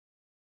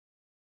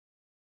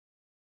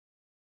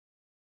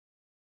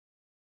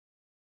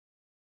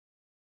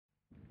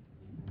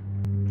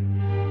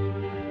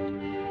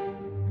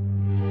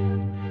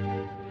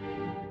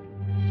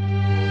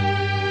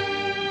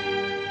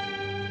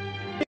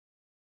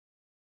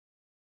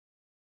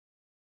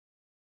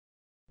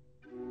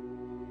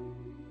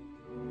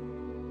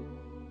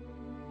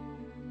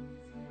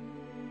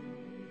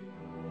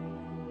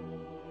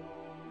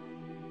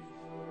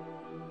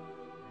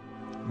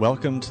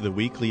Welcome to the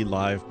weekly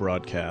live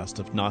broadcast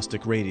of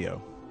Gnostic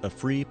Radio, a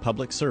free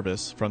public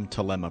service from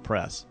Telema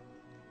Press.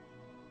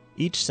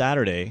 Each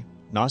Saturday,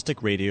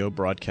 Gnostic Radio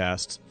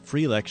broadcasts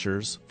free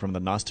lectures from the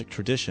Gnostic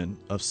tradition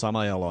of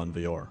Samael Aun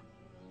Weor.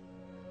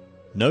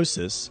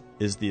 Gnosis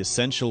is the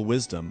essential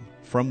wisdom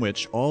from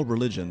which all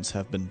religions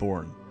have been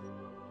born.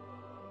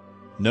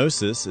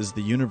 Gnosis is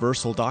the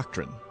universal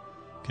doctrine,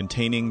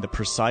 containing the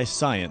precise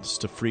science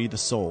to free the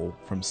soul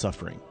from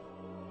suffering.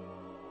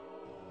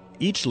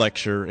 Each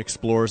lecture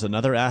explores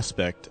another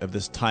aspect of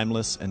this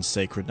timeless and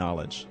sacred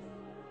knowledge.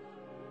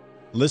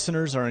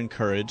 Listeners are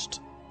encouraged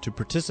to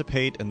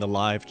participate in the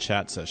live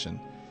chat session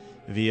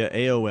via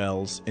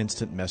AOL's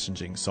instant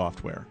messaging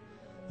software,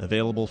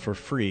 available for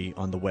free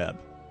on the web.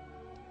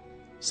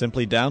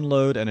 Simply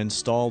download and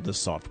install this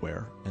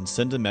software and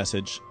send a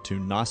message to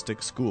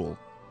Gnostic School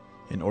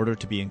in order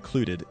to be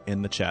included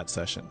in the chat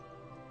session.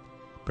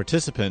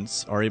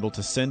 Participants are able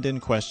to send in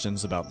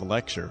questions about the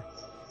lecture,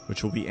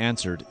 which will be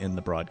answered in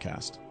the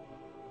broadcast.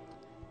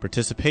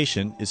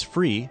 Participation is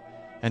free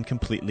and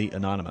completely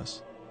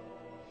anonymous.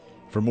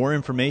 For more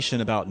information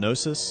about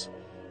Gnosis,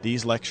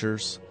 these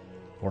lectures,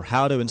 or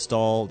how to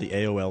install the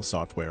AOL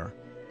software,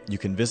 you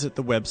can visit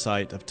the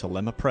website of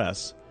Telema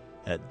Press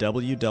at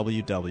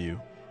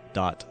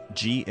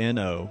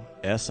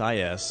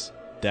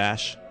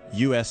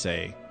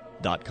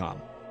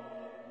www.gnosis-usa.com.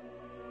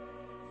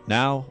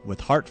 Now,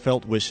 with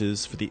heartfelt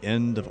wishes for the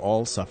end of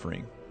all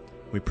suffering,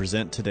 we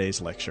present today's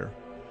lecture.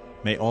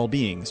 May all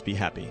beings be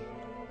happy.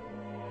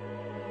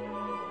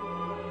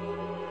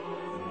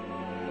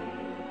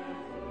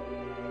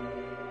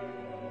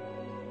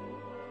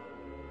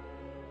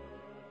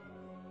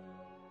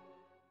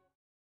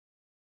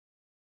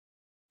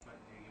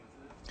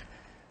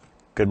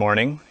 Good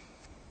morning.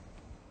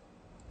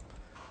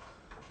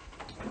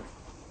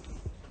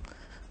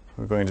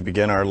 We're going to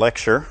begin our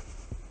lecture,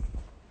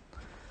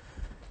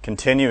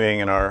 continuing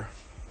in our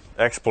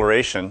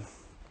exploration,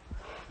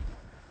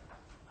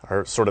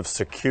 our sort of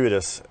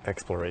circuitous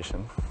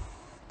exploration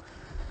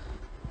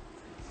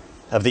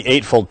of the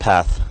Eightfold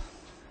Path.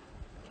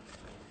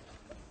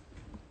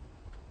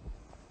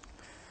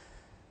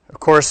 Of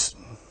course,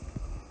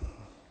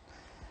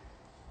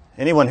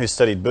 anyone who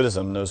studied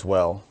Buddhism knows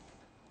well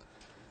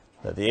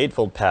that the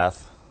Eightfold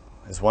Path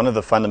is one of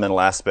the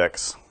fundamental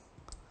aspects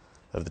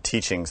of the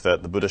teachings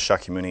that the Buddha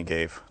Shakyamuni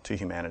gave to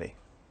humanity.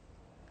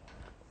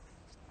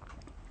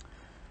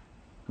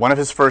 One of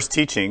his first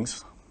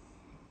teachings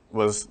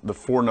was the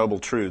Four Noble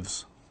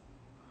Truths.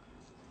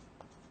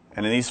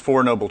 And in these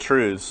Four Noble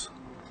Truths,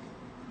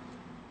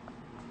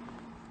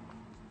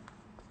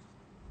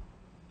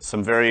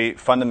 some very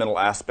fundamental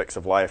aspects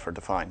of life are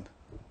defined.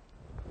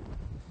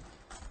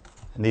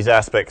 And these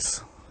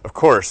aspects, of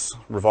course,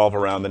 revolve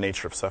around the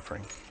nature of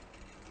suffering.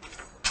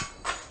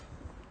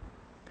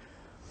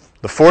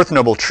 The Fourth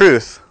Noble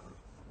Truth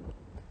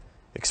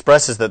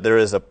expresses that there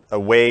is a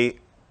way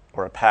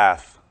or a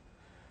path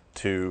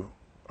to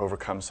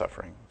overcome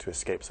suffering, to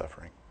escape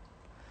suffering.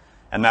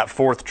 And that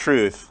fourth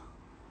truth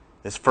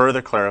is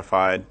further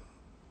clarified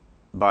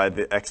by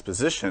the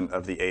exposition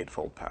of the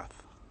Eightfold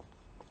Path.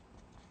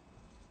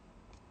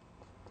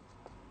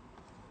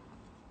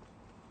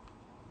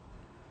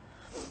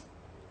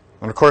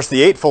 And of course,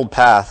 the Eightfold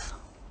Path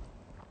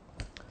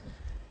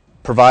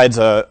provides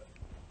a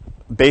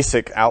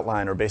basic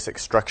outline or basic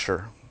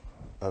structure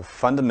of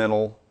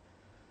fundamental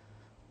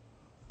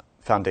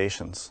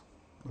foundations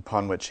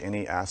upon which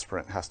any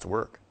aspirant has to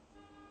work.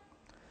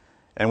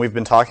 And we've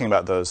been talking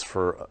about those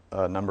for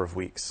a number of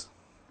weeks.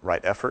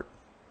 Right effort,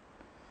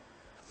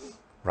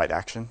 right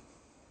action,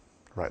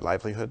 right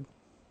livelihood.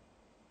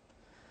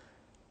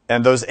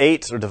 And those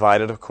 8 are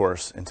divided, of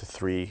course, into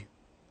 3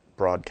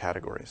 broad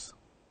categories: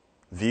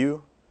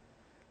 view,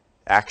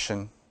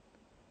 action,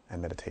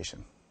 and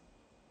meditation.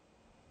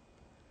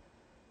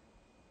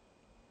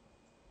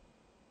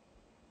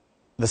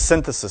 The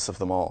synthesis of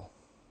them all,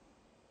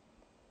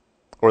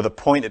 or the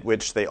point at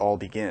which they all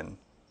begin,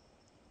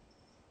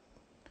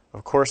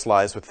 of course,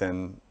 lies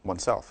within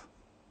oneself.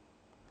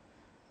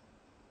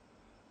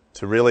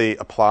 To really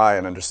apply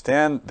and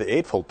understand the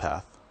Eightfold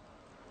Path,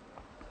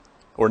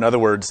 or in other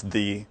words,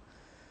 the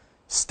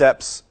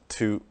steps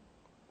to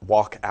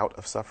walk out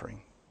of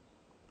suffering,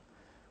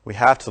 we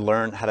have to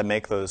learn how to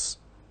make those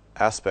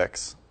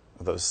aspects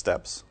of those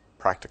steps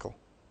practical,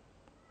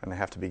 and they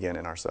have to begin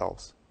in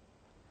ourselves.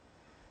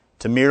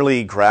 To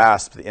merely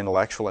grasp the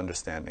intellectual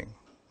understanding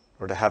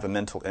or to have a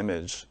mental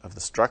image of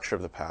the structure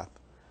of the path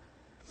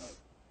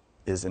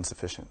is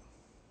insufficient.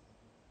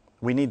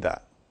 We need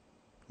that.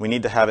 We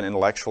need to have an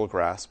intellectual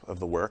grasp of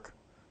the work,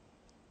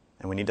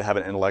 and we need to have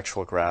an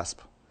intellectual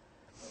grasp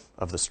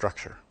of the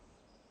structure.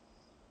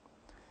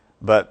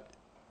 But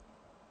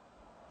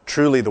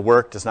truly, the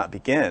work does not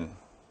begin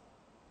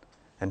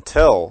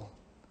until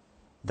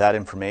that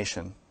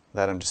information,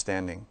 that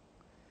understanding,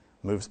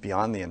 moves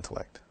beyond the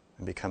intellect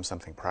and becomes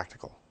something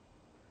practical.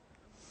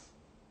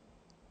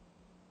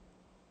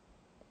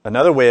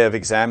 Another way of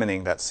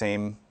examining that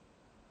same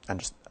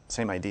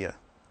idea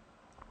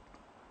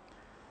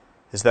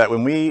is that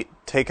when we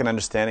take an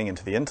understanding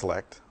into the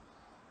intellect,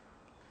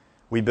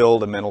 we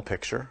build a mental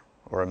picture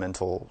or a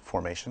mental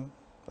formation,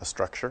 a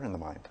structure in the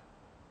mind.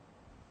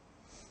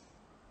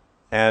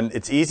 And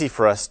it's easy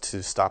for us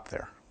to stop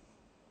there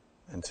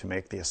and to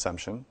make the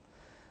assumption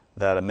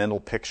that a mental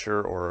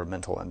picture or a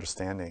mental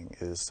understanding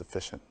is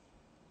sufficient.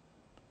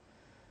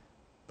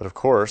 But of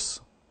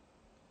course,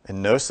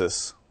 in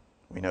Gnosis,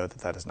 we know that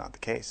that is not the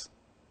case.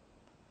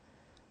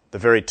 The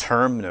very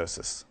term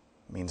Gnosis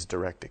means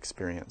direct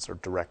experience or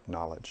direct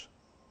knowledge.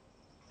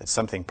 It's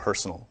something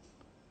personal,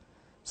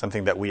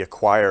 something that we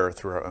acquire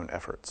through our own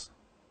efforts.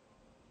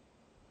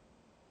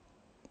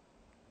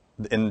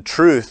 In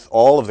truth,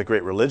 all of the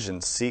great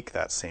religions seek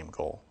that same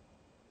goal.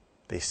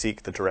 They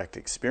seek the direct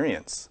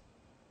experience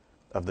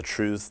of the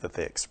truths that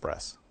they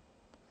express.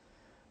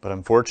 But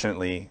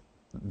unfortunately,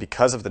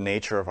 because of the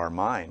nature of our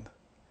mind,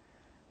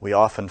 we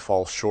often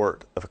fall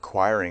short of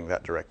acquiring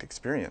that direct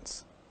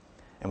experience,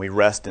 and we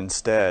rest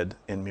instead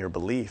in mere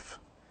belief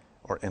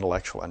or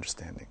intellectual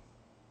understanding.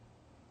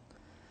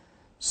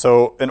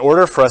 So, in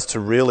order for us to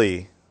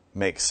really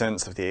make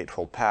sense of the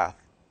Eightfold Path,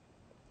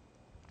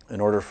 in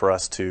order for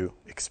us to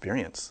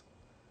experience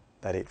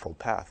that Eightfold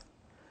Path,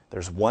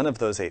 there's one of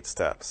those 8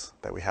 steps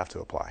that we have to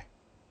apply.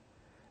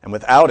 And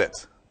without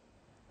it,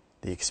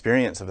 the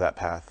experience of that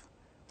path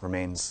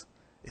remains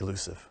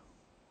elusive,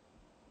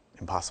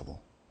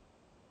 impossible.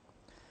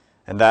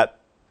 And that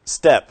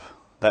step,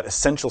 that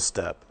essential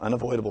step,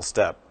 unavoidable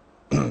step,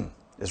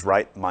 is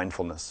right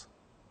mindfulness.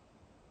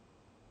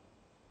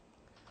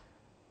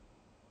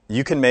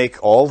 You can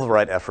make all the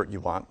right effort you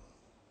want.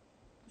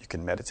 You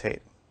can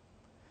meditate.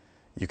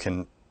 You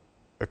can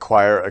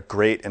acquire a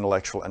great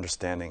intellectual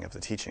understanding of the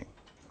teaching.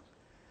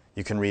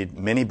 You can read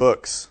many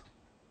books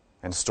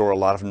and store a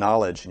lot of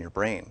knowledge in your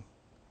brain.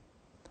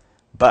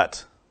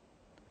 But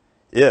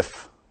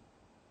if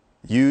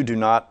you do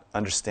not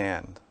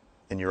understand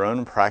in your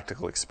own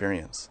practical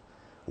experience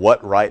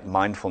what right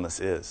mindfulness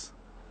is,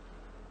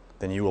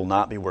 then you will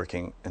not be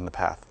working in the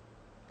path.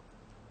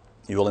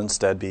 You will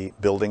instead be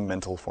building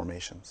mental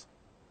formations.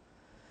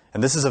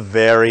 And this is a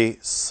very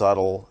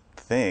subtle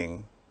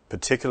thing,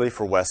 particularly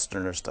for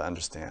Westerners to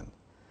understand.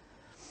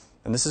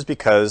 And this is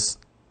because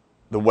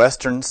the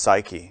Western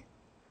psyche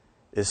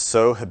is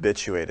so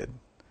habituated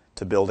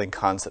to building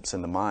concepts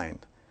in the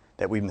mind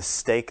that we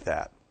mistake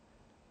that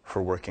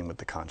for working with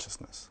the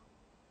consciousness.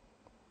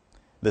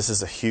 This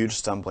is a huge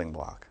stumbling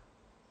block,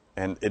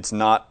 and it's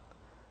not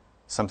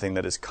something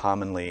that is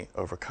commonly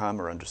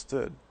overcome or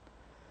understood.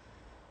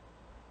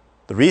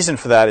 The reason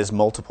for that is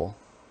multiple,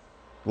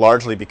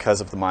 largely because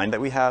of the mind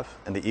that we have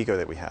and the ego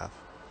that we have.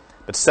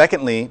 But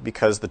secondly,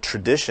 because the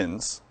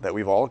traditions that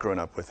we've all grown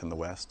up with in the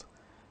West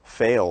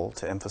fail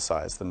to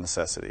emphasize the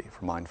necessity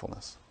for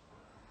mindfulness.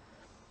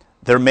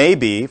 There may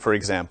be, for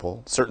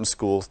example, certain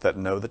schools that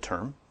know the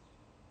term,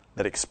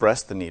 that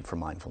express the need for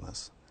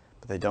mindfulness,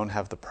 but they don't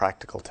have the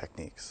practical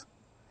techniques,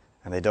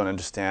 and they don't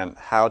understand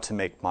how to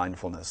make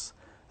mindfulness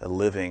a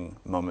living,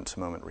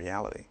 moment-to-moment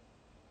reality.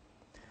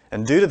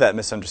 And due to that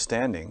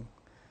misunderstanding,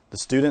 the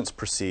students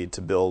proceed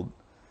to build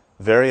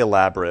very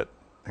elaborate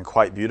and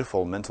quite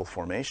beautiful mental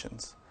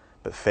formations,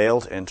 but fail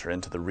to enter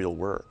into the real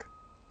work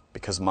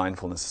because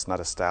mindfulness is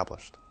not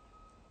established.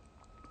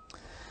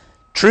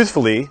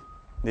 Truthfully,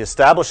 the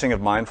establishing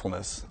of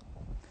mindfulness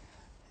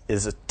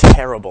is a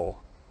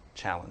terrible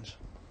challenge.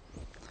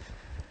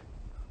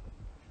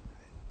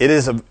 It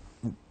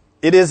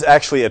is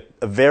actually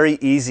a very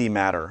easy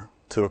matter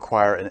to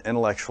acquire an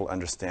intellectual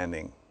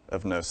understanding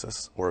of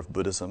Gnosis or of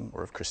Buddhism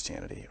or of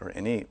Christianity or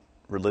any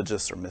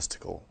religious or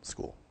mystical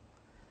school.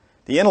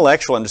 The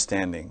intellectual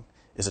understanding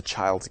is a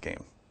child's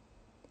game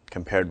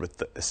compared with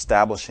the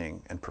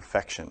establishing and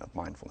perfection of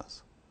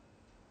mindfulness.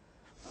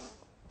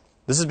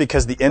 This is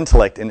because the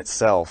intellect in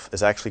itself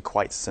is actually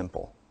quite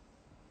simple.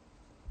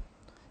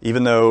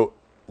 Even though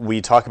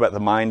we talk about the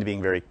mind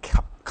being very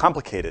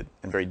complicated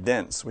and very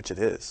dense, which it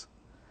is,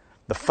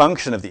 the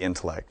function of the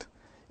intellect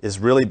is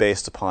really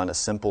based upon a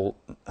simple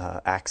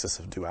axis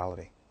of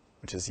duality,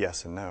 which is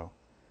yes and no,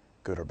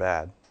 good or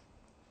bad.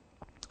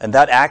 And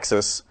that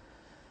axis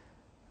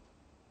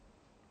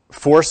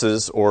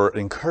forces or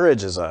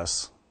encourages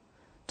us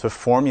to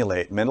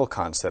formulate mental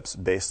concepts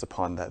based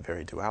upon that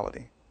very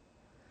duality.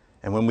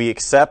 And when we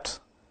accept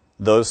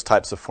those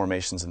types of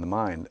formations in the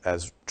mind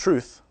as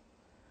truth,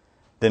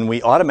 then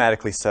we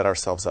automatically set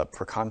ourselves up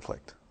for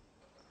conflict,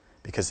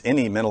 because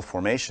any mental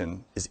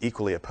formation is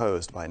equally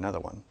opposed by another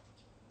one.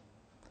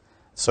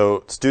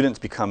 So students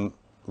become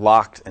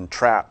locked and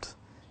trapped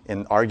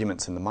in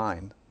arguments in the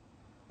mind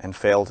and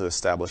fail to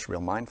establish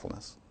real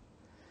mindfulness.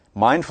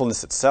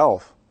 Mindfulness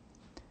itself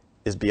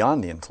is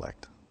beyond the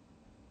intellect.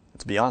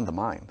 It's beyond the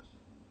mind.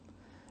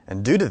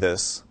 And due to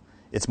this,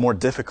 it's more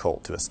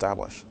difficult to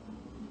establish.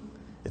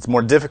 It's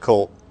more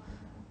difficult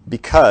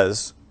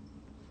because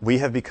we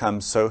have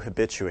become so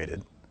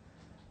habituated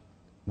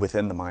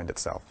within the mind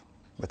itself,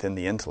 within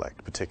the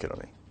intellect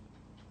particularly.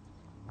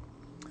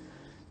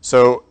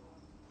 So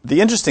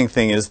the interesting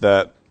thing is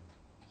that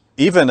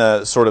even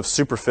a sort of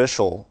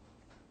superficial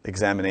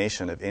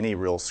examination of any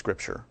real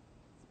scripture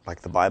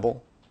like the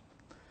Bible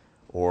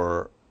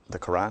or the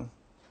Quran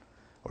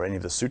or any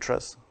of the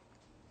sutras,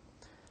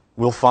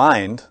 we'll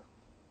find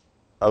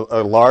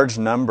a large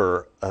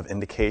number of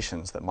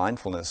indications that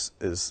mindfulness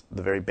is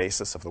the very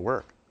basis of the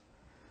work.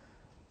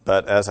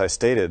 But as I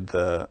stated,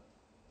 the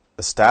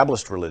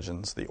established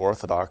religions, the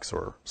orthodox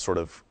or sort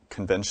of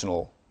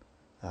conventional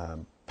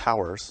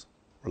powers,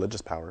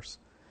 religious powers,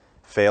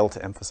 fail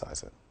to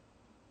emphasize it.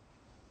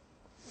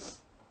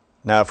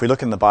 Now, if we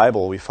look in the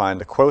Bible, we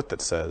find a quote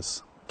that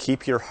says,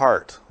 "Keep your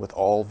heart with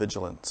all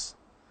vigilance,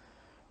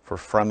 for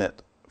from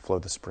it flow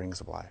the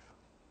springs of life."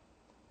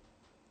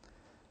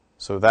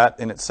 So that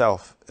in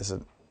itself is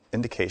an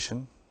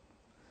indication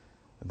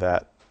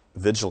that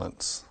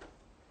vigilance,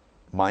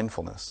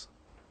 mindfulness,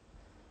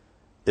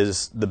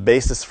 is the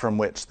basis from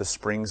which the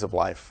springs of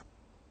life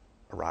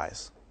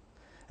arise.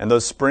 And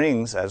those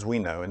springs, as we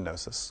know in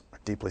Gnosis, are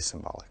deeply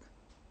symbolic.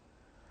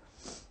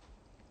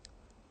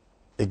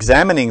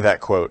 Examining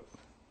that quote,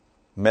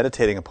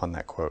 meditating upon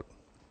that quote,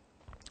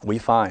 we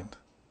find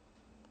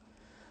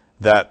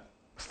that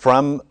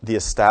from the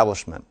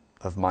establishment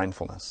of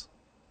mindfulness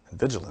and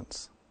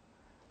vigilance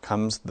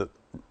comes the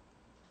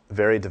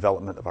very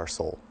development of our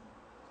soul.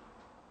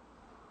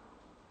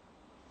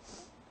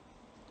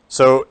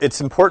 So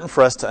it's important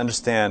for us to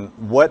understand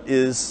what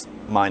is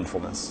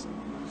mindfulness.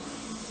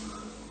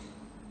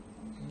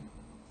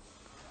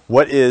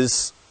 What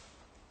is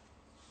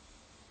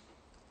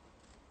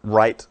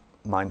right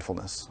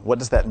mindfulness? What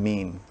does that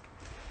mean?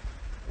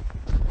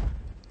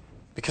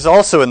 Because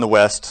also in the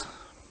West,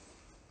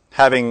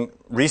 having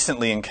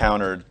recently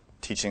encountered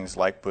teachings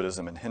like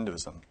Buddhism and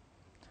Hinduism,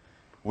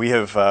 we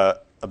have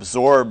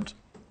absorbed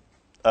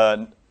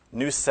a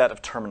new set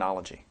of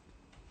terminology.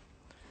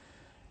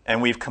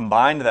 And we've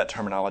combined that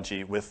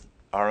terminology with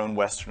our own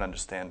Western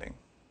understanding,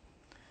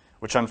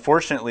 which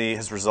unfortunately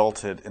has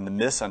resulted in the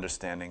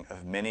misunderstanding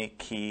of many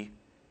key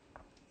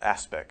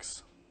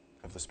aspects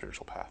of the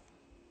spiritual path.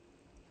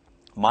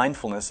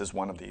 Mindfulness is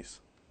one of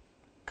these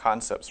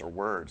concepts or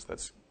words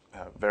that's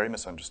very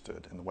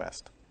misunderstood in the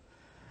West.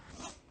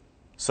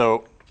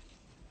 So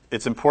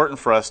it's important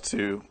for us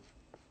to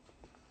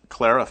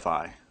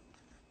clarify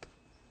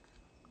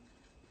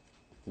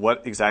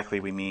what exactly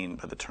we mean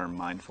by the term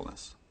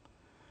mindfulness.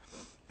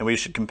 And we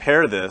should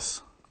compare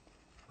this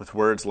with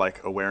words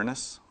like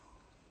awareness,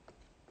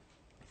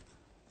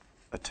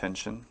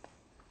 attention,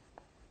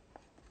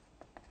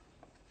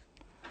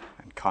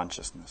 and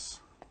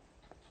consciousness.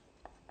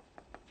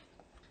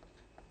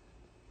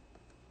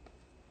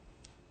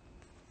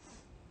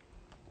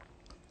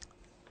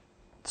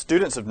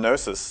 Students of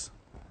Gnosis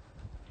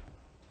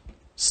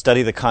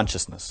study the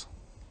consciousness.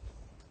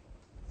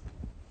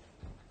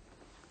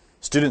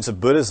 Students of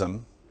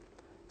Buddhism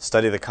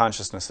study the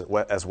consciousness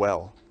as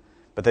well,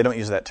 but they don't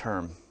use that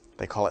term.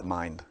 They call it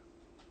mind.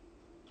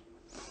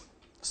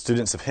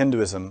 Students of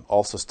Hinduism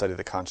also study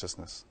the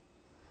consciousness.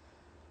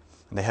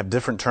 And they have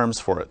different terms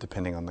for it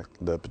depending on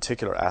the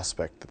particular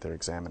aspect that they're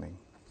examining.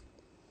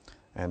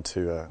 And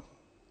to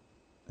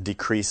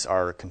decrease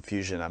our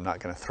confusion, I'm not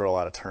going to throw a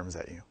lot of terms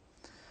at you.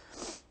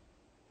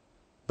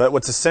 But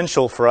what's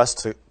essential for us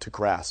to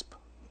grasp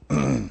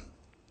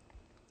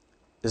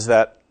is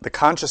that the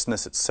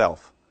consciousness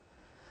itself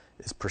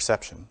is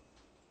perception.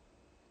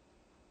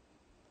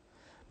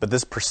 But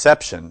this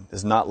perception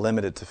is not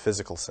limited to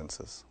physical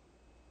senses.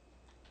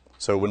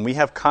 So when we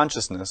have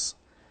consciousness,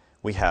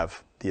 we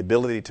have the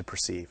ability to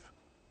perceive.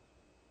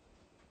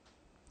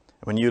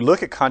 When you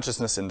look at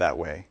consciousness in that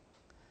way,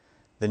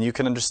 then you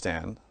can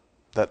understand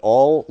that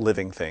all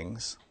living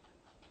things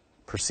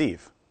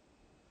perceive.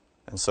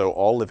 And so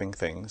all living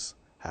things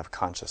have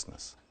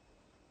consciousness.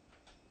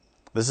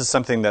 This is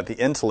something that the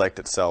intellect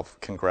itself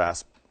can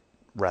grasp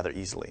rather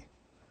easily.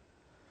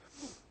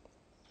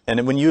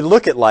 And when you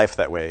look at life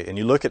that way, and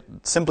you look at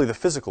simply the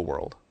physical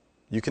world,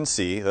 you can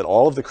see that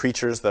all of the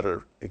creatures that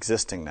are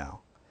existing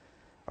now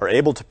are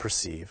able to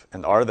perceive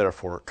and are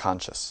therefore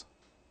conscious.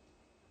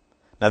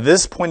 Now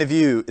this point of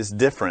view is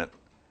different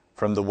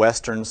from the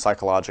Western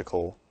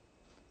psychological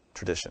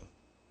tradition.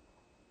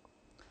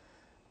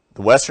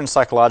 The Western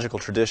psychological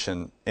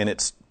tradition, in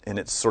its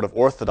sort of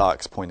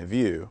orthodox point of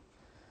view,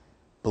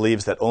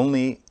 believes that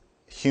only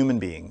human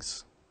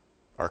beings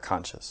are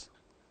conscious.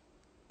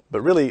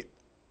 But really,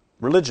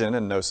 religion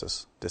and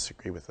Gnosis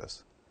disagree with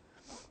this,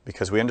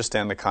 because we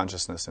understand the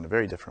consciousness in a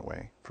very different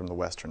way from the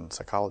Western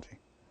psychology.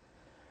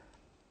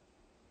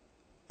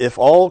 If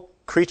all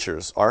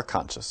creatures are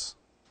conscious,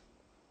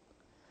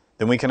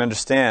 then we can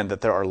understand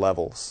that there are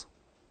levels.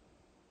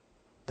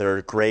 There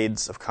are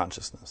grades of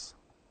consciousness.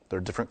 There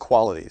are different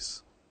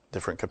qualities,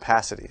 different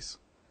capacities.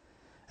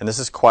 And this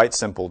is quite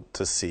simple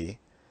to see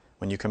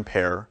when you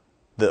compare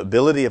the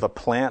ability of a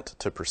plant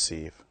to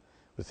perceive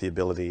with the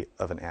ability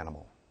of an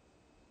animal.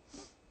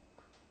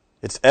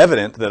 It's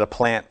evident that a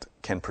plant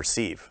can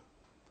perceive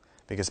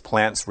because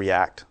plants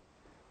react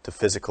to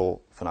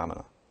physical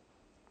phenomena.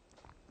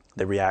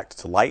 They react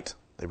to light,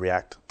 they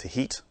react to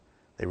heat,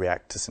 they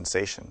react to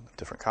sensation of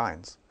different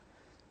kinds.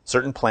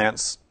 Certain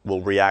plants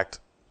will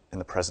react in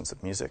the presence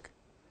of music.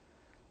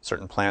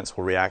 Certain plants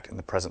will react in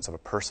the presence of a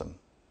person.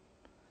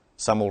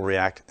 Some will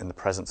react in the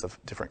presence of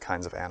different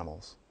kinds of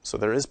animals. So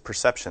there is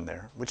perception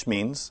there, which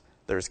means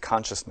there is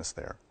consciousness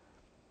there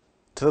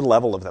to the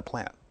level of that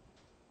plant.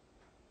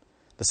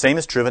 The same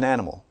is true of an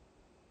animal.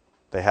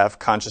 They have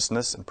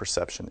consciousness and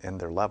perception in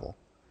their level.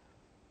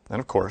 And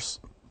of course,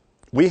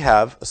 we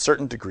have a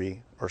certain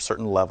degree or a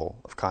certain level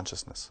of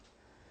consciousness.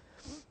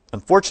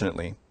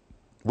 Unfortunately,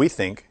 we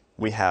think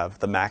we have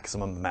the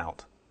maximum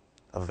amount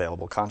of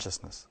available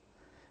consciousness.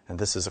 And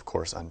this is, of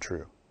course,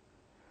 untrue.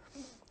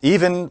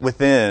 Even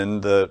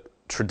within the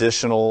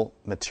traditional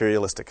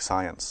materialistic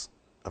science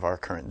of our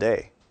current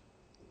day,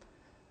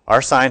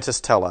 our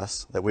scientists tell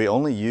us that we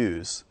only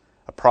use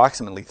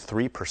approximately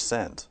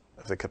 3%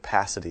 of the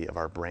capacity of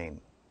our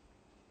brain.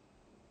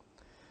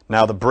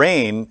 Now, the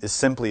brain is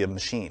simply a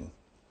machine,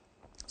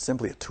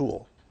 simply a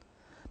tool.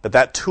 But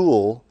that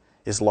tool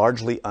is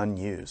largely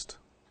unused.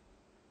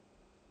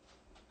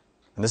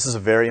 And this is a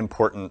very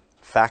important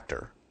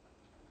factor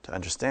to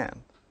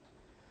understand.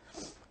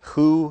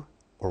 Who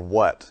or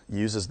what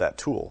uses that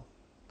tool?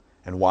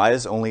 And why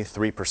is only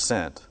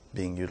 3%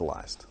 being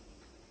utilized?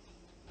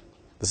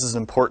 This is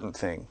an important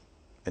thing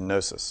in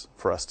Gnosis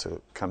for us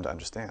to come to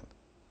understand.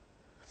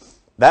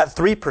 That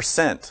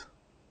 3%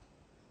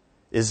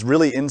 is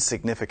really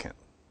insignificant.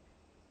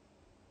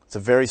 It's a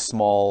very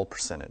small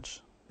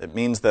percentage. It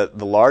means that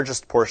the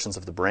largest portions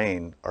of the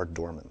brain are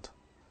dormant.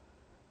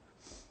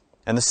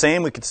 And the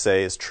same we could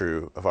say is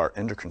true of our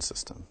endocrine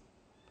system,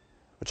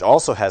 which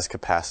also has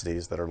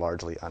capacities that are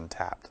largely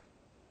untapped.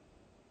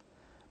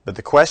 But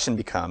the question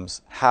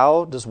becomes,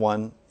 how does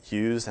one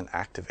use and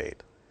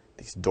activate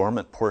these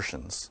dormant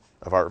portions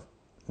of our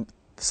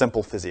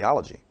simple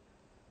physiology?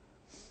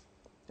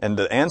 And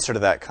the answer to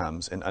that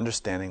comes in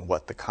understanding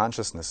what the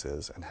consciousness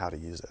is and how to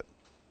use it.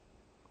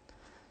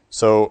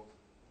 So,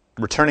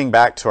 returning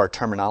back to our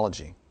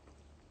terminology,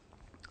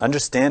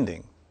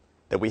 understanding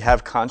that we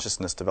have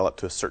consciousness developed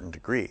to a certain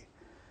degree,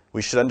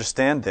 we should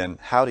understand then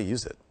how to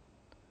use it.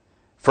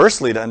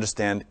 Firstly, to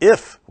understand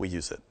if we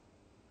use it.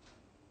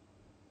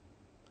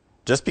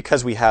 Just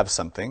because we have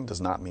something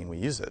does not mean we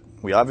use it.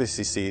 We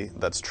obviously see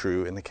that's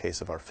true in the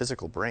case of our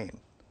physical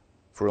brain,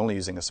 if we're only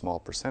using a small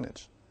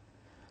percentage.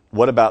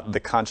 What about the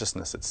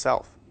consciousness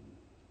itself?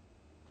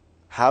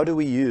 How do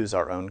we use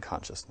our own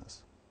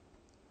consciousness?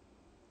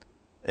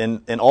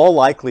 In all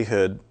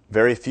likelihood,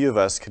 very few of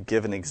us could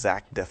give an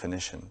exact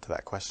definition to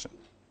that question.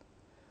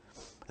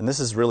 And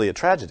this is really a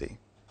tragedy,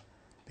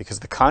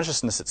 because the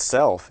consciousness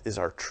itself is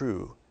our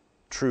true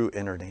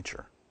inner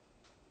nature.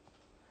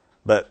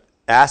 But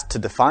asked to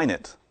define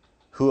it,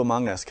 who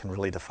among us can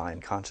really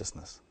define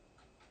consciousness?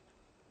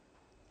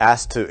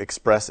 Asked to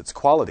express its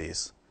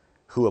qualities,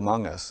 who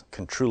among us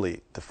can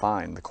truly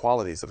define the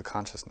qualities of the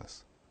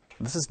consciousness?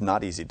 This is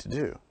not easy to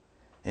do.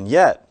 And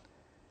yet,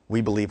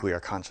 we believe we are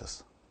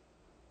conscious.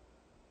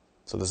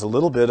 So there's a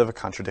little bit of a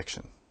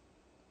contradiction.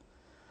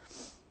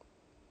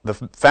 The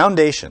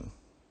foundation,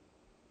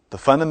 the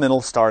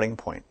fundamental starting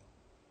point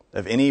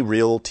of any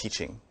real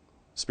teaching,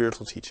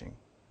 spiritual teaching,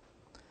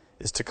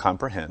 is to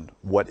comprehend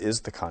what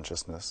is the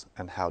consciousness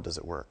and how does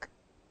it work.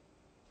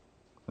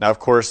 Now, of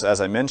course,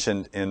 as I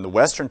mentioned, in the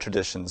Western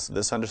traditions,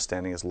 this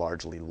understanding is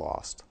largely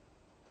lost.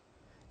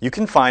 You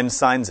can find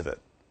signs of it.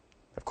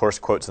 Of course,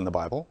 quotes in the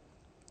Bible,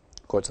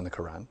 quotes in the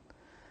Quran.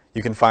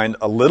 You can find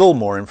a little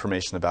more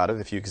information about it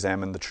if you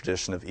examine the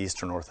tradition of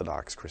Eastern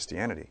Orthodox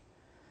Christianity,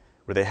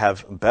 where they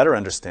have a better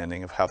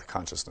understanding of how the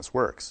consciousness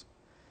works.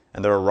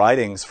 And there are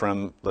writings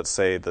from, let's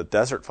say, the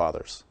Desert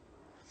Fathers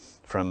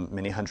from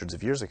many hundreds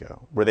of years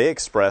ago, where they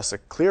express a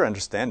clear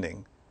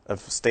understanding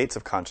of states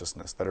of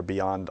consciousness that are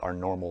beyond our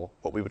normal,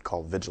 what we would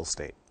call vigil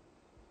state.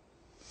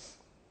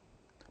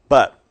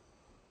 But,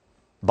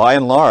 by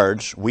and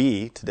large,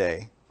 we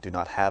today do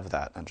not have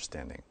that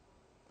understanding.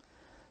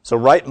 So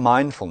right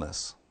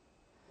mindfulness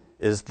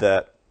is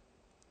that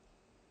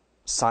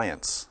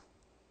science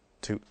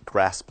to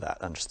grasp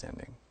that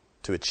understanding,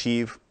 to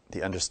achieve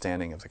the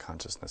understanding of the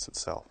consciousness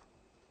itself.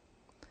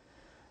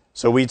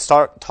 So we'd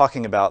start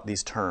talking about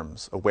these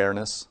terms: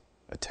 awareness,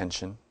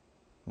 attention,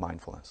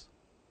 mindfulness.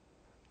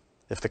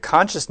 If the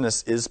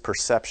consciousness is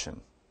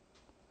perception,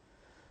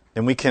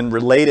 then we can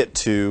relate it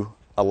to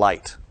a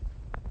light.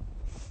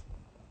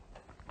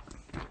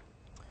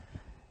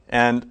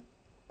 And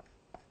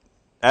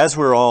as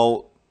we're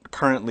all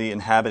currently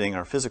inhabiting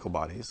our physical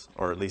bodies,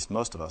 or at least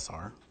most of us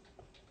are,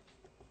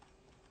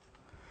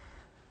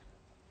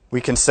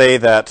 we can say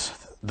that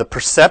the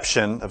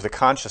perception of the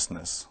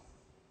consciousness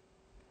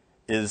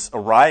is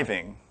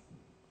arriving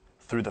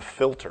through the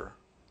filter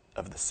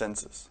of the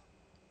senses.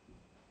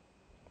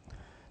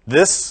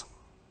 This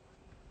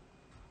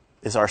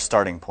is our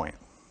starting point.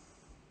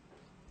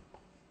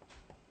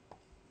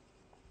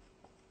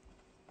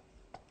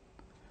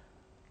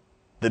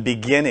 The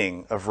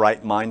beginning of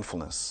right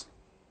mindfulness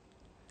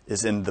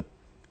is in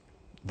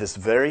this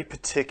very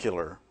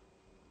particular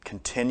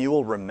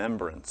continual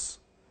remembrance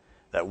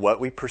that what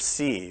we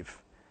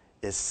perceive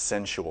is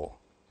sensual,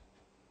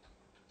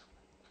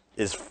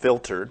 is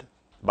filtered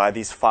by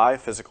these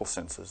 5 physical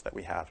senses that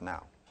we have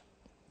now.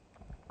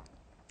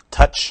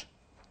 touch,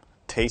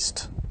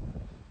 taste,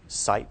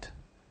 sight,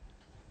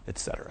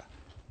 etc.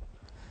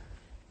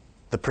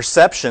 The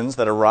perceptions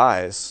that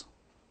arise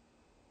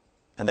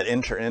and that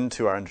enter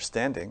into our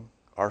understanding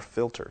are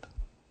filtered.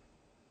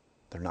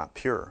 They're not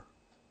pure.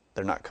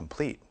 They're not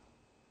complete.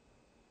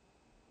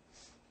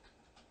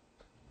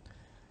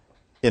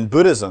 In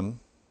Buddhism,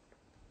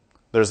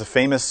 there's a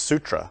famous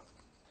sutra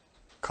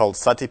called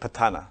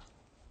Satipatthana.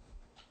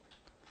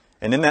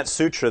 And in that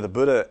sutra, the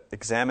Buddha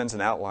examines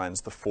and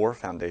outlines the 4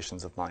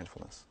 foundations of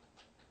mindfulness.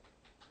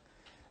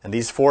 And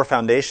these 4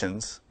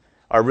 foundations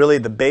are really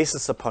the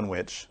basis upon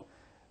which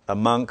a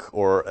monk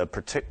or a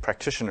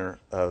practitioner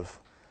of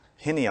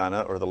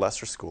Hinayana, or the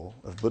lesser school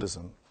of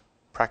Buddhism,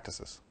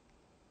 practices.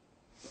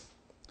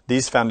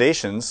 These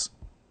foundations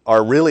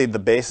are really the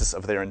basis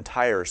of their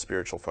entire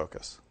spiritual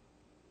focus.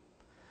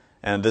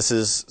 And this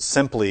is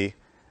simply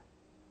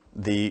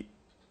the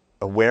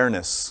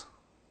awareness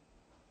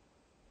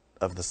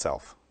of the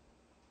self.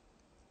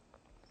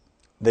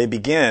 They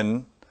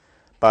begin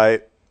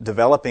by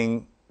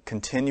developing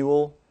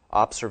continual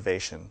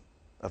observation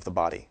of the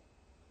body.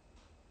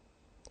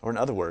 Or in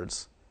other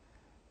words,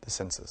 the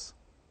senses.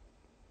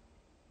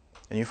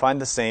 And you find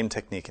the same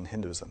technique in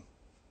Hinduism.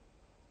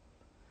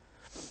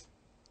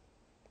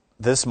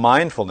 This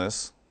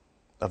mindfulness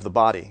of the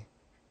body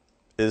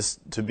is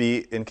to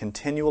be in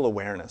continual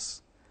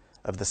awareness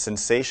of the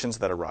sensations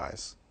that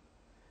arise,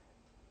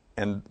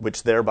 and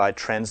which thereby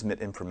transmit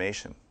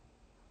information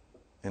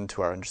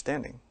into our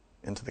understanding,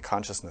 into the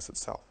consciousness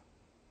itself.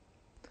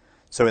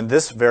 So in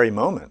this very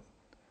moment,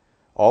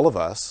 all of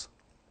us,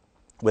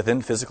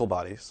 within physical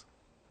bodies,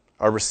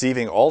 are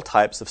receiving all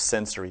types of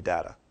sensory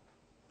data.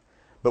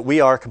 But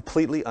we are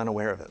completely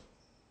unaware of it.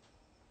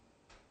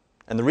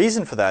 And the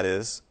reason for that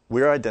is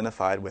we're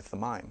identified with the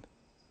mind.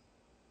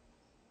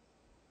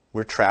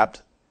 We're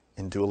trapped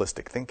in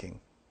dualistic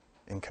thinking,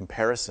 in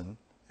comparison,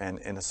 and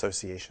in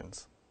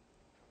associations.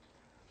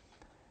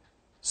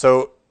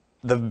 So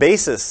the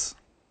basis,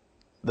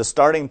 the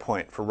starting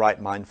point for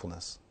right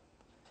mindfulness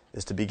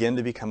is to begin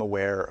to become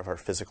aware of our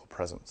physical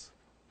presence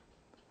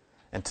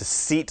and to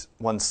seat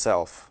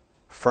oneself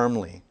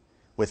firmly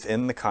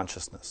within the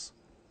consciousness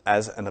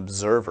as an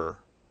observer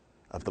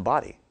of the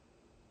body.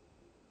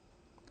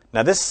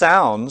 Now this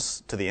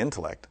sounds, to the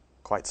intellect,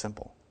 quite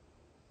simple.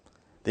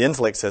 The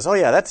intellect says, oh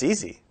yeah, that's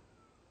easy.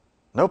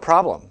 No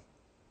problem.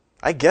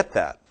 I get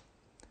that.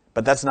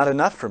 But that's not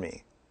enough for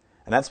me.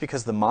 And that's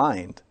because the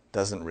mind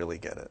doesn't really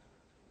get it.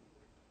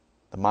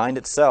 The mind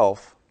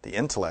itself, the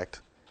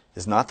intellect,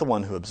 is not the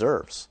one who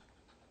observes.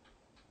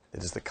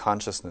 It is the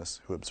consciousness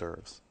who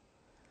observes.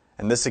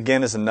 And this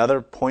again is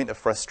another point of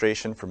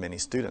frustration for many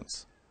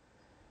students.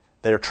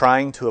 They're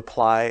trying to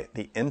apply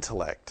the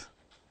intellect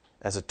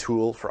as a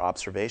tool for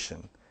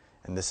observation,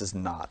 and this is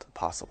not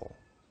possible.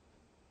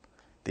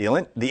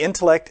 The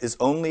intellect is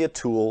only a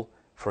tool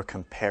for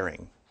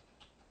comparing.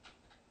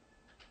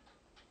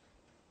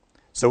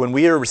 So when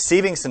we are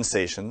receiving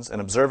sensations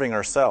and observing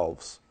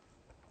ourselves,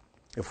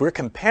 if we're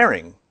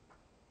comparing,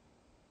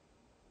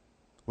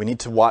 we need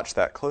to watch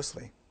that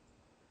closely.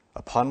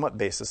 Upon what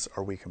basis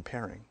are we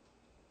comparing?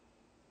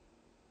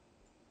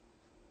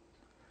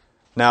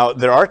 Now,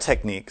 there are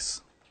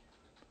techniques,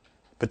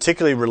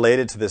 particularly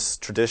related to this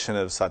tradition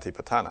of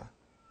Satipatthana,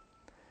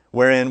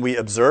 wherein we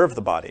observe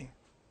the body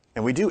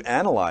and we do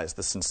analyze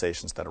the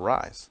sensations that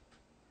arise.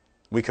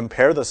 We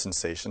compare those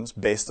sensations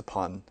based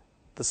upon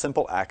the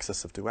simple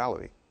axis of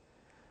duality.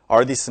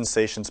 Are these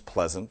sensations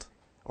pleasant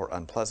or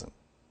unpleasant?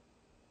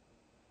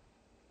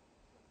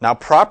 Now,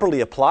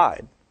 properly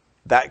applied,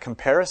 that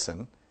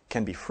comparison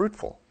can be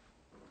fruitful.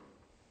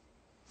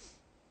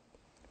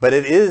 But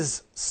it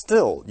is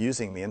still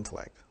using the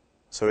intellect.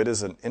 So it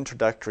is an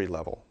introductory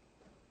level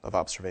of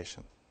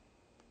observation.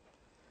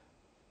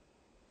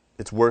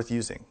 It's worth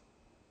using.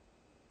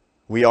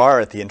 We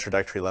are at the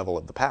introductory level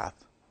of the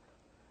path.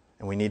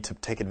 And we need to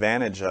take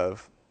advantage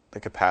of the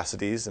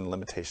capacities and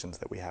limitations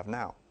that we have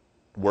now.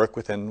 Work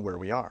within where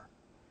we are.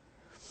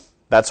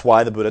 That's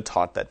why the Buddha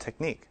taught that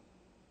technique.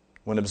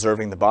 When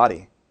observing the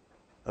body,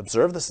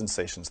 observe the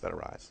sensations that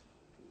arise.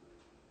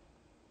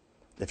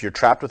 If you're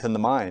trapped within the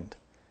mind,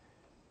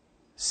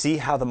 see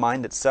how the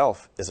mind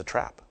itself is a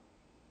trap.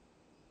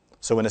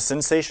 So when a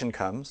sensation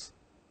comes,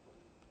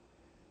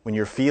 when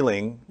you're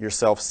feeling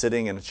yourself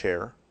sitting in a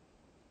chair,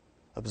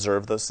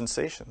 observe those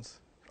sensations.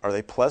 Are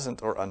they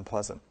pleasant or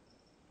unpleasant?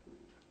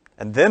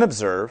 And then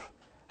observe,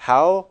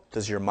 how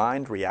does your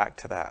mind react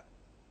to that?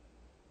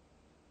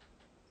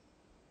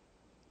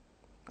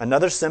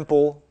 Another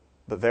simple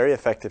but very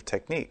effective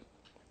technique.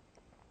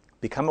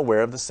 Become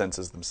aware of the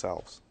senses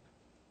themselves.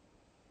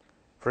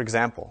 For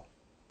example,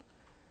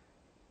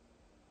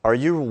 are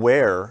you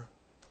aware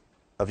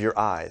of your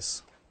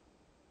eyes?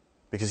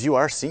 Because you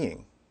are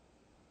seeing.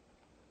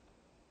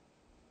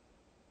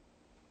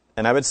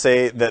 And I would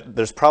say that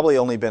there's probably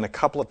only been a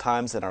couple of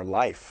times in our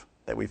life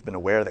that we've been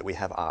aware that we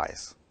have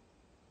eyes.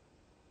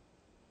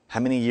 How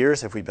many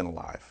years have we been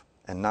alive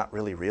and not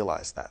really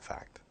realized that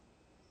fact?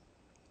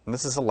 And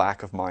this is a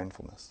lack of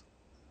mindfulness.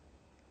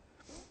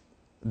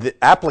 The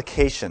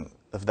application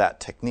of that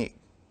technique,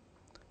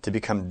 to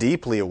become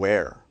deeply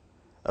aware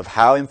of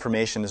how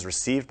information is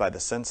received by the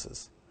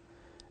senses,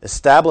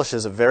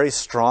 establishes a very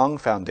strong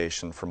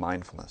foundation for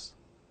mindfulness,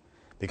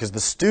 because the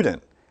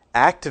student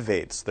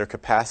activates their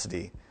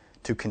capacity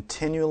to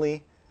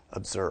continually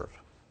observe.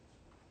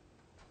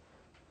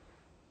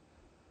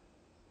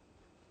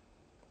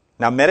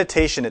 Now,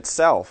 meditation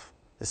itself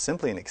is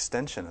simply an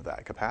extension of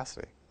that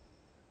capacity.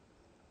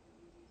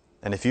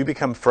 And if you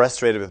become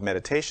frustrated with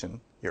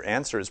meditation, your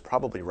answer is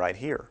probably right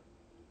here.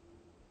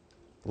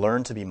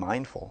 Learn to be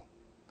mindful,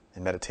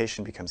 and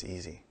meditation becomes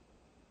easy.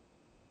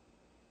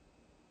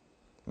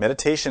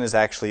 Meditation is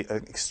actually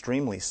an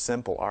extremely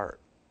simple art.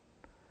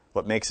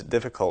 What makes it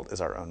difficult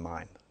is our own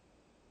mind.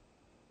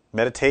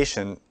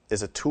 Meditation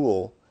is a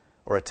tool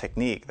or a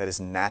technique that is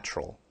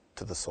natural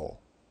to the soul.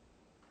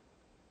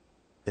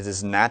 It is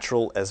as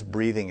natural as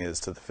breathing is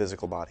to the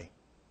physical body.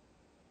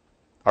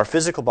 Our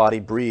physical body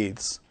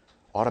breathes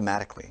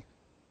automatically.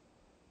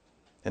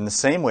 In the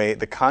same way,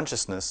 the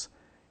consciousness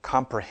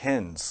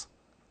comprehends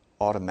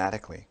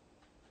automatically.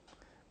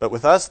 But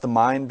with us, the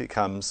mind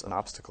becomes an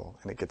obstacle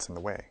and it gets in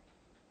the way.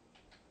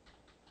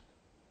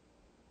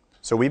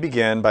 So we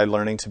begin by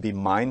learning to be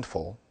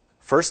mindful,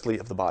 firstly,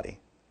 of the body.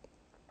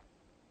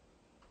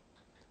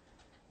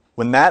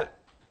 When that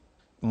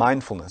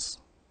mindfulness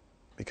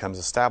becomes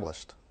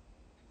established,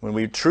 when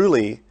we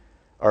truly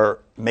are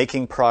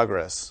making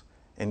progress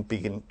and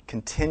being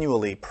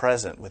continually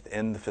present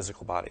within the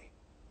physical body,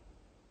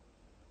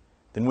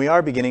 then we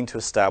are beginning to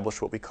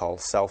establish what we call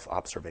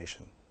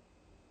self-observation.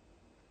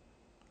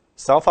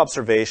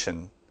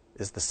 Self-observation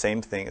is the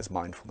same thing as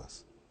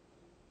mindfulness.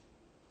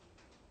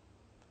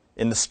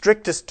 In the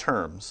strictest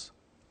terms,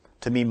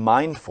 to be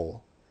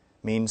mindful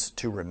means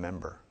to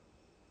remember.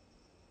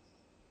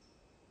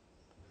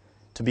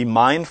 To be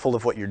mindful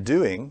of what you're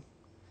doing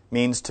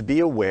means to be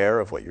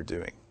aware of what you're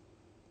doing,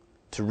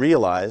 to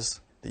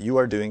realize that you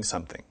are doing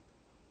something.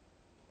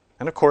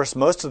 And of course,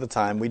 most of the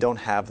time, we don't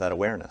have that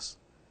awareness.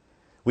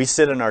 We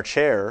sit in our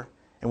chair,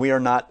 and we are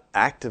not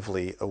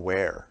actively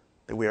aware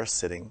that we are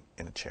sitting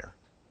in a chair.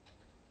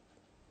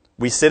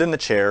 We sit in the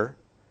chair,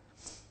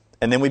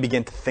 and then we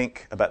begin to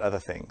think about other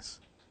things.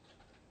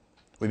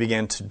 We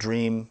begin to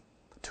dream,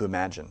 to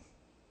imagine.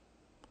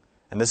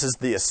 And this is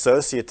the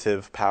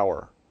associative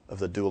power of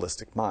the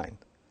dualistic mind,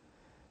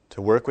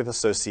 to work with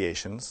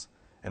associations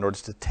in order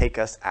to take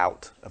us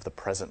out of the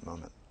present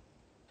moment.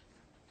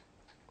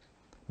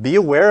 Be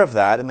aware of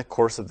that in the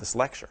course of this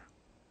lecture.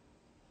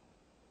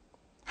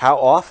 How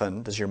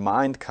often does your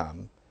mind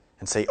come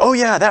and say, oh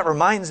yeah, that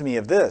reminds me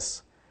of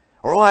this,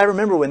 or oh, I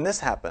remember when this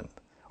happened,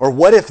 or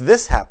what if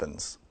this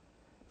happens?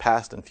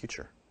 Past and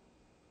future.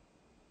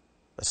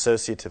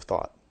 Associative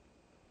thought.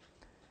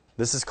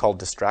 This is called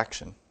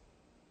distraction.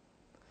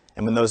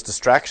 And when those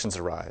distractions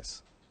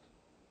arise,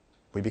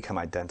 we become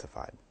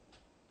identified.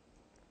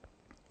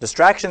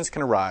 Distractions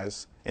can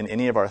arise in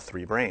any of our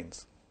three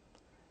brains.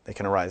 They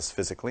can arise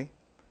physically.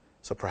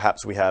 So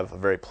perhaps we have a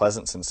very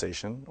pleasant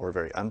sensation or a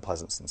very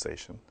unpleasant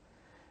sensation.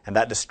 And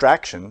that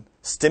distraction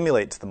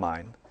stimulates the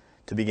mind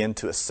to begin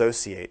to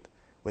associate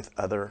with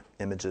other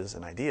images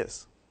and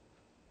ideas.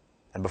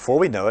 And before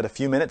we know it, a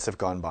few minutes have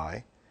gone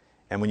by,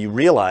 and when you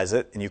realize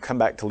it and you come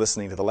back to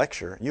listening to the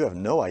lecture, you have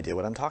no idea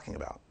what I'm talking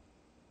about.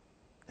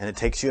 And it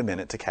takes you a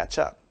minute to catch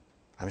up.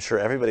 I'm sure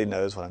everybody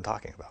knows what I'm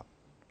talking about.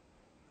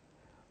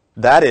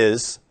 That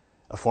is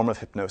a form of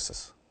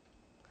hypnosis.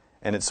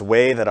 And it's a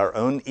way that our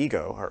own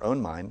ego, our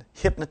own mind,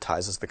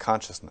 hypnotizes the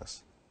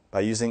consciousness by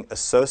using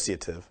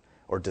associative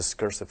or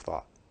discursive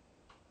thought.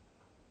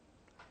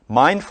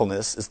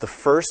 Mindfulness is the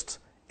first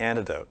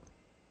antidote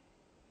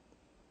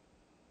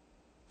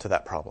to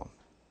that problem.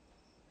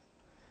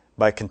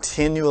 By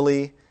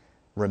continually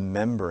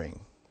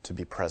remembering to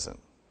be present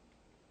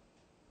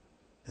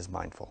is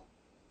mindful.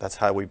 That's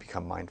how we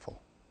become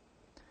mindful.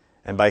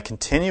 And by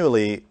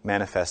continually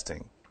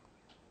manifesting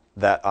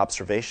that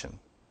observation,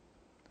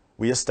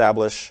 we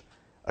establish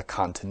a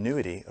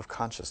continuity of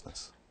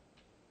consciousness.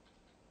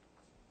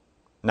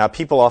 Now,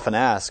 people often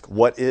ask,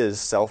 what is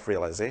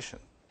self-realization?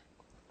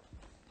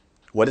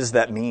 What does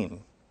that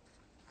mean?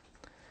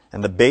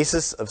 And the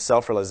basis of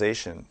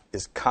self-realization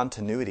is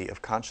continuity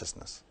of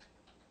consciousness.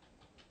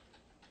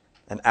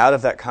 And out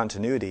of that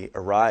continuity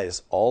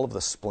arise all of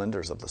the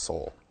splendors of the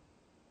soul.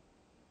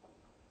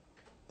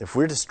 If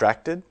we're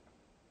distracted,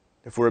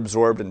 if we're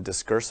absorbed in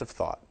discursive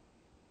thought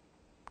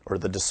or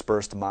the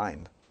dispersed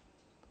mind,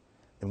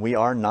 then we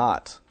are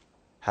not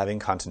having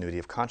continuity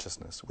of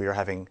consciousness. We are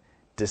having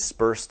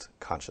dispersed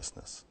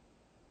consciousness,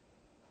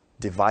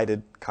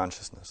 divided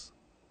consciousness.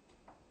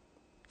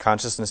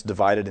 Consciousness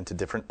divided into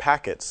different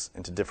packets,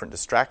 into different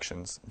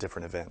distractions,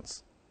 different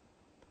events.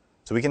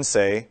 So we can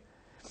say,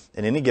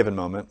 in any given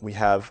moment, we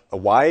have a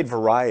wide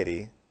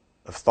variety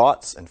of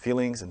thoughts and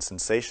feelings and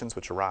sensations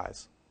which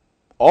arise,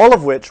 all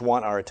of which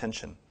want our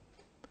attention.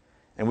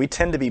 And we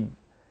tend to be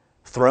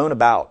thrown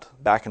about,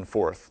 back and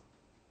forth,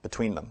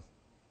 between them.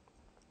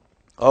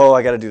 Oh,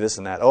 I got to do this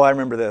and that. Oh, I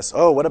remember this.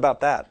 Oh, what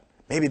about that?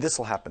 Maybe this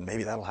will happen.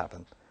 Maybe that'll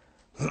happen.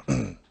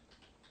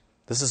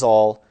 This is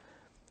all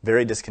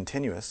very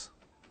discontinuous,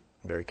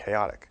 very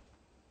chaotic,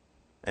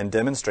 and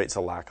demonstrates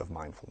a lack of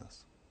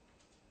mindfulness.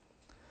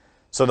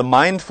 So the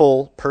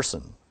mindful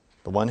person,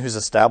 the one who's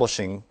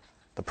establishing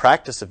the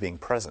practice of being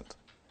present,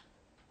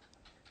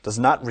 does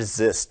not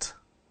resist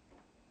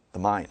the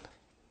mind.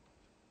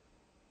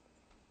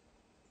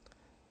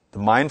 The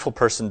mindful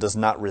person does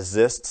not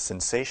resist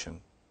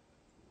sensation.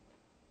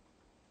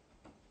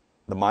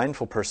 The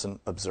mindful person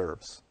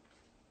observes.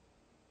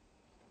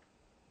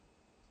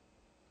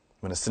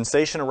 When a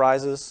sensation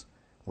arises,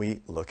 we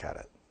look at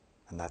it,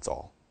 and that's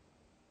all.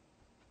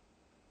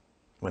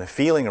 When a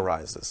feeling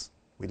arises,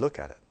 we look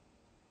at it.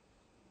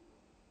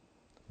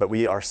 But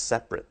we are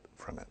separate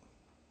from it.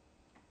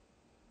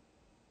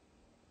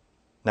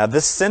 Now,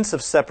 this sense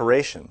of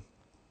separation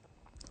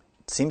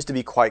seems to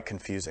be quite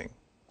confusing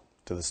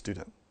to the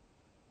student.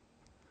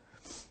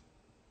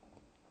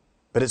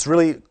 But it's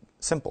really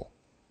simple.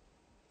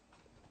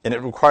 And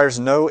it requires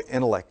no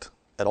intellect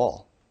at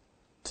all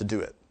to do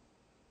it.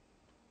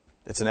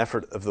 It's an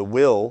effort of the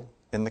will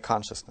in the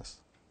consciousness.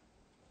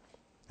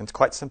 And it's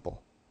quite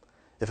simple.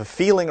 If a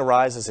feeling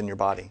arises in your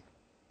body,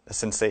 a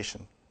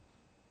sensation,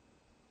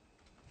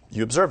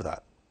 you observe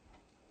that.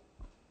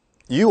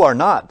 You are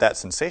not that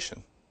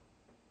sensation.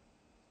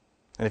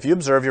 And if you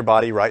observe your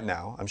body right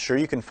now, I'm sure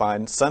you can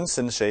find some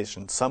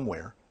sensation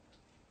somewhere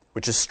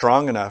which is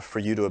strong enough for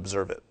you to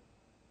observe it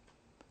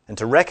and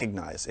to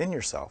recognize in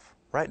yourself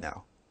right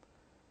now,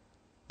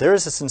 there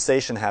is a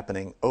sensation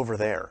happening over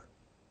there,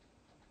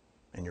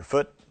 in your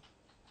foot,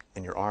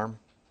 in your arm.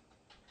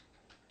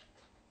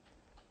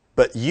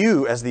 But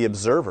you, as the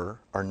observer,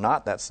 are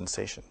not that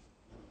sensation.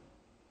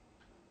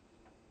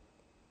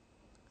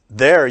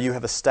 There you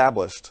have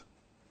established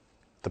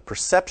the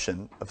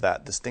perception of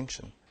that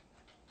distinction.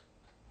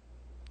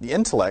 The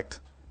intellect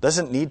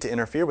doesn't need to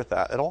interfere with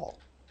that at all.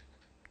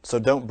 So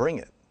don't bring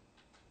it.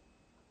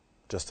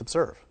 Just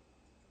observe.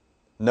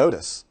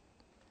 Notice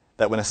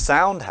that when a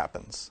sound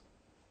happens,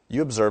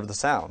 you observe the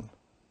sound.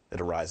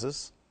 It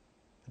arises,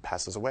 it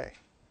passes away.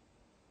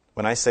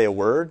 When I say a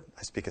word,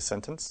 I speak a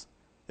sentence,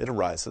 it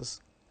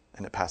arises,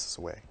 and it passes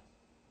away.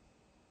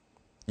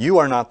 You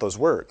are not those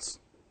words,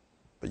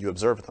 but you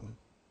observe them.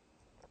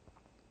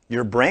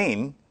 Your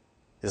brain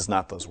is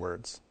not those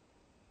words.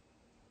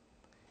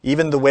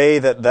 Even the way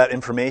that that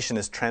information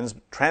is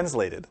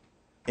translated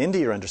into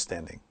your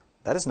understanding,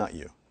 that is not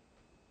you.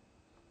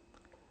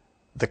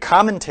 The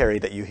commentary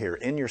that you hear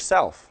in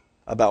yourself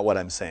about what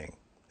I'm saying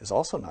is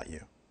also not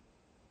you.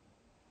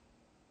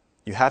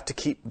 You have to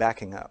keep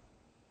backing up.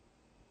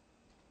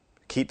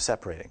 Keep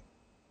separating.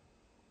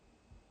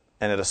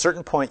 And at a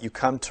certain point, you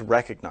come to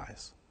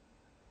recognize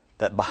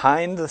that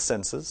behind the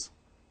senses,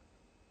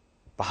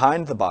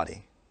 behind the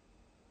body,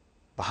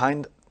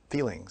 behind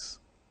feelings,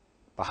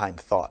 behind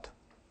thought,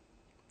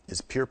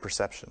 is pure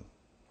perception.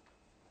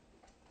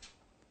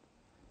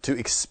 To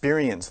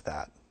experience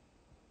that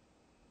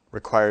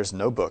requires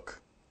no book.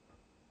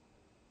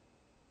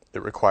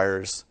 It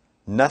requires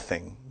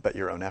nothing but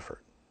your own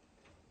effort.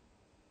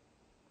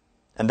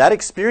 And that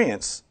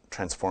experience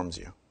transforms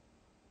you.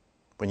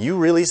 When you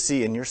really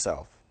see in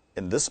yourself,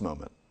 in this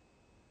moment,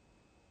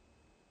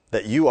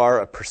 that you are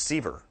a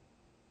perceiver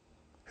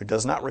who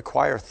does not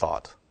require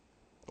thought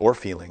or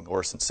feeling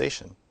or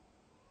sensation,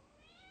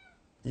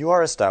 you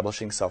are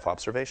establishing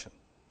self-observation,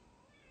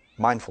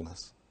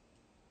 mindfulness.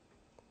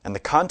 And the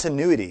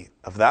continuity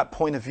of that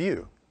point of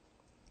view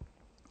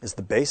is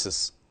the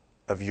basis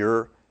of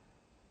your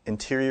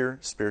interior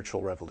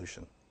spiritual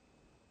revolution.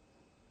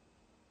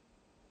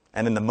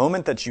 And in the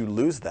moment that you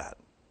lose that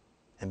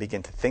and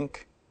begin to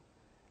think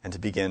and to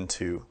begin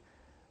to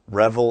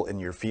revel in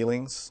your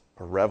feelings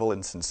or revel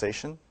in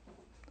sensation,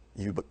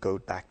 you go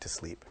back to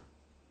sleep.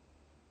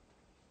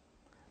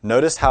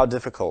 Notice how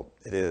difficult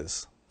it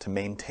is to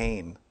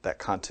maintain that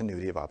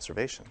continuity of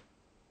observation.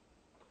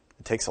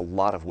 It takes a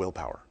lot of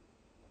willpower,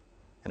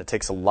 and it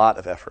takes a lot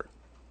of effort.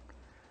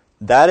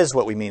 That is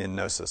what we mean in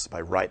Gnosis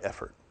by right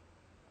effort.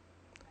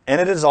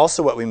 And it is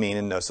also what we mean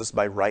in Gnosis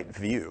by right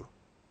view.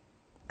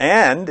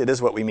 And it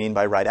is what we mean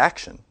by right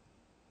action.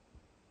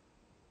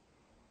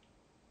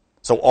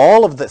 So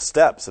all of the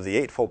steps of the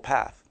Eightfold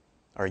Path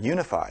are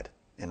unified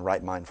in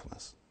right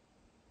mindfulness.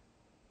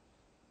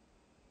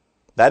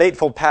 That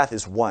Eightfold Path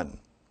is one.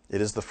 It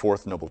is the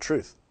fourth noble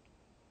truth.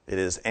 It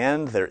is,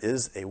 and there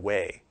is a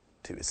way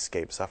to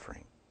escape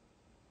suffering.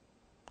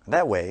 And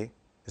that way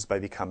is by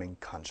becoming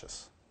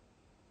conscious.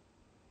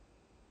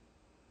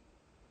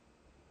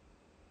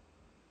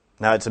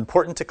 Now, it's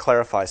important to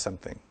clarify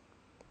something.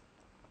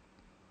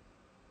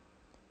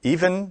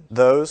 Even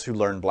those who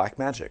learn black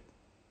magic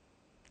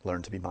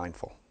learn to be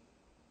mindful.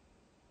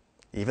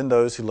 Even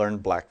those who learn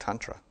black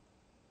tantra,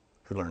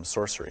 who learn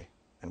sorcery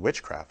and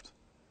witchcraft,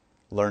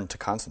 learn to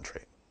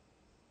concentrate.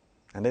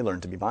 And they learn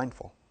to be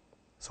mindful.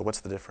 So what's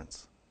the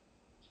difference?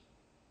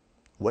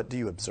 What do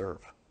you observe?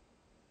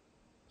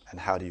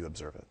 And how do you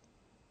observe it?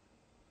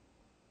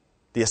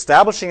 The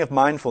establishing of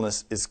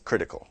mindfulness is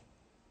critical.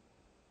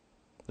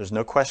 There's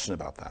no question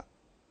about that.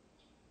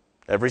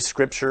 Every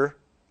scripture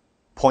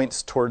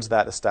points towards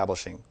that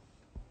establishing.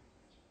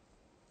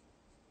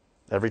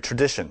 Every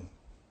tradition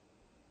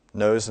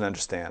knows and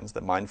understands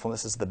that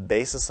mindfulness is the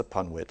basis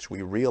upon which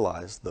we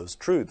realize those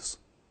truths.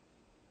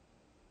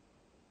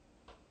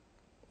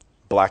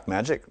 Black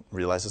magic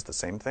realizes the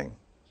same thing.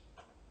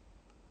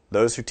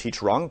 Those who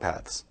teach wrong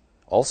paths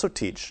also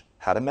teach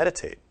how to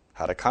meditate,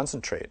 how to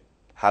concentrate,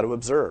 how to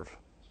observe.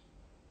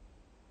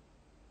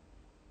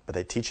 But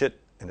they teach it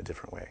in a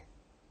different way.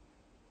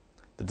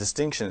 The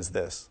distinction is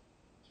this.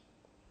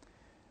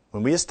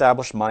 When we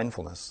establish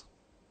mindfulness,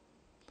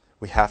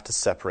 we have to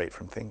separate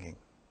from thinking.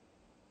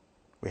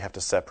 We have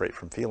to separate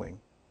from feeling.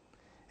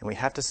 And we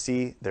have to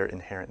see their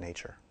inherent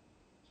nature.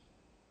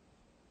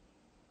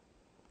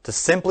 To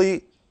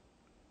simply,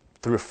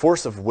 through a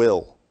force of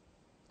will,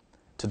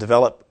 to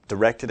develop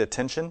directed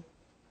attention,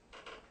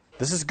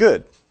 this is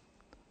good,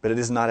 but it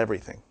is not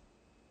everything.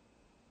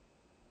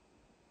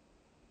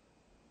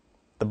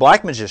 The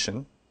black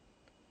magician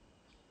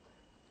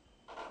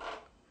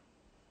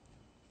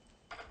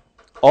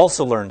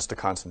also learns to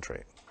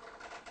concentrate,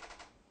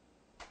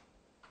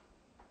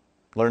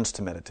 learns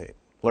to meditate,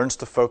 learns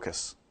to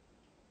focus.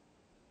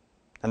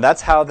 And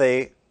that's how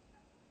they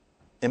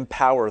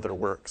empower their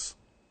works,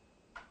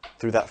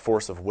 through that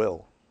force of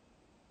will.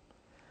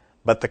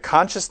 But the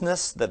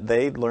consciousness that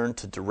they learn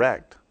to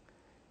direct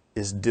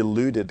is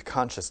deluded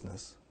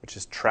consciousness, which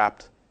is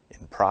trapped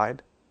in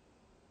pride,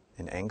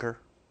 in anger,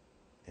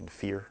 in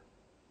fear,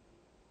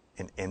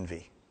 in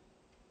envy.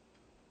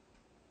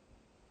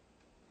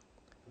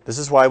 This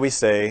is why we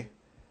say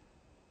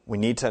we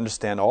need to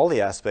understand all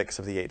the aspects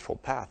of the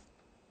Eightfold Path.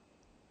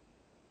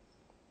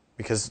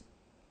 Because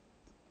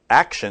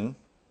action,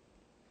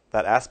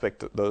 that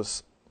aspect,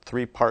 those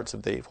three parts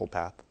of the Eightfold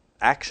Path,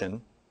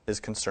 action is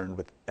concerned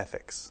with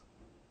ethics.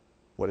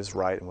 What is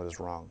right and what is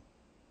wrong.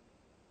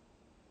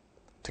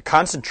 To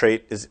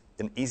concentrate is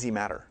an easy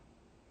matter.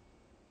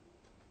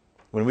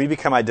 When we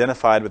become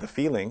identified with a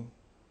feeling,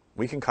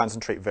 we can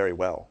concentrate very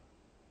well.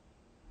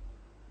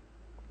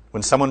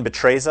 When someone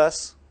betrays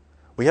us,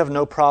 we have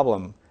no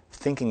problem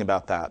thinking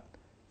about that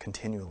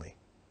continually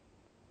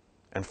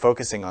and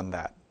focusing on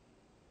that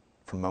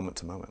from moment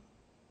to moment.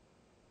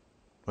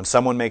 When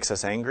someone makes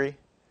us angry,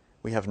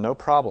 we have no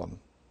problem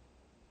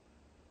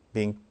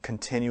being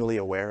continually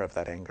aware of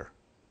that anger.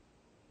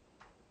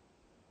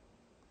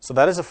 So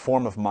that is a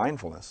form of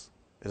mindfulness.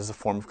 It is a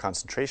form of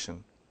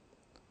concentration,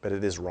 but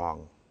it is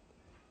wrong.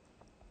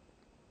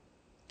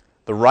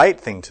 The right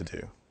thing to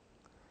do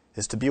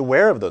is to be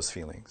aware of those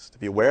feelings, to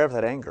be aware of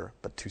that anger,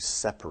 but to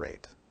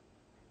separate.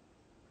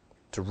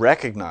 To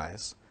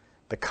recognize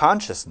the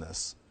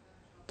consciousness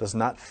does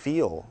not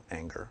feel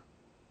anger.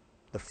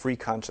 The free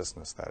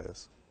consciousness, that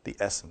is, the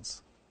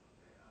essence.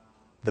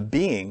 The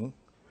being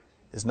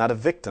is not a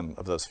victim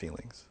of those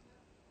feelings.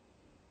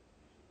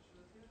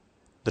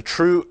 The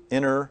true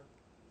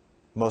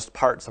innermost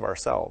parts of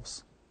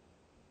ourselves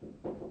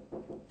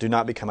do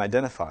not become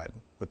identified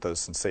with those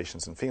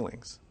sensations and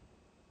feelings.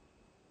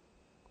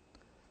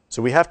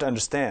 So we have to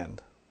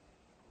understand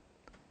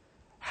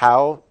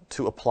how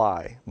to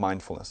apply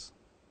mindfulness,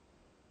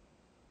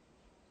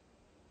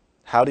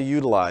 how to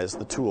utilize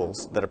the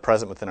tools that are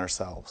present within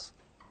ourselves.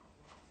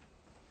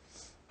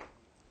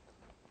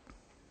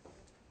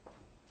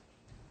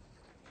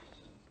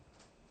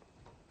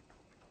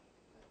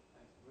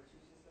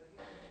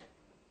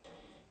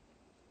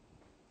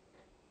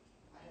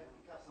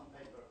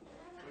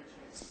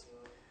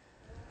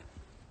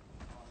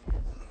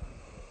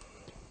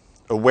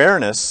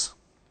 Awareness,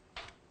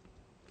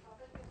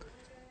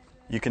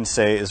 you can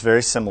say, is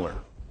very similar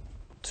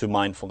to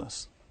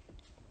mindfulness.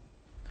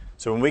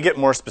 So when we get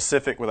more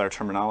specific with our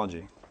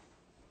terminology,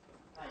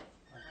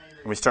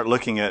 and we start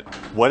looking at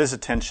what is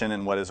attention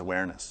and what is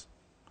awareness.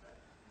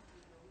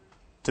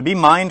 To be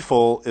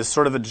mindful is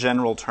sort of a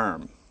general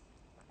term.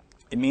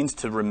 It means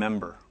to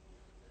remember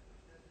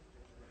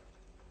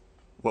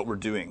what we're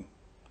doing,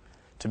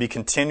 to be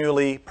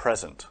continually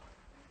present.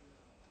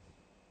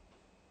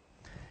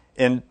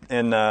 In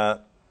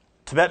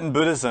Tibetan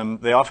Buddhism,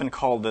 they often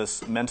call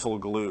this mental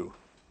glue.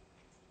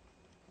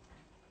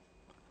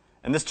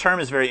 And this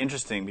term is very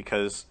interesting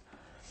because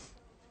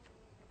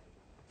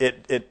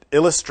it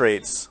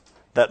illustrates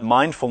that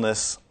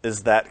mindfulness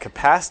is that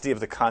capacity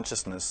of the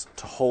consciousness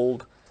to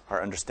hold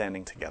our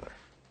understanding together.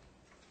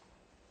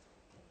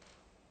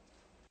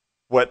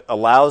 What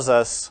allows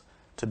us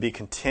to be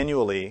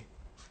continually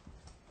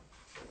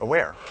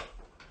aware,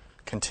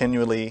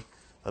 continually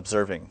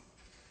observing.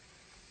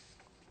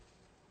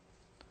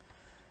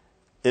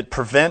 It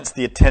prevents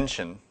the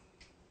attention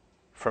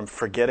from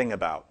forgetting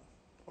about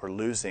or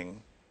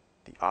losing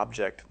the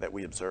object that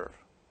we observe.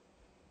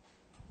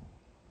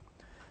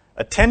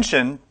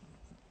 Attention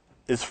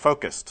is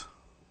focused.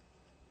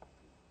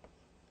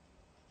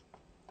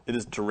 It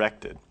is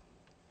directed.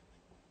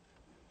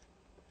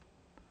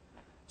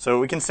 So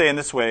we can say in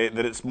this way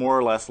that it's more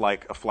or less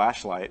like a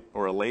flashlight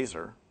or a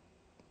laser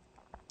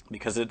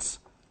because it's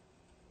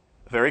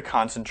a very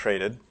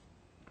concentrated,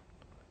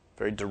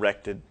 very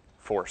directed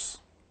force.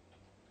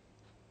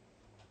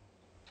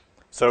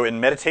 So in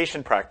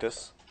meditation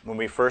practice, when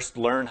we first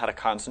learn how to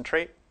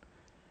concentrate,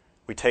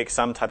 we take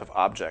some type of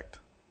object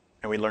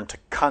and we learn to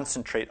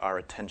concentrate our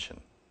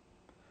attention.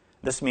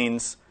 This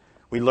means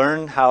we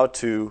learn how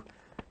to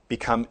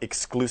become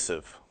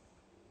exclusive,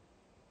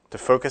 to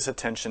focus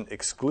attention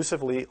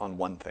exclusively on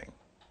one thing.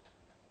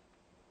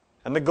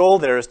 And the goal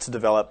there is to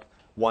develop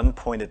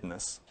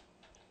one-pointedness,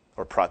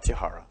 or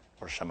pratyahara,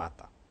 or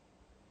shamatha.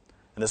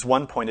 And this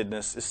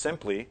one-pointedness is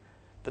simply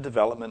the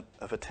development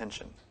of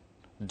attention,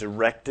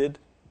 directed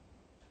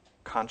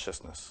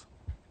consciousness.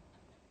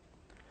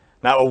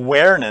 Now,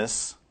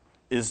 awareness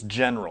is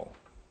general.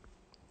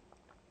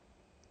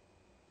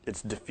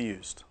 It's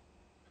diffused.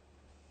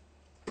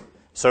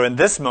 So in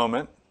this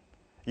moment,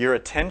 your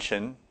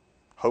attention,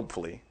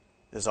 hopefully,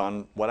 is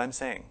on what I'm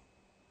saying.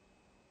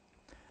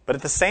 But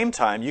at the same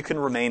time, you can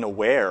remain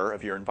aware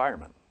of your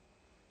environment.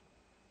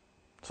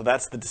 So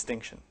that's the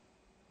distinction.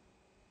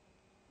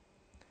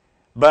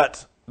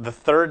 But the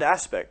third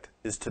aspect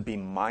is to be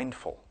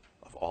mindful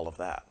of all of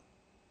that.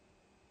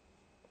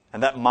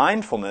 And that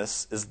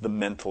mindfulness is the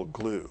mental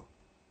glue.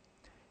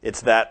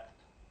 It's that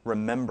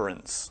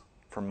remembrance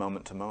from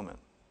moment to moment,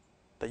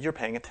 that you're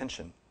paying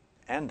attention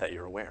and that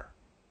you're aware.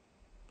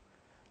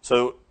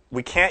 So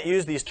we can't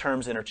use these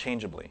terms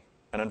interchangeably.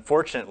 And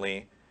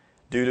unfortunately,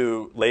 due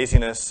to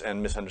laziness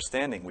and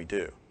misunderstanding, we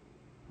do.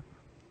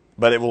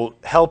 But it will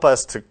help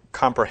us to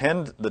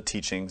comprehend the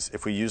teachings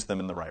if we use them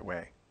in the right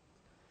way.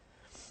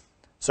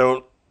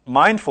 So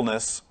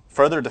mindfulness,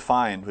 further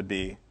defined, would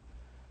be,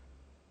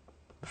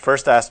 the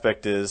first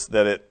aspect is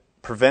that it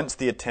prevents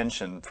the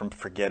attention from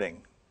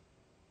forgetting.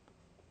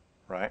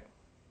 Right?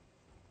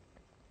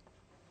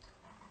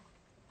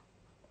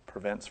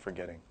 Prevents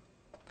forgetting.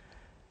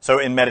 So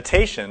in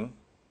meditation,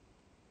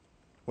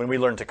 when we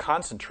learn to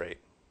concentrate,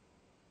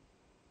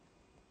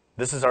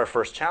 this is our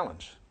first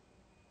challenge.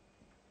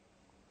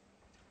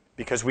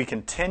 Because we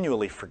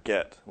continually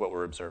forget what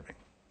we're observing.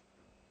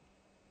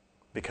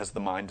 Because the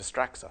mind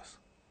distracts us.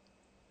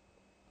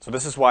 So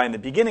this is why in the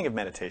beginning of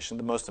meditation,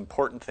 the most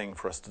important thing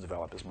for us to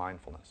develop is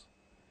mindfulness.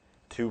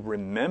 To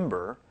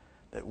remember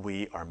that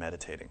we are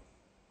meditating.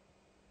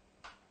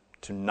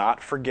 To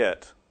not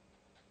forget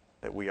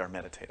that we are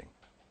meditating.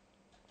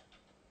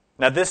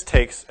 Now this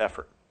takes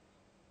effort.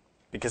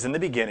 Because in the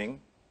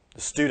beginning,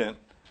 the student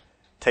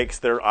takes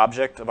their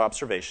object of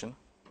observation,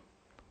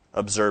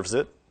 observes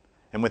it,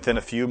 and within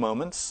a few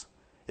moments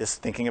is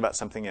thinking about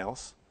something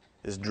else,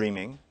 is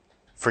dreaming,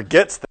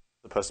 forgets that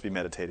they're supposed to be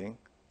meditating,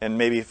 and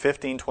maybe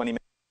 15, 20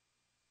 minutes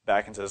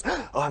back and says,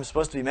 oh, I'm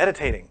supposed to be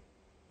meditating.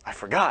 I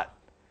forgot.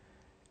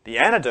 The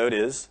antidote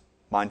is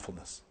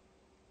mindfulness.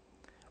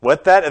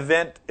 What that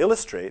event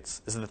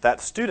illustrates is that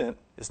that student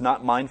is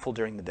not mindful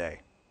during the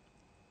day.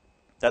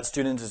 That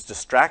student is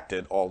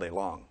distracted all day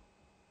long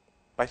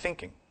by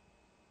thinking,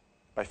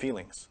 by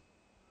feelings.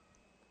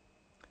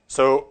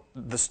 So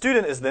the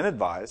student is then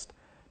advised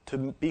to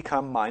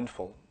become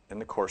mindful in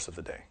the course of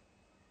the day,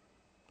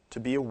 to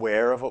be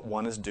aware of what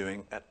one is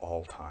doing at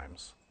all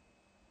times.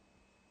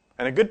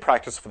 And a good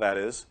practice for that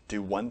is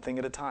do one thing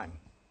at a time.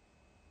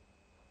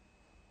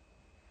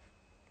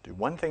 Do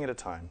one thing at a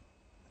time.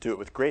 Do it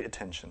with great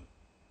attention,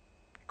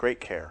 great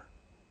care,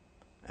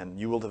 and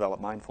you will develop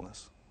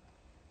mindfulness.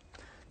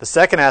 The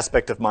second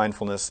aspect of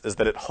mindfulness is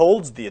that it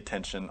holds the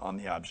attention on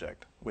the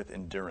object with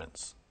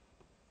endurance.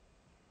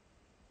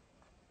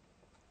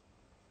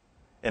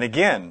 And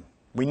again,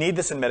 we need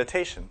this in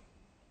meditation.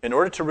 In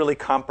order to really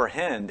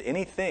comprehend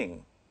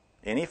anything,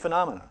 any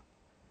phenomena,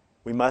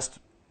 we must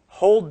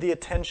hold the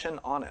attention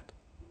on it.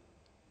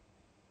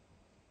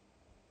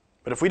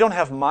 But if we don't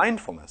have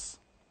mindfulness,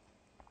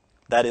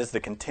 that is the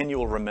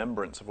continual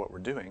remembrance of what we're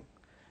doing,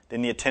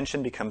 then the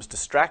attention becomes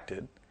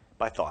distracted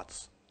by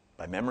thoughts,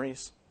 by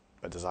memories,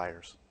 by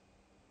desires.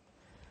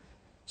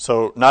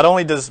 So not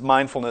only does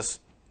mindfulness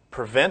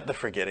prevent the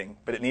forgetting,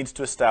 but it needs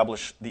to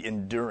establish the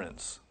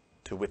endurance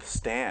to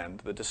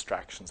withstand the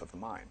distractions of the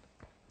mind.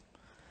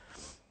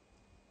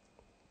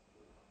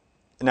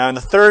 Now, in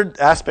the third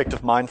aspect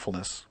of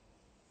mindfulness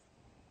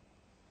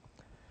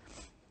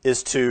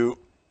is to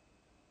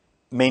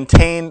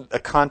maintain a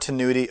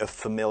continuity of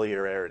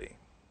familiarity.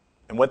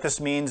 And what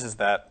this means is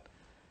that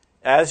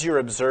as you're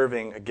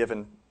observing a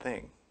given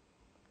thing,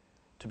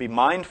 to be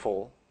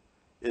mindful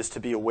is to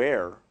be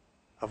aware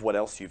of what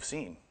else you've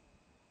seen.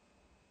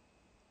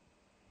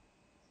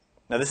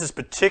 Now, this is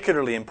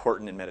particularly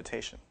important in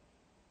meditation.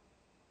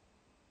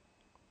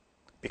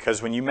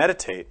 Because when you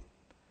meditate,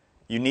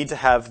 you need to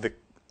have the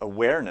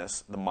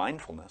awareness, the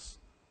mindfulness,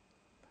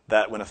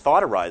 that when a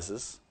thought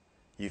arises,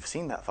 you've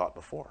seen that thought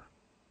before.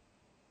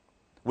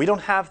 We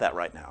don't have that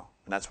right now,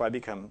 and that's why I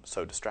become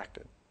so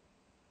distracted.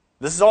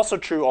 This is also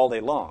true all day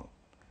long.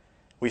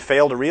 We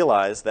fail to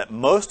realize that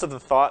most of the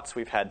thoughts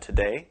we've had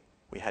today,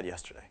 we had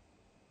yesterday.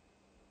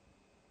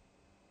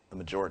 The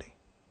majority.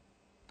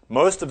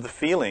 Most of the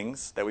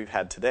feelings that we've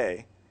had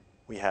today,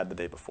 we had the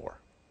day before.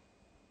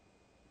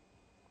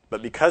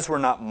 But because we're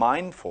not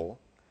mindful,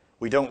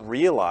 we don't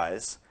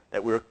realize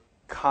that we're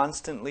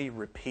constantly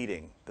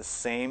repeating the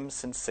same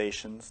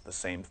sensations, the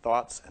same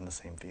thoughts, and the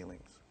same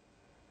feelings.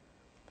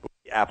 With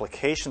the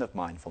application of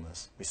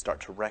mindfulness, we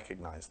start to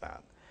recognize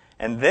that.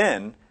 And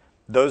then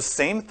those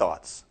same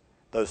thoughts,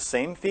 those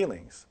same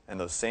feelings, and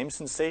those same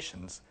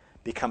sensations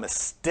become a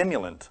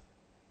stimulant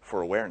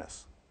for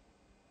awareness.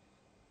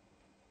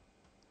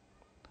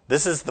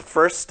 This is the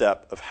first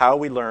step of how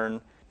we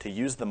learn to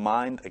use the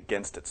mind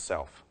against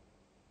itself.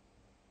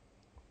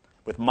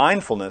 With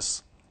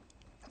mindfulness,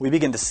 we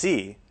begin to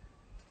see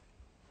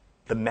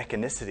the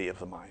mechanicity of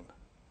the mind.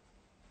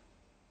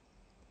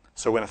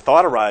 So when a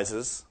thought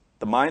arises,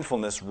 the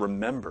mindfulness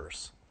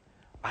remembers,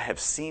 I have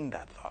seen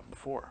that thought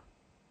before.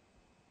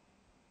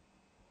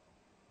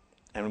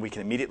 And we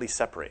can immediately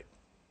separate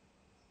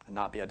and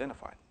not be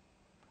identified.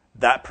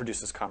 That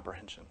produces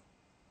comprehension.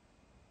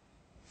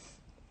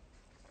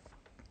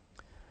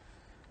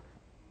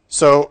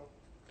 So,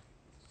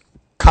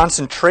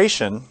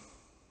 concentration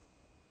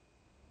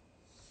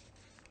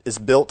is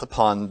built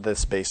upon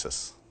this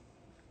basis.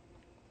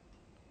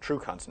 True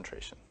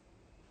concentration.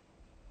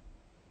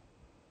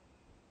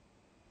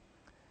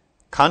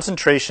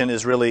 Concentration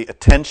is really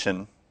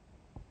attention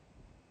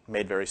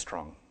made very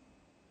strong.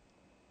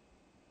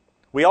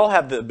 We all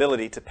have the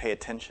ability to pay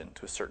attention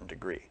to a certain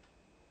degree.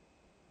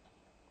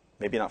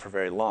 Maybe not for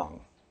very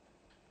long.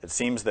 It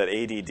seems that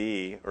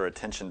ADD, or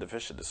attention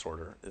deficit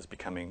disorder, is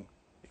becoming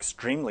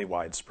extremely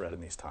widespread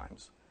in these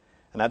times.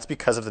 And that's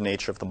because of the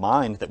nature of the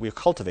mind that we're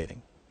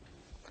cultivating.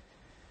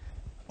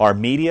 Our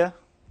media,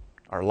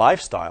 our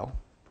lifestyle,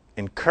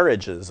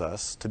 encourages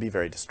us to be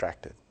very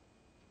distracted,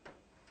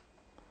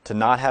 to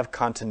not have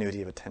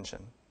continuity of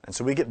attention. And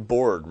so we get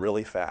bored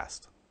really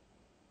fast.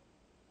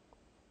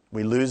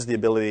 We lose the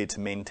ability to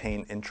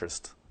maintain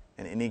interest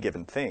in any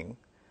given thing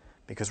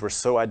because we're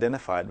so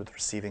identified with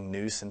receiving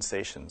new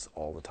sensations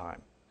all the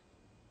time.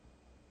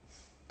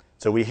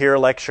 So we hear a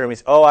lecture and we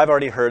say, oh, I've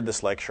already heard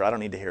this lecture. I don't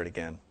need to hear it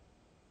again.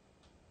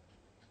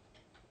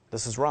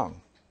 This is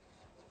wrong.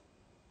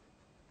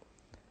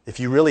 If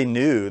you really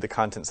knew the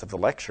contents of the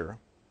lecture,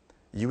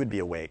 you would be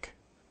awake.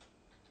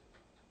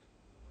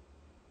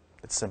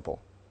 It's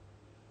simple.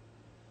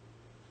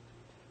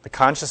 The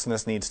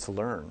consciousness needs to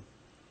learn.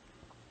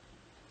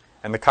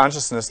 And the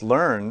consciousness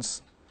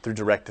learns through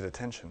directed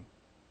attention.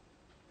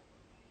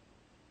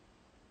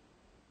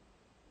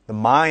 The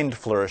mind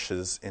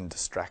flourishes in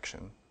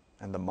distraction,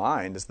 and the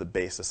mind is the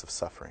basis of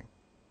suffering.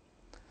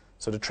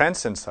 So to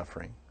transcend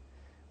suffering,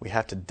 we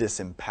have to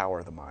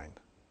disempower the mind.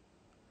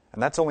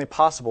 And that's only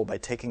possible by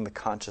taking the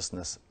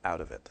consciousness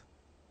out of it.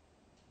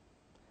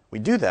 We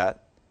do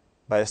that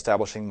by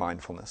establishing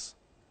mindfulness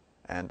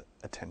and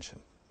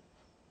attention.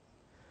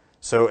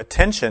 So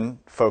attention,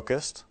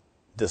 focused,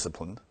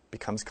 disciplined,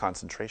 becomes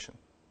concentration.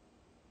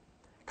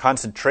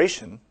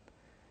 Concentration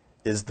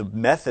is the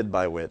method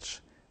by which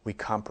we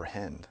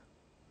comprehend.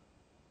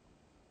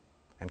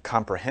 And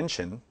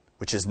comprehension,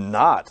 which is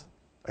not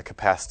a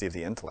capacity of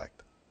the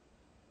intellect,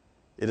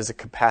 it is a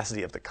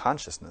capacity of the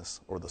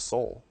consciousness or the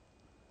soul.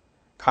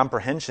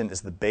 Comprehension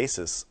is the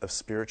basis of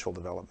spiritual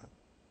development.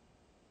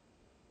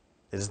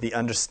 It is the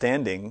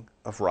understanding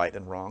of right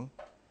and wrong.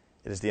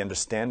 It is the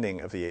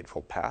understanding of the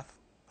Eightfold Path,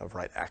 of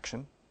right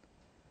action.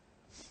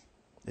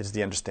 It is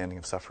the understanding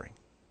of suffering.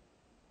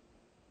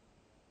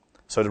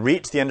 So to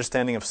reach the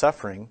understanding of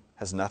suffering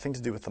has nothing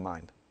to do with the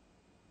mind.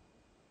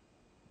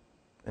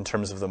 In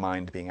terms of the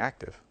mind being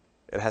active,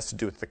 it has to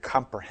do with the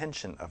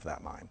comprehension of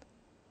that mind.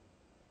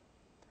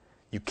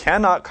 You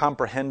cannot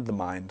comprehend the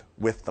mind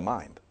with the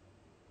mind.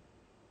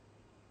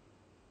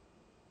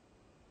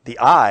 The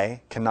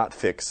eye cannot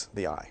fix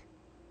the eye.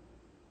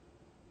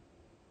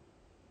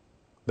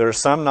 There are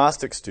some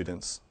Gnostic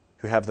students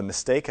who have the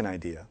mistaken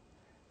idea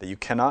that you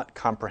cannot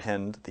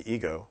comprehend the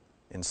ego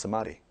in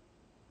samadhi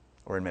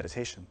or in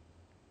meditation.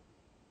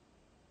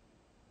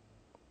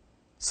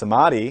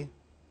 Samadhi,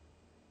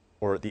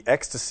 or the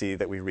ecstasy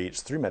that we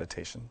reach through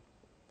meditation,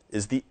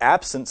 is the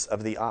absence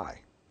of the I.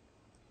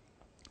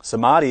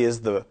 Samadhi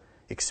is the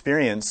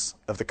experience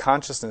of the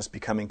consciousness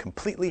becoming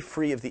completely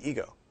free of the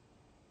ego.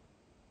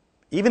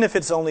 Even if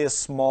it's only a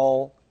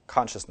small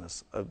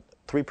consciousness, of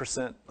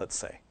 3%, let's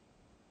say.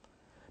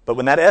 But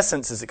when that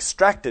essence is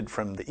extracted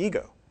from the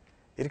ego,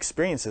 it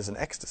experiences an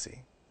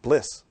ecstasy,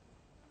 bliss.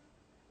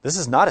 This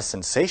is not a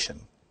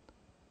sensation.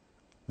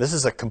 This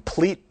is a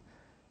complete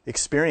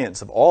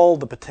experience of all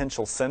the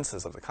potential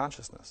senses of the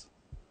consciousness.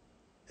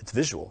 It's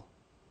visual.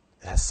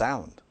 It has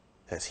sound.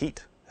 It has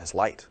heat. It has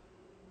light.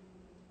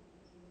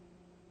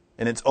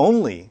 And it's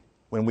only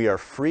when we are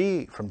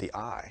free from the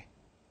I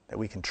that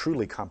we can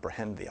truly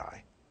comprehend the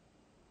I.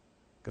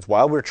 Because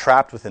while we're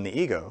trapped within the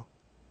ego,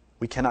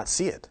 we cannot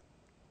see it.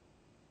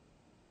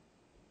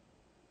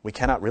 We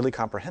cannot really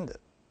comprehend it.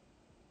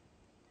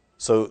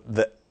 So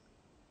the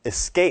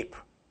escape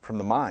from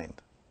the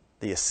mind,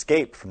 the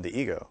escape from the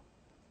ego,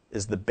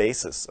 is the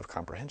basis of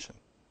comprehension.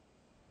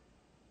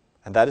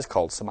 And that is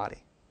called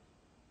samadhi.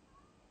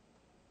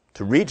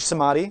 To reach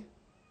samadhi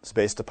is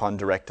based upon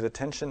directed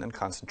attention and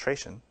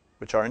concentration,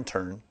 which are in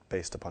turn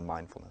based upon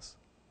mindfulness.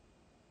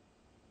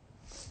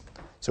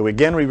 So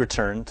again, we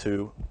return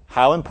to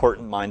how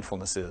important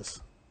mindfulness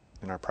is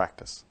in our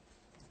practice.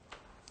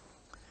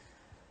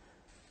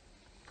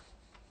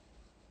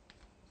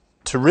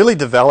 To really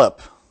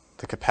develop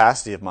the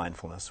capacity of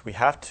mindfulness, we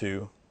have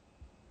to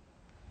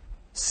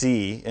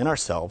see in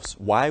ourselves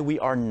why we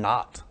are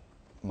not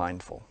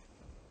mindful.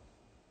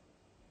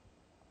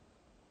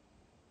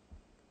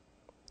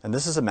 And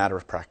this is a matter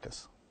of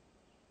practice.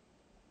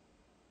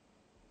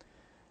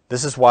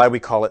 This is why we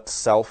call it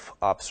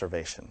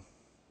self-observation.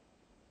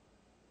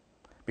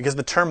 Because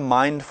the term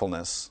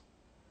mindfulness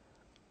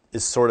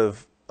is sort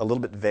of a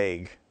little bit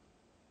vague.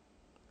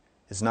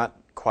 It's not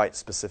quite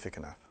specific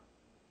enough.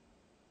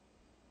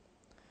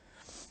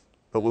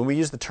 But when we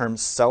use the term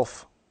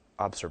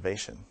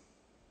self-observation,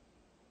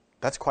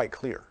 that's quite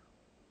clear.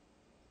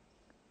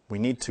 We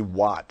need to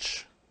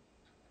watch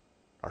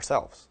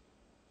ourselves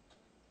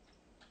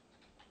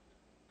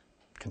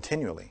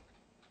continually.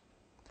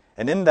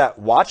 And in that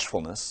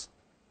watchfulness,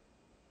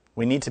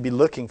 we need to be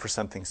looking for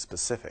something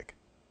specific.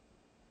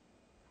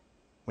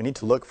 We need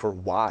to look for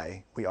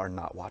why we are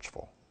not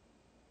watchful.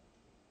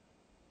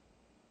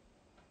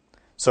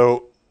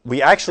 So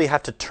we actually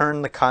have to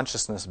turn the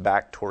consciousness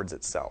back towards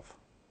itself.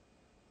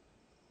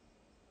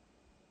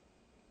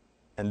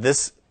 And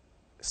this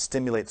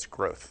stimulates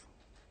growth.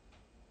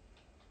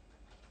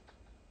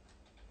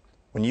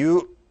 When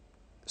you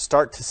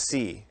start to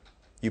see,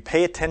 you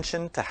pay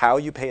attention to how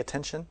you pay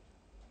attention,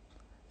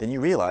 then you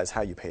realize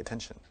how you pay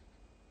attention.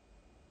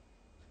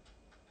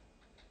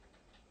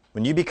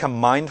 When you become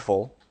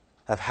mindful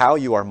of how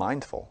you are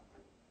mindful,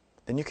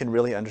 then you can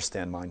really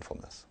understand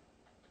mindfulness.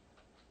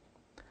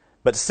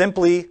 But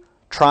simply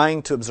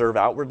trying to observe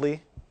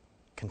outwardly,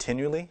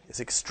 continually, is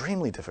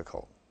extremely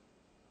difficult.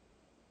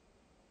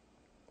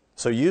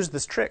 So use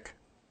this trick.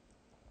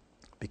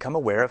 Become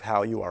aware of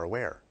how you are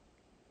aware.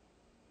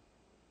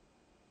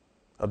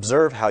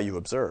 Observe how you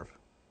observe.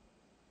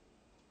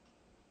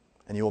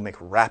 And you will make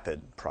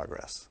rapid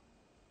progress.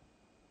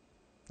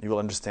 You will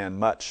understand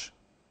much.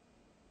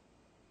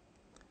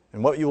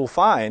 And what you will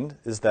find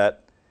is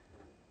that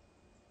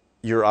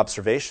your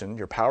observation,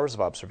 your powers of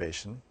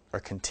observation,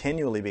 are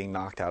continually being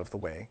knocked out of the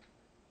way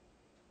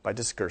by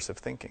discursive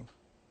thinking,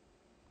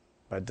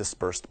 by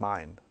dispersed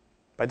mind,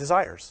 by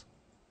desires,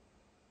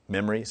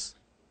 memories,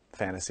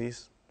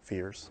 fantasies,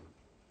 fears,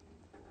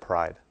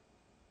 pride.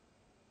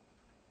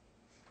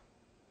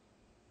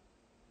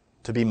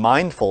 To be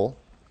mindful,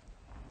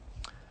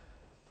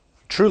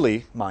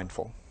 truly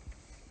mindful,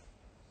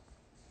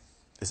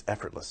 is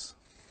effortless.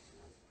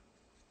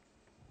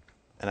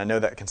 And I know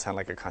that can sound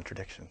like a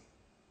contradiction.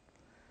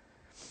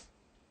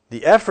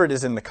 The effort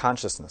is in the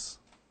consciousness.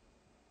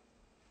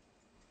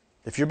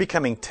 If you're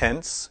becoming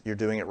tense, you're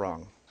doing it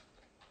wrong.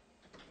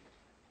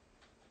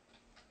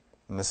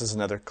 And this is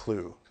another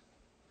clue.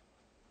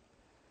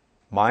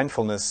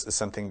 Mindfulness is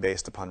something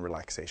based upon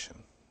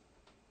relaxation.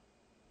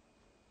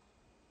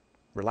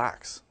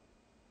 Relax.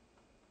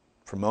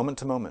 From moment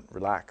to moment,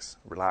 relax,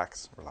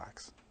 relax,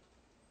 relax.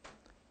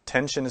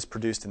 Tension is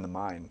produced in the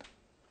mind.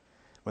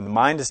 When the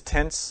mind is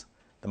tense,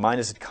 the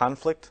mind is in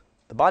conflict,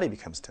 the body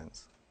becomes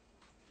tense.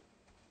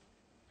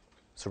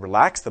 So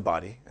relax the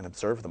body and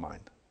observe the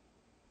mind.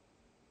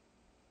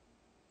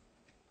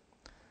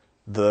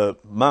 The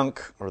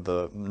monk or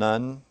the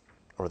nun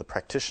or the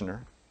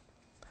practitioner,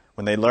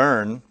 when they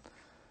learn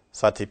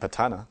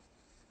satipatthana,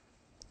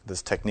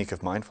 this technique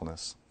of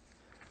mindfulness,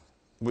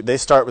 they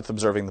start with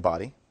observing the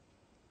body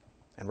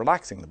and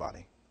relaxing the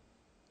body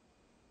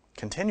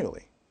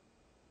continually.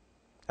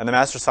 And the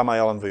Master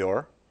Samael Aun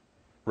Weor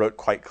wrote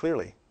quite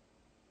clearly,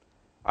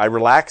 I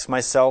relax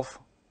myself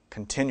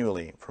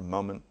continually from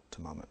moment to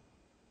moment.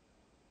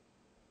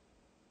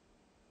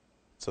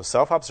 So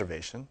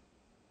self-observation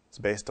is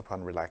based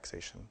upon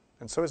relaxation,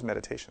 and so is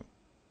meditation.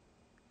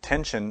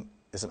 Tension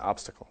is an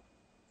obstacle,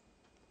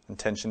 and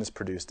tension is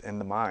produced in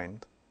the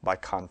mind by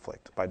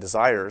conflict, by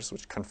desires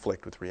which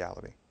conflict with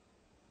reality.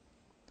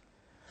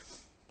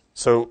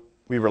 So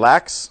we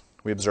relax,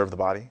 we observe the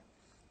body.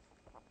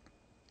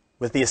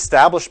 With the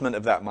establishment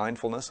of that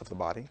mindfulness of the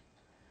body,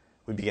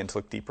 we begin to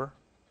look deeper.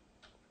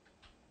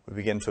 We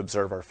begin to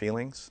observe our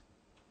feelings.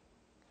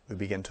 We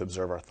begin to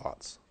observe our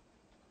thoughts.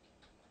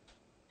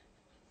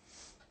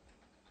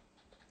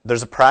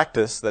 There's a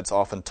practice that's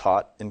often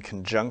taught in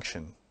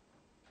conjunction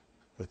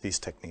with these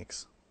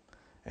techniques.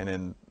 And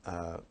in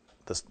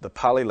the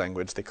Pali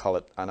language, they call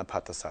it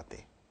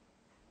anapanasati.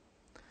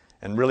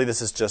 And really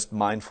this is just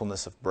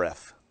mindfulness of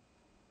breath,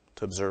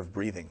 to observe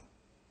breathing.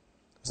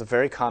 It's a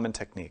very common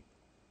technique.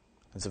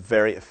 It's a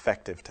very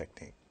effective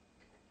technique.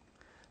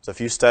 So if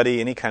you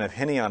study any kind of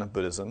Hinayana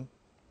Buddhism,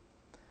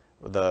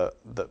 the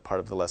part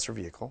of the lesser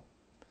vehicle,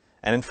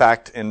 and in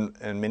fact, in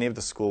many of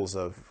the schools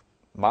of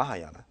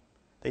Mahayana,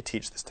 they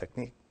teach this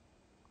technique.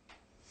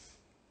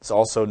 It's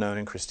also known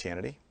in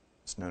Christianity.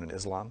 It's known in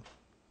Islam.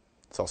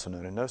 It's also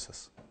known in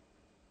Gnosis.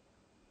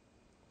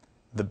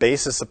 The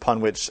basis upon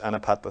which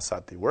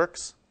anapanasati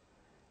works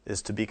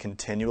is to be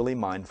continually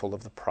mindful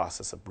of the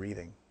process of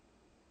breathing.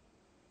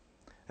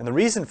 And the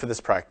reason for this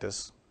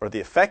practice, or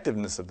the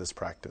effectiveness of this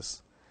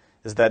practice,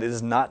 is that it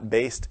is not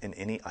based in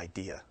any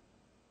idea.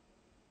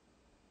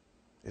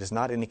 It is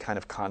not any kind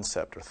of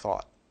concept or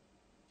thought.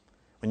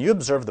 When you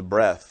observe the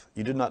breath,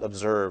 you do not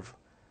observe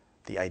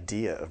the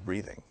idea of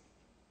breathing.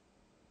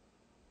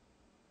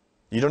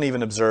 You don't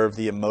even observe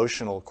the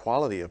emotional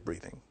quality of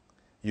breathing.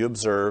 You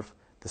observe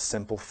the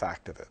simple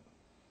fact of it.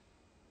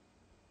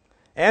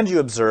 And you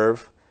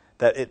observe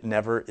that it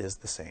never is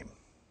the same.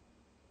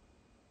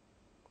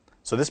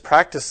 So this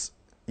practice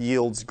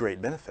yields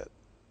great benefit.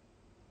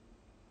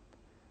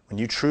 When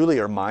you truly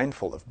are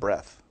mindful of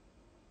breath,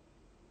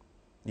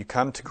 you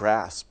come to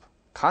grasp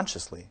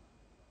consciously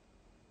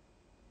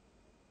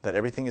that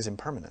everything is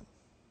impermanent.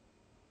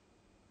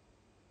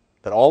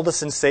 That all the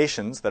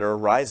sensations that are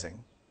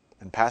arising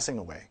and passing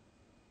away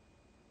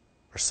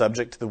are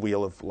subject to the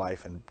wheel of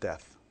life and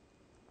death.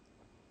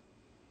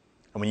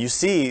 And when you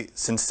see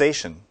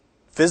sensation,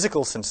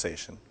 physical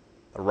sensation,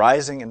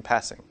 arising and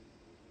passing,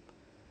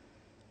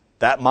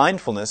 that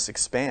mindfulness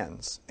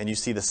expands and you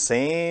see the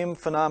same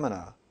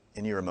phenomena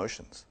in your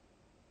emotions.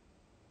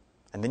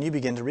 And then you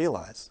begin to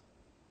realize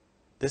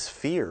this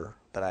fear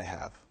that I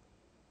have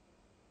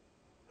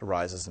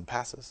arises and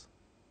passes.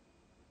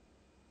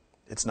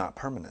 It's not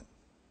permanent.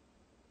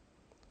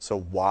 So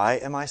why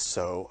am I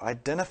so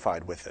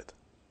identified with it?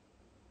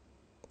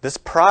 This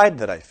pride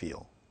that I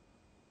feel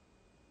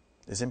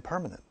is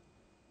impermanent.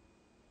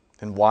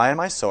 And why am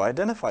I so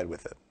identified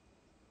with it?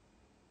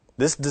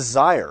 This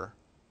desire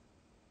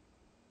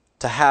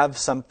to have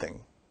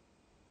something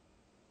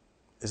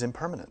is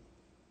impermanent.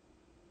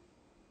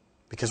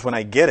 Because when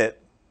I get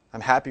it,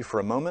 I'm happy for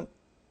a moment,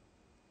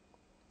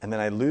 and then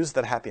I lose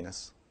that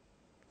happiness.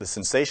 The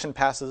sensation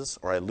passes,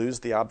 or I lose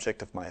the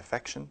object of my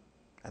affection,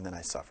 and then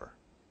I suffer.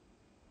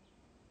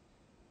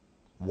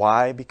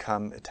 Why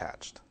become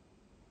attached?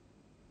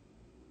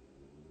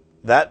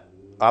 That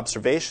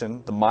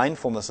observation, the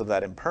mindfulness of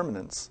that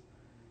impermanence,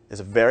 is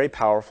a very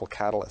powerful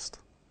catalyst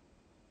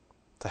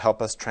to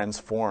help us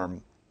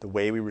transform the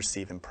way we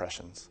receive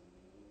impressions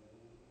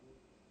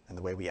and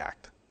the way we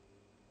act.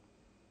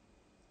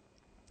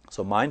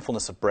 So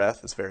mindfulness of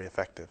breath is very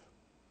effective.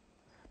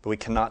 But we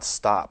cannot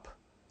stop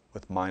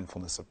with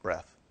mindfulness of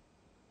breath.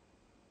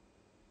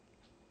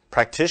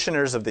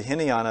 Practitioners of the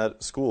Hinayana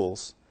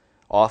schools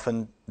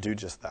often do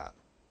just that.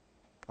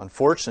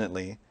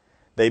 Unfortunately,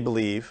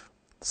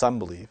 some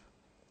believe,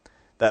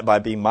 that by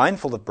being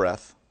mindful of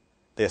breath,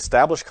 they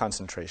establish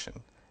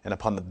concentration, and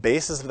upon the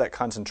basis of that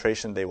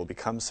concentration, they will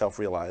become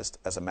self-realized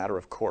as a matter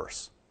of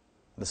course.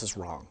 This is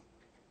wrong.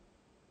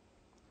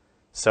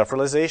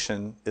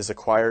 Self-realization is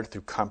acquired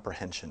through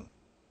comprehension,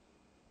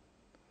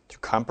 through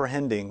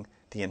comprehending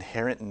the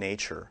inherent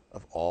nature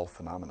of all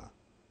phenomena.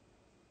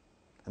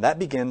 And that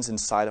begins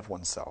inside of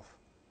oneself,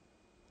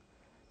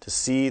 to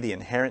see the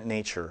inherent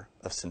nature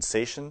of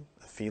sensation,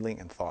 of feeling,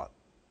 and thought.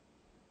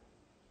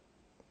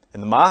 In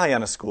the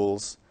Mahayana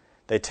schools,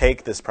 they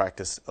take this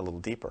practice a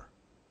little deeper.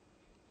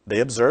 They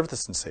observe the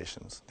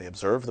sensations. They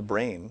observe the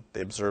brain.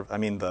 They observe,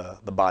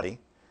 the body.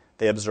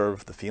 They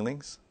observe the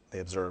feelings. They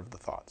observe the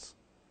thoughts.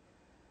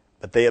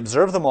 But they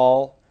observe them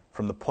all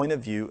from the point of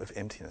view of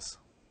emptiness.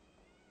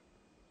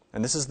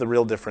 And this is the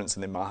real difference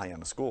in the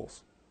Mahayana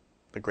schools,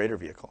 the greater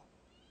vehicle.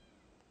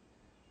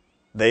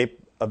 They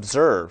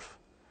observe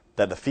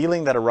that the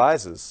feeling that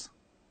arises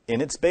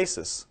in its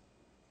basis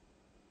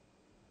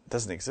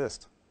doesn't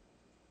exist.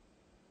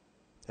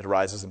 It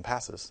arises and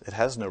passes. It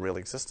has no real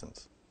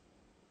existence.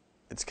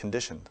 It's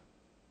conditioned.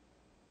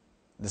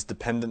 It's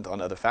dependent on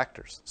other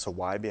factors. So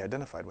why be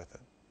identified with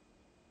it?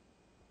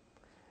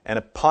 And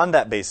upon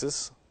that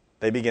basis,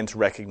 they begin to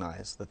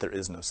recognize that there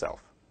is no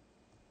self.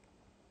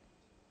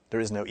 There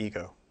is no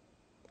ego.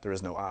 There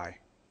is no I.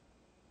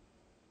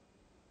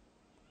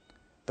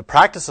 The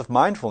practice of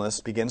mindfulness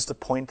begins to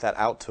point that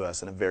out to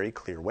us in a very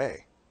clear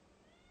way.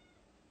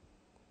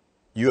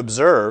 You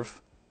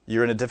observe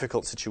you're in a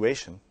difficult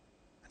situation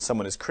and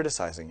someone is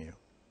criticizing you.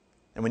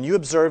 And when you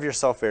observe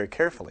yourself very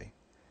carefully,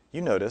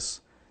 you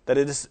notice that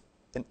it is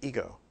an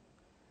ego.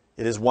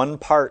 It is one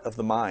part of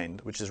the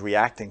mind which is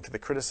reacting to the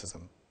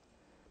criticism.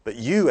 But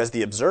you, as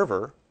the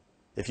observer,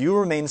 if you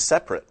remain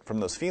separate from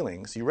those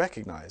feelings, you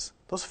recognize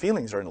those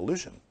feelings are an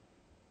illusion.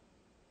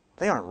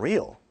 They aren't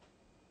real.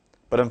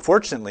 But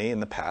unfortunately, in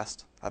the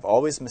past, I've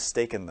always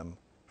mistaken them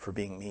for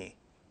being me.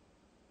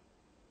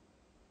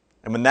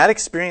 And when that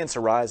experience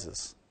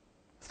arises,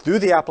 through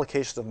the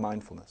application of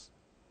mindfulness,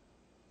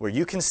 where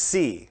you can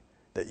see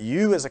that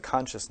you as a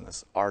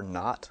consciousness are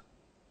not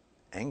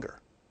anger,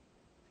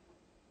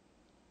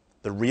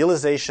 the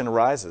realization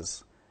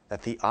arises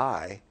that the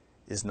I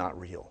is not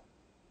real.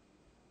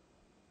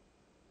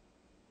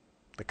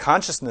 The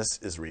consciousness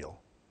is real.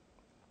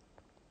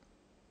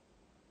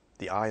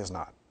 The I is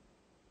not.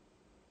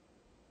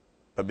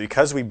 But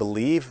because we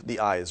believe the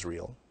I is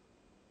real,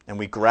 and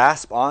we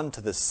grasp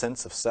onto this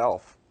sense of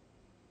self,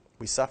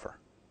 we suffer.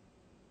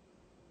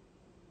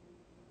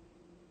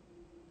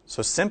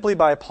 So simply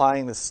by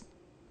applying this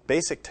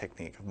basic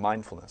technique of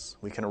mindfulness,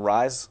 we can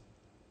arise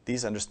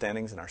these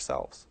understandings in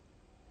ourselves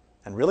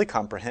and really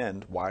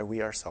comprehend why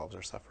we ourselves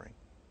are suffering.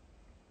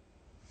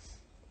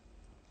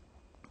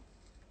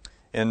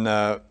 In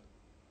the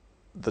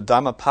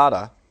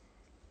Dhammapada,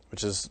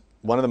 which is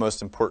one of the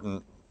most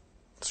important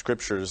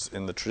scriptures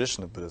in the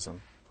tradition of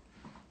Buddhism,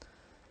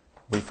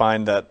 we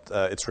find that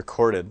it's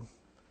recorded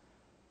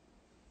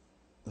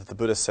that the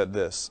Buddha said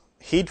this: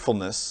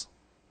 heedfulness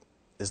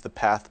is the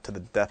path to the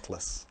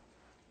deathless.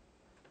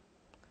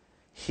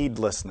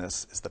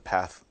 Heedlessness is the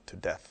path to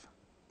death.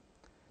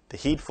 The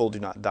heedful do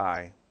not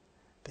die.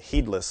 The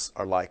heedless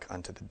are like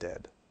unto the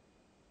dead.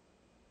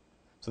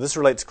 So this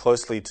relates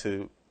closely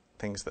to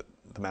things that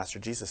the Master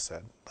Jesus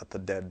said: let the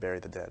dead bury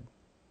the dead.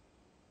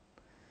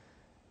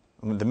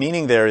 The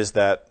meaning there is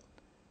that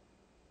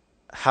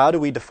how do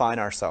we define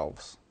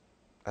ourselves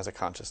as a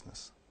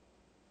consciousness?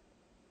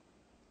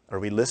 Are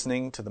we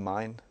listening to the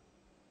mind?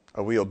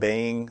 Are we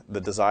obeying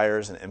the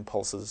desires and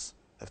impulses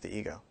of the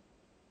ego?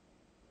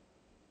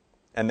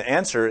 And the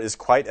answer is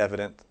quite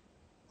evident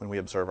when we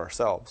observe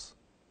ourselves.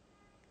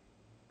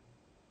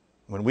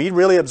 When we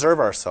really observe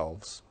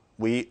ourselves,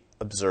 we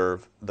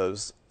observe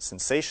those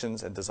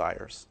sensations and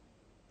desires.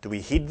 Do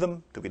we heed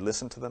them? Do we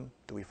listen to them?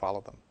 Do we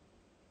follow them?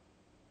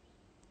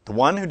 The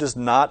one who does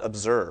not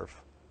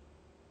observe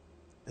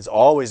is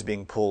always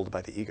being pulled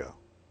by the ego,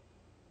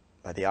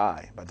 by the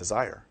I, by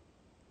desire.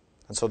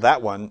 And so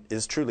that one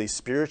is truly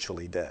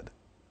spiritually dead,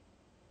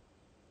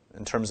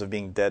 in terms of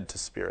being dead to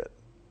spirit,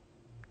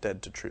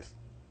 dead to truth.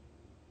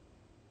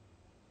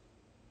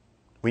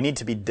 We need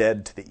to be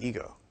dead to the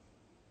ego.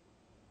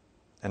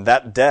 And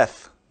that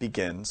death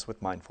begins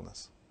with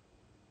mindfulness,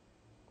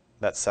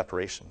 that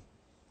separation.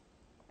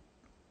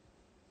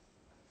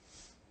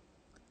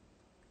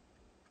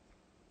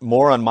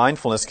 More on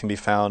mindfulness can be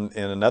found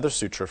in another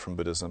sutra from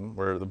Buddhism,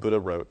 where the Buddha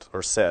wrote,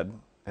 or said,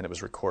 and it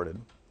was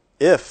recorded,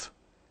 if,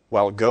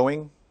 while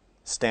going,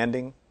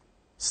 standing,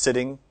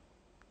 sitting,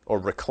 or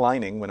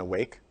reclining when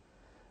awake,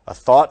 a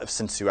thought of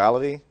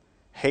sensuality,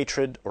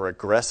 hatred, or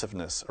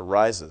aggressiveness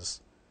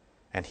arises,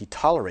 and he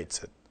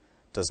tolerates it,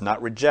 does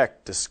not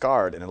reject,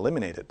 discard, and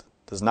eliminate it,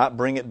 does not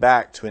bring it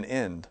back to an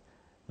end,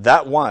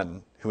 that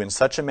one who in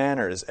such a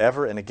manner is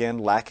ever and again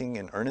lacking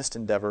in earnest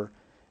endeavor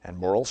and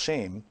moral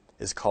shame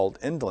is called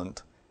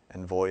indolent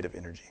and void of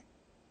energy.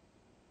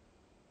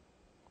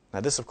 Now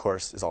this, of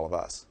course, is all of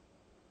us,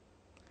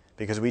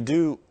 because we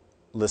do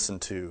listen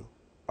to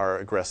our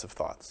aggressive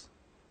thoughts.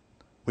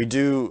 We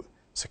do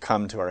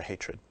succumb to our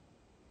hatred.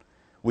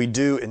 We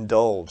do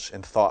indulge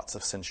in thoughts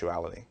of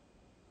sensuality.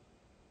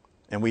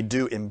 And we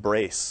do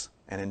embrace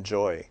and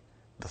enjoy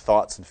the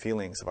thoughts and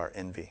feelings of our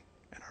envy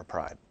and our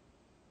pride.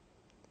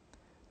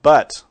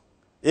 But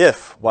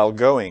if, while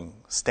going,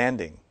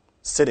 standing,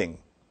 sitting,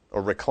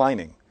 or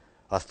reclining,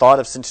 a thought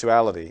of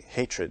sensuality,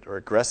 hatred, or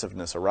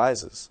aggressiveness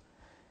arises,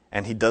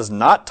 and he does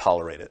not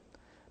tolerate it,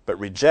 but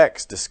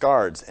rejects,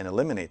 discards, and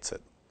eliminates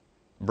it,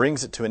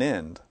 brings it to an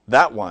end,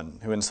 that one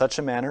who in such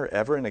a manner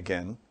ever and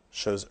again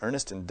shows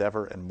earnest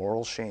endeavor and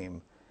moral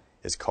shame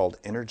is called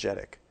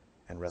energetic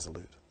and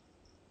resolute.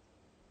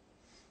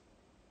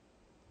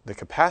 The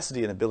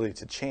capacity and ability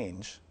to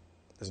change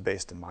is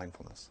based in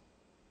mindfulness.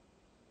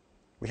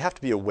 We have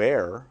to be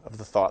aware of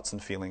the thoughts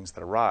and feelings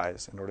that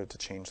arise in order to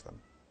change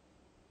them.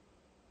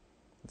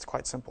 It's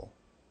quite simple.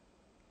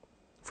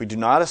 If we do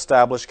not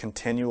establish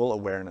continual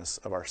awareness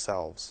of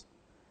ourselves,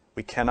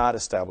 we cannot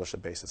establish a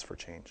basis for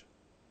change.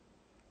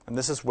 And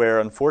this is where,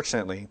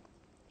 unfortunately,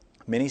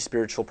 many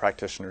spiritual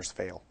practitioners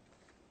fail.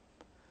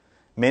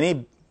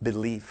 Many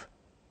believe.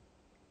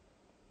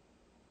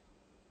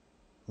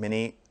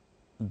 Many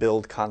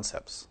build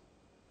concepts.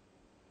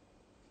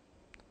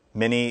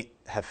 Many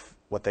have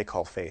what they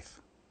call faith.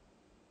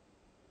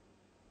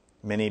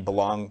 Many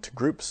belong to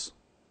groups.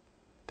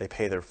 They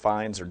pay their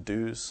fines or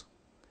dues.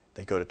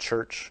 They go to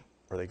church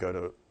or they go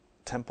to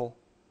temple.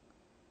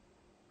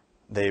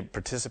 They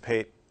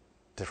participate in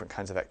different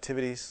kinds of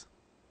activities,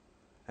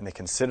 and they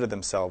consider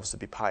themselves to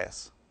be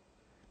pious.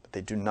 But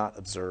they do not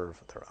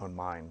observe their own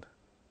mind.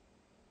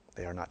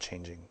 They are not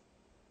changing.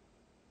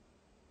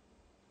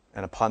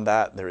 And upon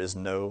that, there is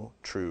no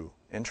true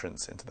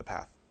entrance into the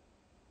path.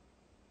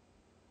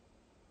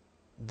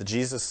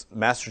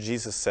 Master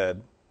Jesus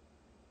said,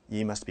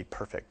 "Ye must be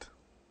perfect,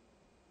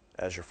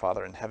 as your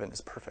Father in heaven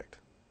is perfect."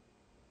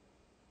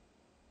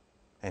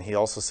 And he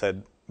also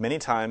said many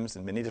times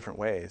in many different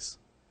ways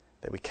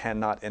that we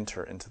cannot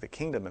enter into the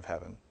kingdom of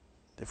heaven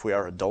if we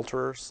are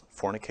adulterers,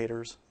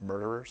 fornicators,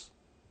 murderers.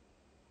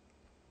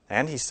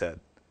 And he said,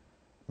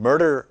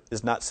 murder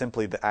is not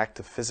simply the act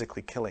of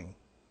physically killing.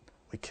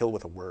 We kill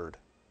with a word.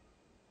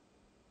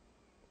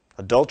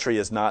 Adultery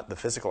is not the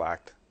physical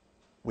act.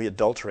 We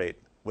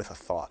adulterate with a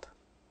thought.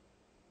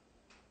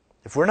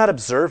 If we're not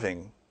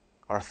observing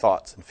our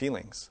thoughts and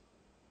feelings,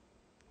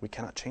 we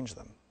cannot change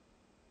them.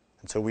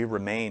 And so we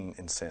remain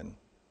in sin,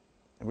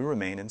 and we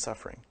remain in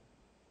suffering.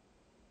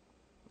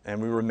 And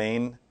we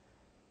remain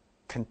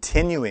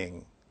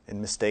continuing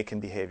in mistaken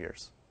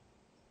behaviors.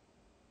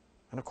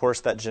 And of course,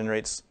 that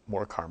generates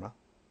more karma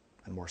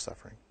and more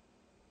suffering.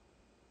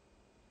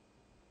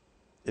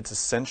 It's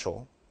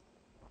essential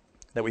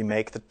that we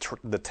make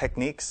the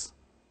techniques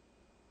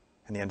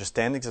and the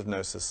understandings of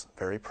Gnosis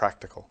very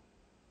practical.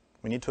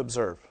 We need to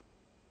observe.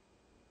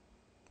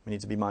 We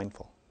need to be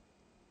mindful.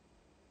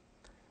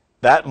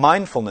 That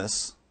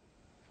mindfulness,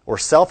 or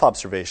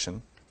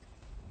self-observation,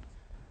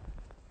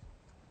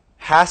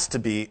 has to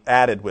be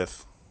added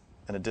with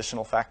an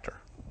additional factor.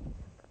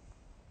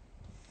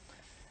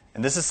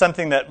 And this is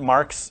something that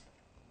marks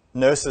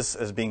Gnosis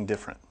as being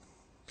different.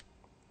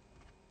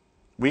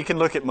 We can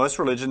look at most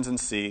religions and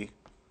see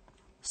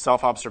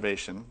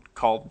self-observation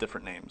called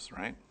different names,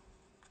 right?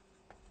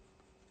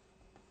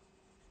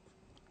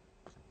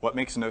 What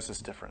makes Gnosis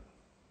different?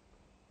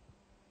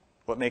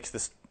 What makes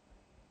this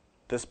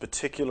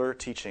particular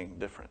teaching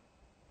different?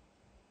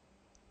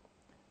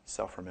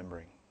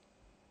 Self-remembering.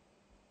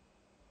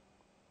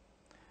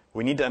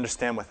 We need to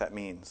understand what that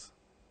means.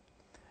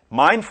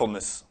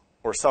 Mindfulness,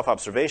 or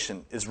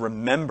self-observation, is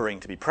remembering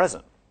to be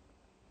present.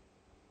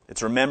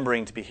 It's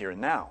remembering to be here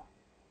and now.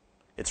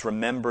 It's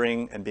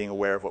remembering and being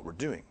aware of what we're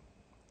doing.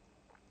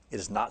 It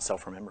is not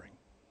self-remembering.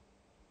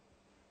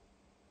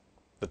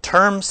 The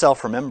term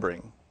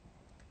self-remembering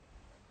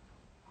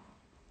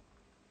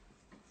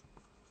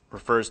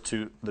refers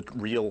to the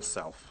real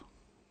self.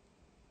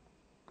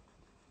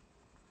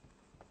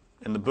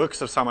 In the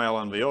books of Samael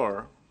and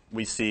Vior,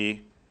 we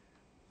see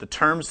the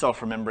term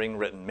self-remembering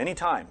written many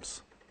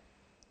times.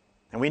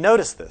 And we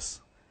notice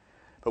this,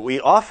 but we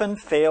often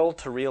fail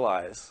to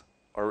realize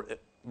or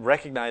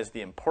recognize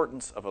the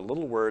importance of a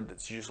little word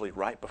that's usually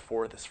right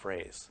before this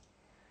phrase,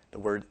 the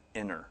word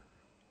inner.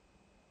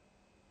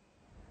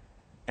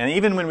 And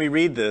even when we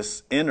read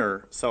this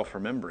inner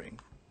self-remembering,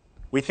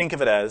 we think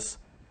of it as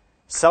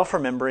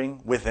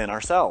self-remembering within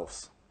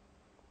ourselves.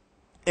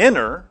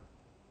 Inner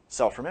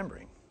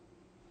self-remembering.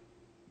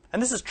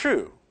 And this is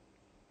true,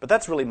 but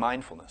that's really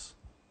mindfulness.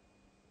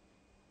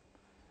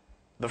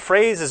 The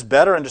phrase is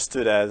better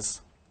understood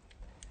as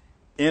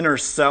inner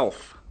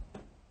self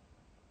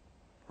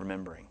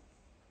remembering.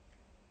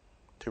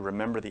 To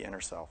remember the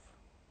inner self.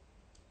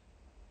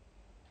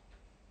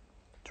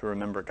 To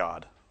remember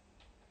God.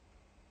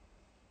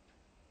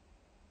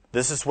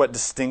 This is what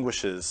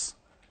distinguishes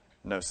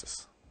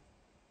Gnosis.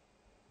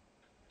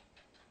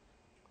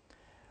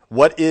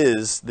 What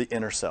is the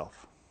inner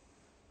self?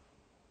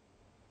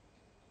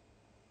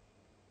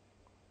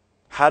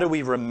 How do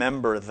we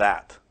remember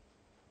that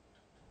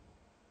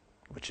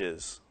which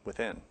is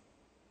within?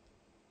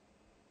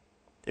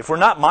 If we're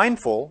not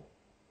mindful,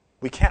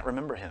 we can't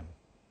remember him.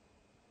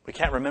 We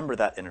can't remember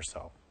that inner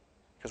self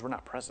because we're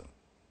not present.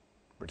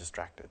 We're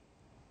distracted.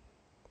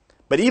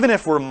 But even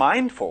if we're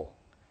mindful,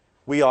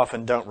 we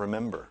often don't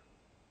remember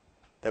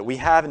that we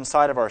have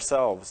inside of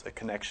ourselves a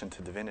connection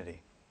to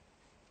divinity.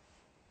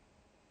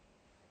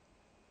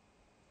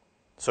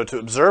 So to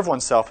observe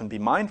oneself and be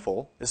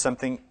mindful is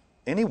something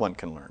anyone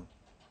can learn.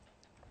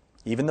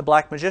 Even the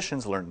black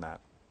magicians learn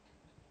that.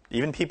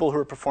 Even people who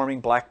are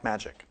performing black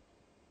magic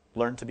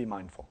learn to be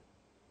mindful.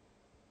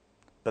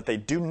 But they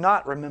do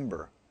not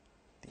remember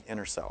the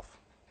inner self.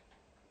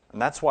 And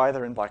that's why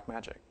they're in black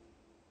magic.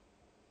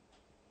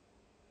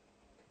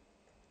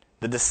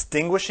 The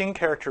distinguishing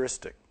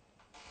characteristic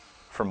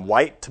from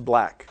white to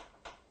black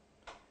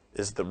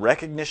is the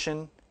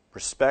recognition,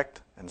 respect,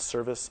 and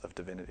service of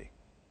divinity.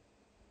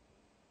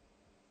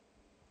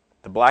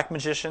 The black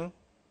magician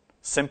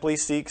simply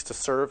seeks to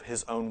serve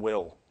his own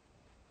will.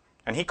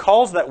 And he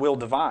calls that will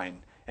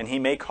divine, and he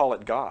may call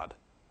it God.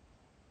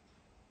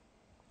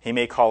 He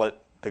may call it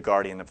the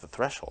guardian of the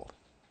threshold.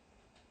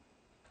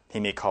 He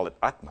may call it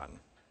Atman.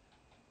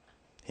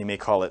 He may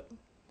call it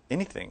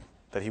anything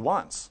that he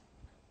wants.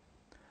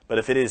 But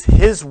if it is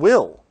his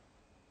will,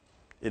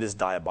 it is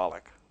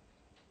diabolic.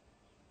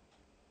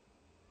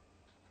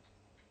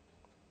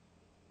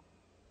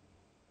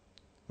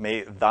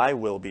 May thy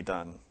will be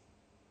done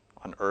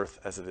on earth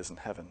as it is in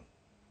heaven.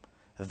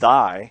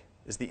 Thy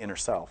is the inner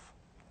self.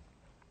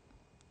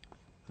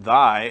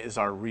 Thy is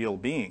our real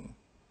being,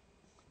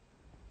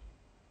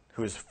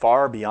 who is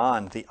far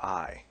beyond the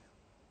I.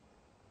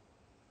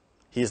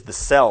 He is the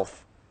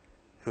self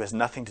who has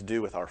nothing to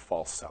do with our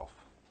false self.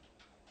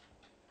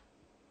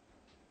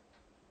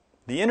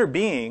 The inner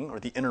being, or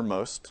the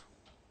innermost,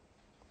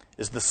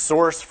 is the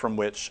source from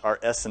which our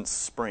essence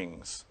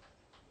springs.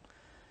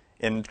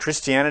 In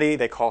Christianity,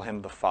 they call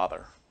him the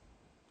Father.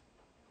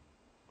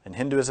 In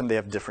Hinduism, they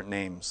have different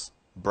names.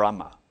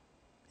 Brahma,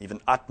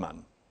 even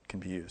Atman can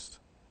be used.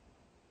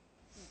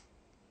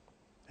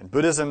 In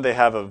Buddhism, they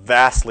have a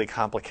vastly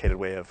complicated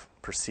way of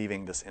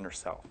perceiving this inner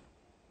self.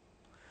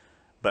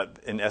 But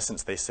in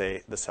essence, they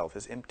say the self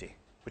is empty,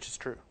 which is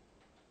true.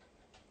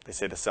 They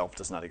say the self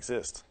does not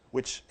exist,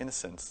 which in a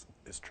sense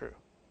is true.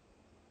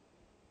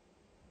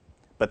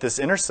 But this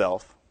inner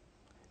self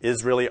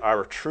is really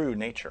our true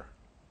nature.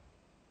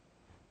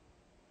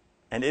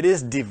 And it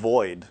is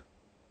devoid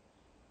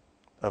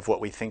of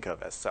what we think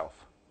of as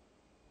self.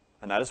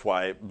 And that is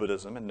why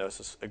Buddhism and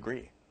Gnosis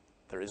agree.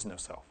 There is no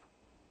self.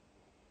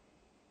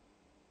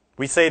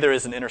 We say there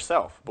is an inner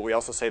self, but we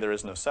also say there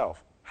is no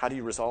self. How do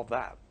you resolve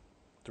that?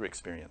 Through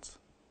experience.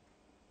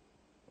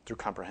 Through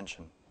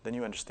comprehension. Then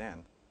you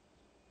understand.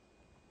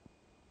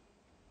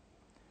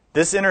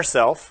 This inner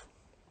self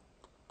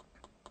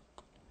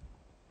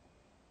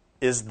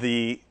is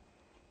the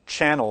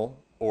channel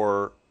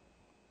or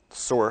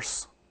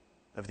source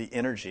of the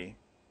energy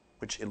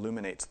which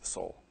illuminates the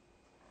soul.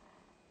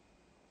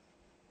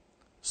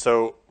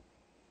 So,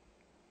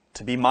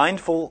 to be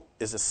mindful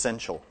is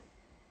essential.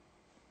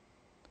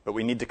 But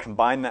we need to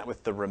combine that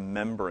with the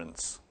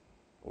remembrance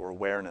or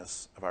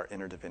awareness of our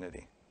inner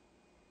divinity,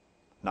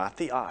 not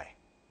the I.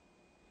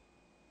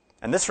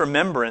 And this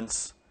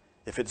remembrance,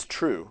 if it's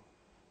true,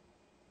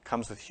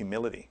 comes with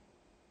humility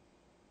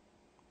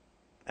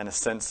and a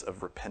sense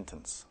of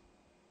repentance.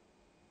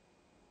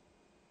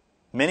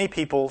 Many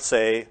people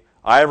say,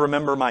 I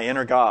remember my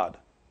inner God,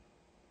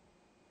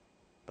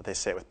 but they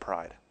say it with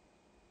pride.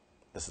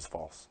 This is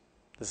false.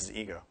 This is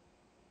ego.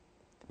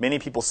 Many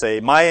people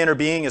say, my inner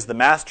being is the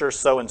master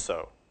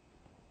so-and-so.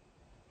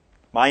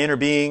 My inner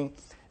being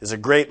is a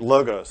great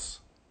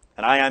logos,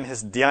 and I am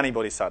his dhyani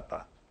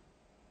bodhisattva.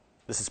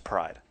 This is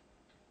pride.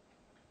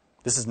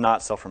 This is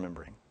not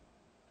self-remembering.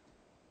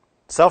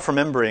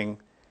 Self-remembering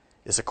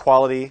is a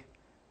quality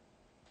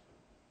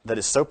that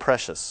is so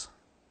precious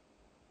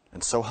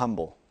and so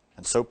humble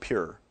and so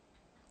pure,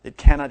 it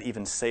cannot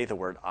even say the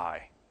word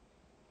I.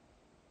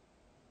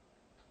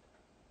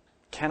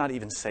 Cannot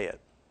even say it.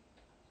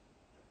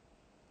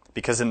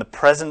 Because in the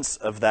presence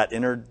of that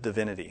inner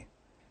divinity,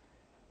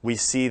 we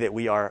see that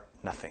we are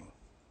nothing.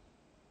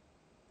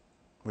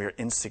 We are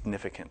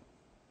insignificant.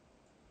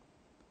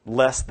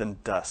 Less than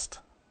dust.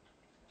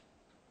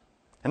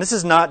 And this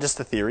is not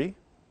just a theory.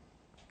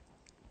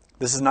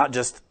 This is not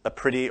just a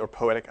pretty or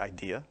poetic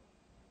idea.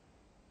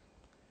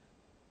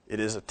 It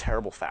is a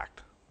terrible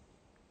fact.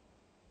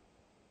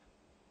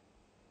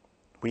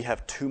 We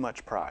have too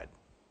much pride.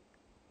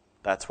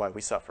 That's why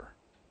we suffer.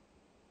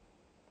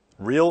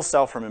 Real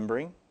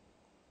self-remembering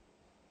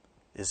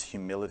is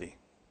humility.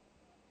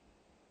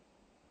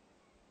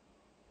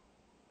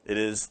 It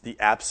is the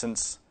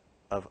absence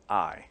of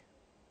I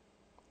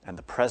and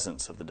the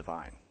presence of the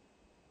divine.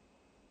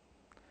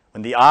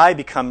 When the I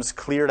becomes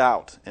cleared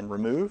out and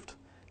removed,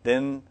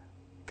 then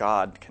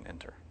God can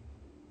enter.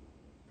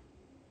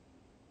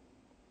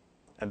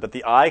 But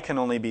the I can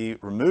only be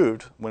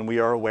removed when we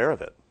are aware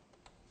of it.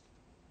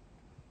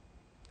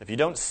 If you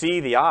don't see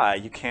the I,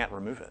 you can't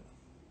remove it.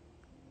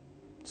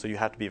 So you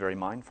have to be very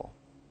mindful.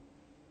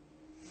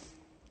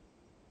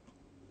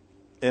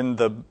 In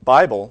the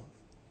Bible,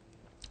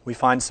 we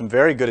find some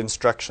very good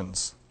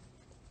instructions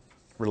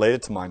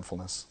related to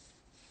mindfulness.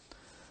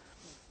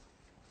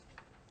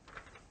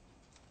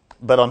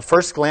 But on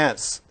first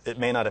glance, it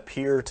may not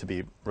appear to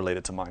be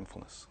related to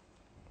mindfulness.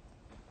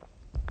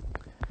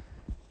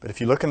 But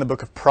if you look in the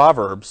book of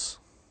Proverbs,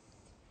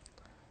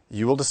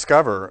 you will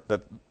discover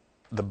that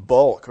the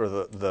bulk or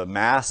the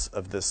mass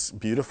of this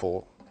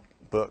beautiful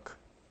book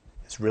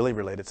is really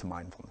related to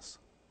mindfulness.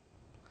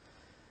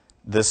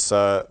 This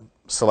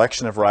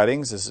selection of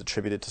writings is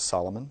attributed to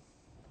Solomon,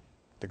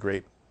 the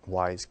great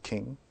wise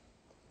king.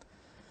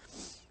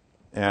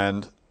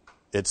 And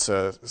it's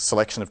a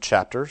selection of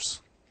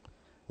chapters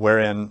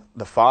wherein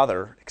the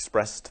father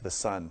expresses to the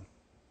son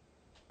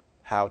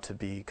how to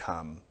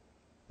become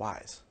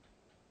wise.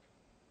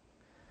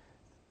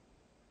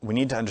 We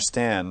need to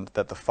understand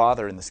that the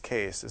father in this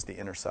case is the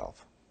inner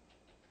self,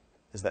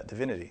 is that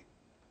divinity,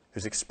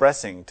 who's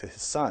expressing to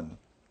his son,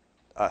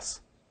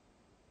 us,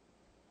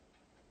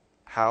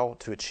 how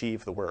to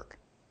achieve the work.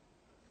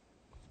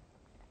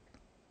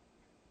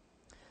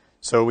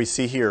 So we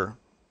see here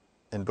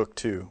in Book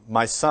 2,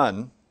 my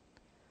son,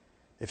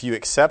 if you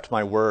accept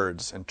my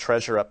words and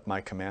treasure up my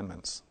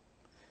commandments,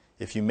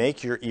 if you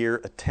make your ear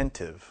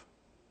attentive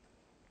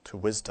to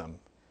wisdom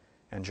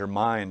and your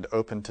mind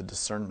open to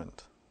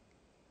discernment,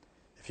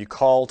 if you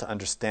call to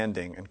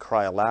understanding and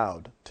cry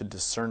aloud to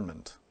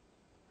discernment,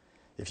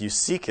 if you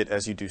seek it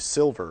as you do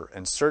silver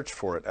and search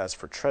for it as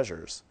for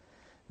treasures,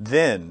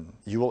 then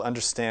you will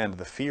understand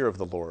the fear of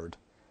the Lord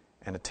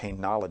and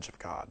attain knowledge of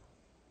God.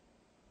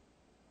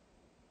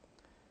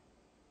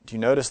 Do you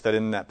notice that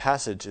in that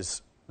passage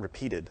is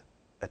repeated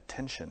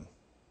attention,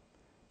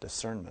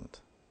 discernment?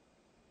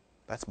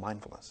 That's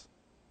mindfulness.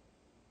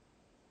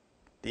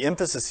 The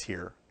emphasis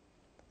here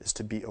is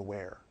to be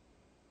aware,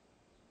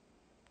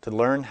 to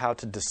learn how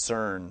to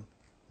discern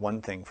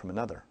one thing from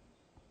another.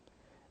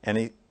 And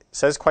he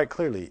says quite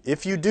clearly,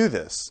 if you do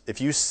this,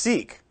 if you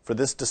seek for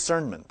this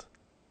discernment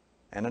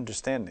and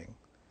understanding,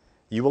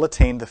 you will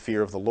attain the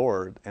fear of the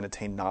Lord and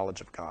attain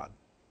knowledge of God.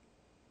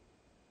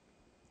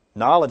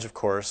 Knowledge, of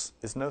course,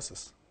 is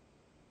Gnosis.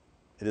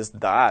 It is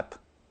Da'at,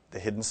 the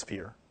hidden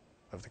sphere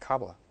of the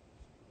Kabbalah.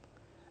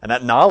 And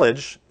that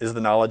knowledge is the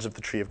knowledge of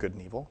the tree of good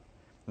and evil,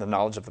 and the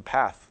knowledge of the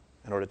path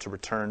in order to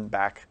return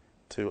back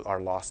to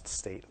our lost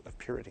state of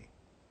purity.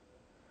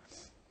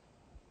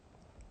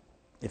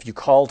 If you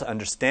call to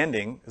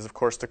understanding is, of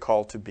course, to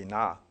call to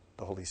Binah,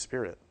 the Holy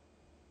Spirit,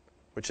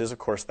 which is, of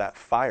course, that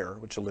fire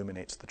which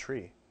illuminates the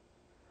tree.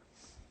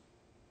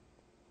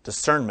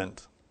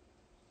 Discernment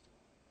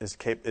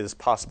is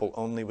possible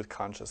only with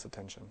conscious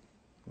attention,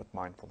 with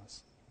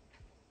mindfulness.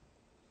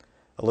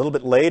 A little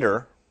bit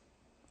later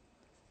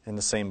in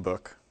the same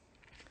book,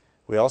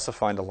 we also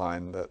find a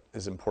line that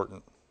is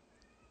important.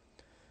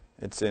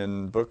 It's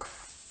in book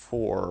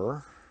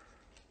 4,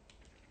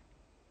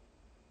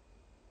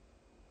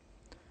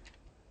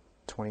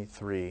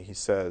 23. He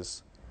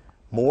says,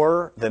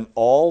 more than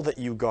all that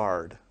you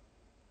guard,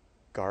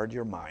 guard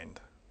your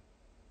mind.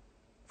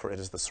 for it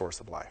is the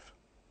source of life.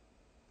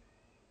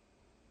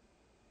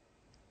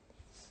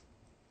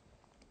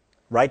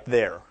 Right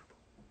there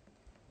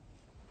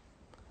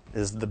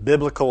is the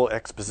biblical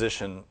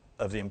exposition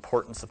of the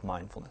importance of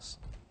mindfulness.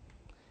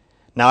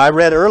 Now, I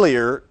read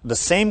earlier the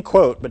same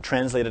quote, but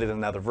translated in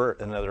another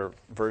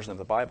version of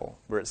the Bible,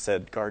 where it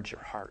said, guard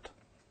your heart.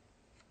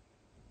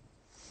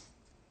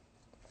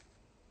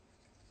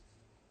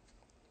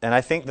 And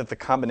I think that the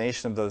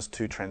combination of those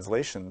two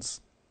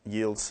translations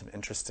yields some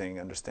interesting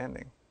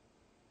understanding.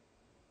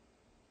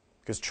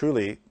 Because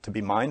truly, to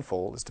be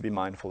mindful is to be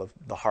mindful of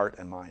the heart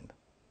and mind.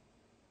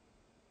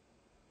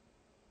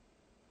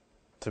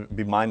 To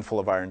be mindful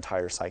of our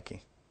entire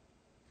psyche.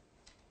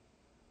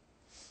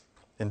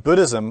 In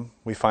Buddhism,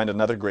 we find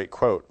another great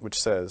quote which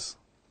says,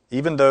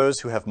 even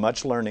those who have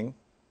much learning,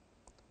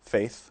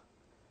 faith,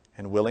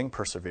 and willing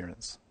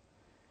perseverance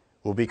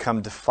will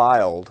become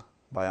defiled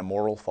by a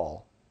moral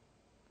fall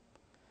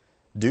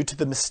due to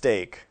the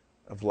mistake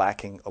of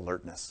lacking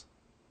alertness.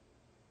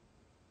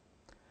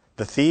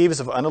 The thieves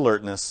of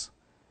unalertness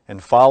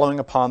and following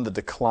upon the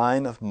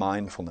decline of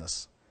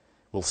mindfulness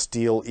will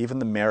steal even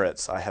the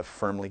merits I have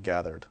firmly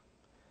gathered.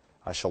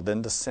 I shall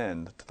then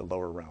descend to the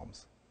lower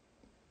realms.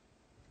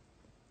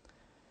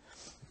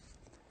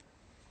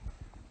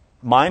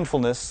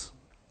 Mindfulness,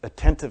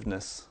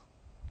 attentiveness,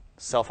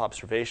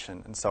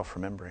 self-observation, and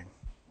self-remembering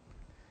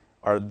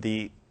are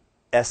the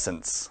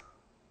essence,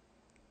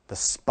 the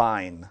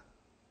spine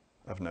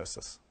of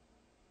Gnosis.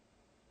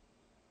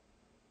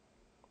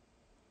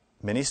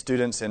 Many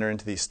students enter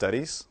into these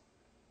studies.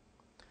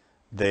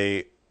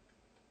 They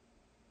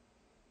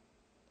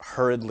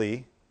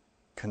hurriedly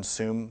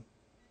consume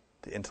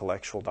the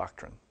intellectual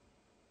doctrine,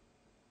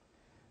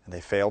 and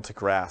they fail to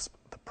grasp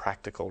the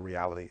practical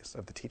realities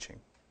of the teaching.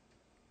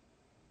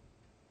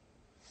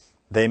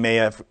 They may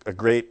have a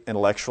great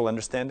intellectual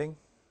understanding.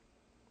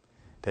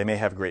 They may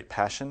have great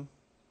passion,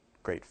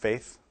 great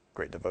faith,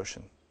 great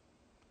devotion.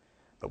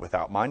 But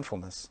without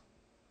mindfulness,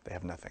 they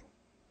have nothing.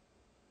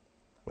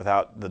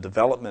 Without the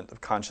development of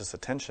conscious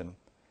attention,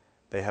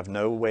 they have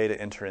no way to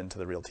enter into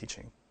the real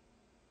teaching.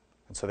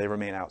 And so they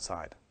remain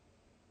outside.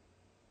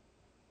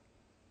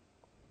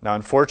 Now,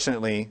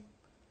 unfortunately,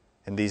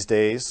 in these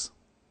days,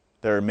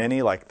 there are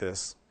many like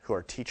this who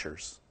are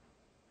teachers.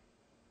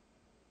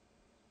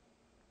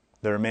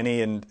 There are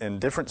many in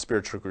different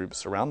spiritual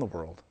groups around the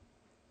world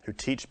who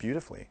teach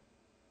beautifully,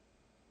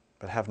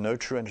 but have no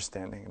true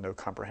understanding and no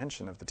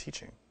comprehension of the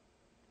teaching.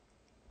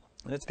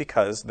 And it's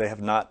because they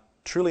have not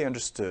truly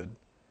understood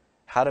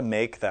how to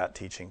make that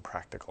teaching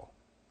practical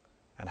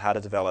and how to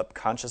develop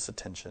conscious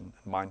attention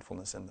and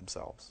mindfulness in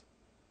themselves.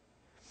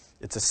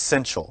 It's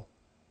essential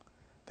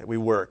that we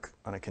work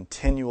on a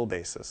continual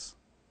basis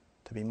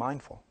to be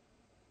mindful.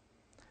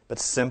 But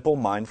simple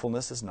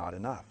mindfulness is not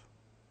enough.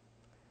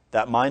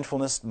 That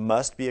mindfulness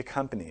must be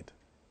accompanied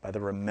by the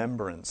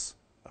remembrance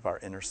of our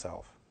inner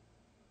self.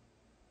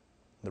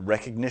 The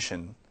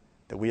recognition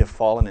that we have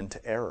fallen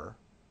into error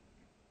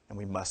and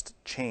we must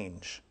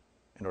change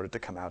in order to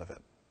come out of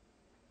it.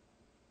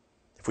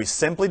 If we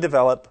simply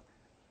develop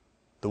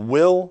the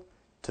will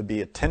to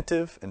be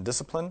attentive and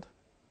disciplined,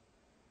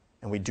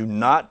 and we do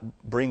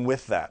not bring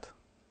with that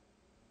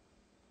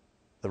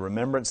the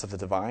remembrance of the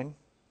divine,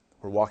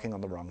 we're walking on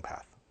the wrong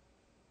path.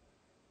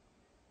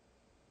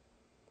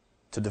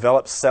 To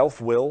develop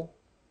self-will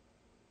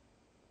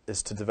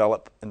is to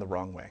develop in the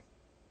wrong way.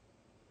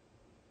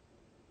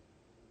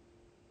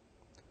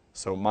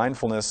 So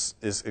mindfulness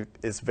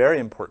is very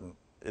important.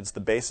 It's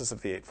the basis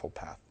of the Eightfold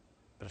Path.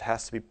 But it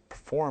has to be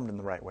performed in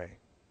the right way.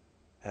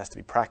 It has to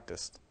be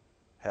practiced.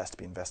 It has to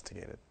be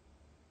investigated.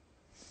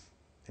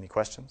 Any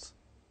questions?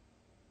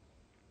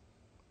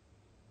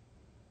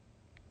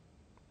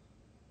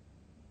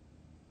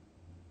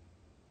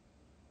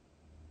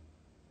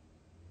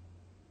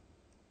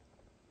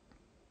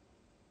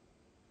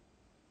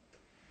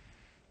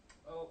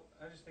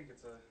 I just think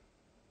it's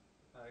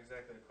not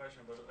exactly a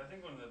question, but I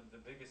think one of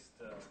the biggest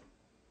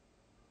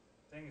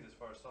things as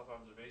far as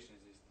self-observation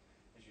is,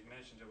 as you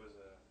mentioned, you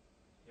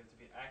have to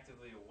be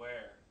actively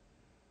aware.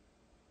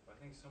 But I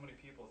think so many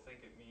people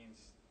think it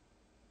means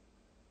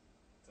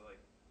to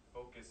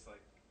focus,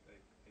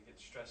 they get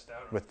stressed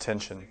out with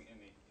tension in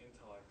the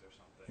intellect or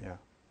something. Yeah.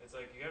 It's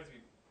like you have to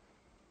be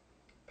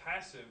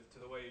passive to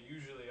the way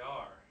you usually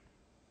are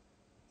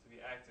to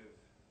be active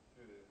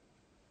through the.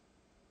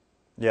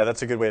 Yeah,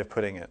 that's a good way of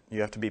putting it.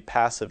 You have to be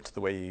passive to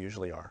the way you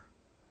usually are.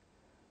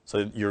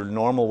 So your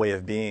normal way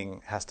of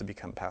being has to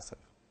become passive.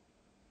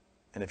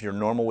 And if your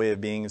normal way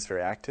of being is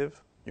very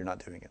active, you're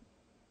not doing it.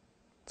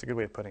 It's a good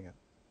way of putting it.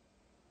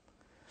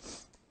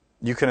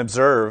 You can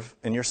observe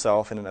in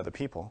yourself and in other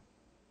people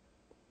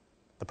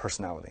the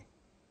personality.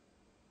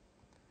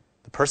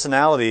 The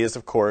personality is,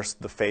 of course,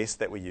 the face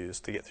that we use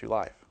to get through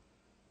life.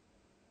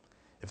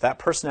 If that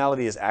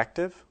personality is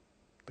active,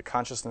 the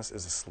consciousness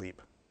is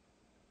asleep.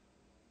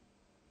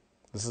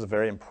 This is a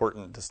very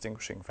important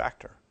distinguishing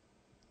factor.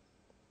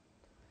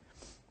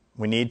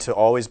 We need to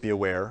always be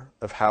aware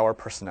of how our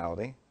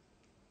personality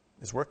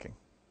is working.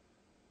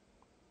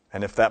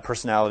 And if that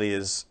personality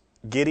is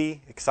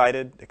giddy,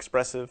 excited,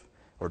 expressive,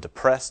 or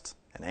depressed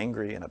and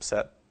angry and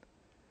upset?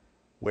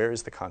 Where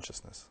is the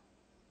consciousness?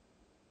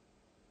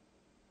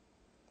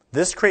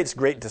 This creates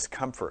great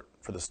discomfort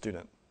for the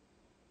student,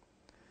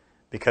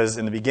 because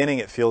in the beginning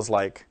it feels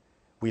like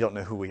we don't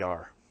know who we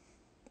are.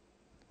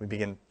 We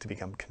begin to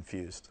become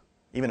confused,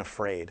 even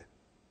afraid.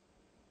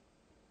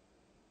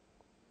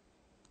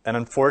 And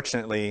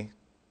unfortunately,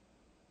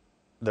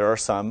 there are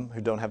some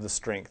who don't have the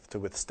strength to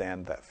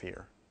withstand that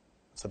fear.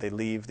 So they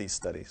leave these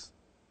studies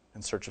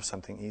in search of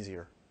something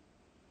easier.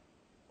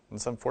 And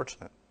it's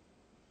unfortunate,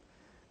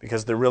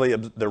 because they're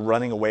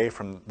running away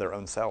from their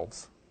own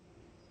selves.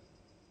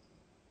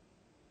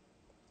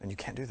 And you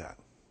can't do that.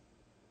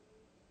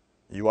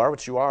 You are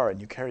what you are,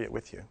 and you carry it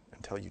with you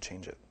until you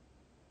change it.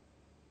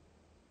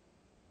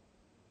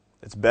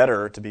 It's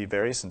better to be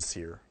very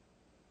sincere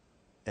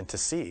and to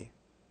see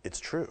it's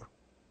true.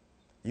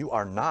 You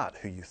are not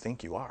who you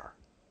think you are.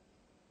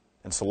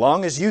 And so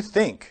long as you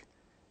think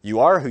you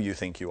are who you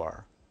think you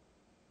are,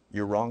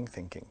 you're wrong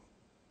thinking.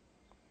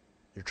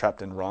 You're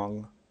trapped in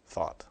wrong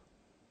thought,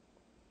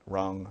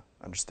 wrong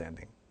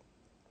understanding.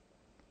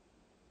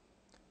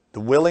 The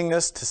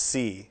willingness to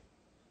see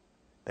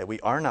that we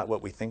are not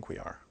what we think we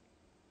are,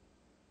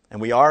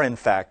 and we are, in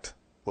fact,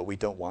 what we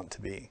don't want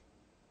to be,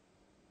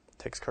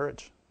 takes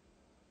courage.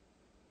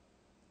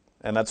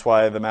 And that's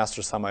why the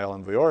Master Samael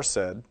and Vuor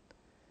said,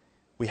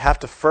 we have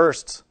to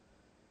first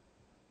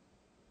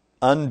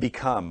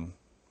unbecome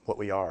what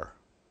we are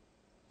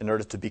in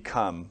order to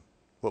become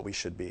what we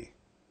should be.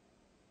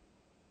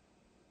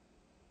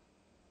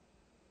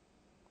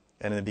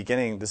 And in the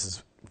beginning, this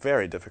is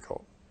very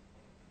difficult.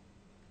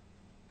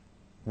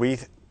 We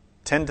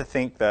tend to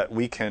think that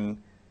we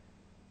can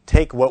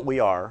take what we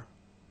are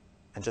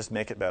and just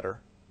make it better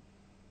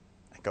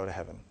and go to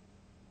heaven.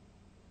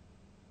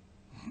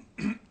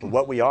 But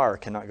what we are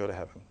cannot go to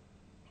heaven.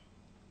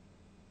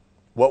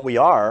 What we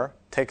are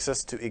takes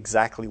us to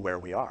exactly where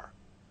we are,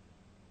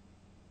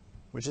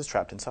 which is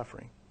trapped in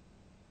suffering.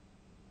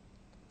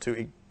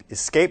 To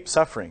escape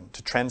suffering,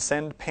 to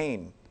transcend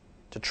pain,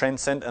 to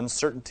transcend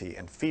uncertainty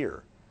and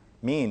fear,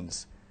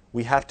 means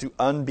we have to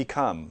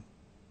unbecome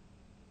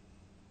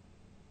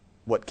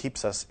what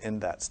keeps us in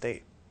that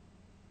state.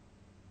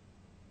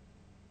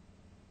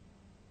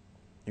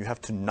 You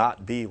have to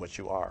not be what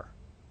you are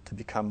to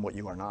become what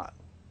you are not.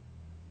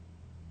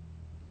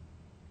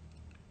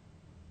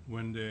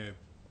 When the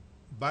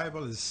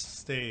Bible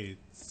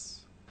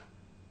states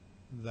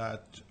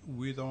that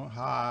we don't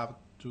have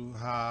to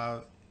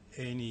have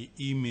any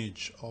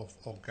image of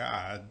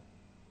God,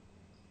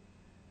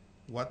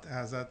 what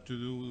has that to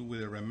do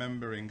with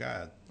remembering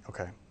God?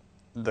 Okay.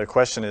 The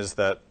question is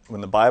that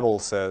when the Bible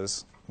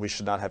says we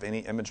should not have any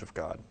image of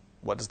God,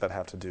 what does that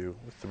have to do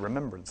with the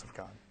remembrance of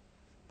God?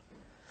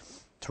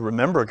 To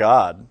remember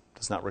God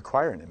does not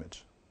require an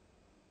image.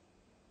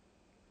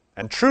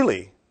 And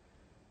truly,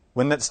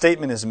 when that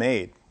statement is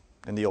made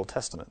in the Old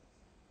Testament,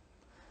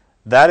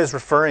 that is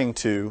referring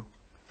to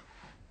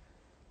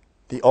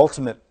the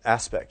ultimate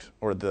aspect,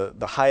 or the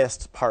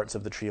highest parts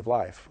of the tree of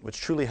life,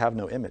 which truly have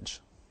no image.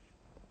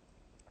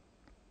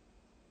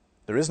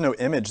 There is no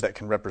image that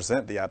can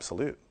represent the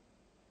absolute.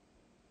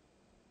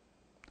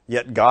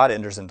 Yet God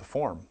enters into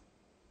form,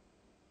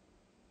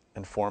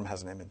 and form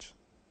has an image.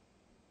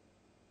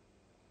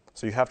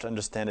 So you have to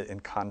understand it in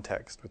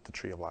context with the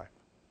tree of life.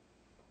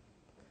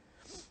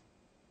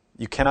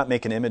 You cannot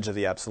make an image of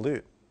the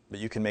absolute, but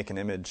you can make an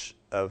image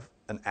of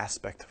an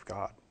aspect of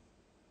God,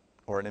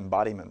 or an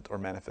embodiment or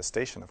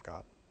manifestation of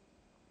God.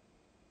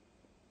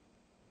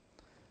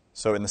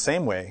 So in the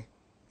same way,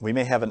 we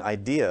may have an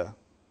idea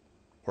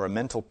or a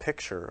mental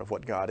picture of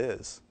what God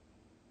is,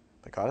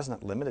 but God is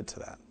not limited to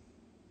that.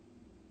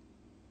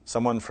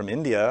 Someone from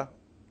India,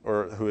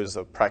 or who is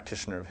a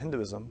practitioner of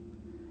Hinduism,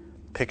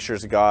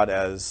 pictures God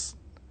as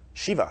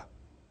Shiva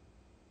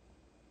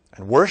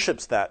and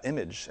worships that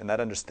image and that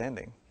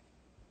understanding.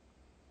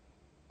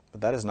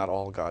 But that is not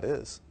all God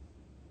is.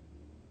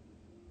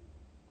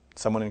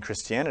 Someone in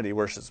Christianity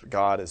worships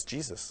God as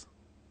Jesus.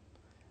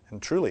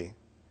 And truly,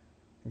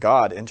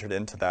 God entered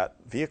into that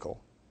vehicle.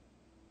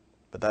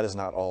 But that is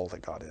not all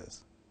that God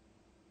is.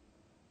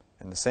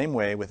 In the same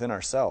way, within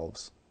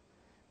ourselves,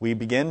 we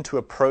begin to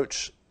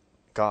approach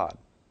God.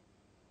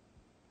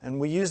 And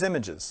we use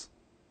images.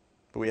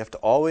 But we have to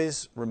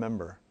always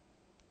remember,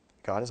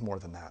 God is more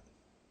than that.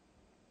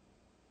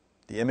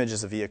 The image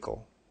is a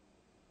vehicle.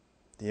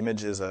 The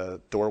image is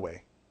a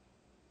doorway.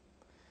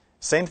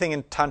 Same thing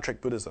in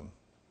Tantric Buddhism.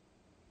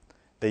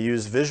 They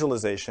use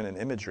visualization and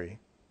imagery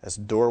as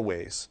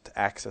doorways to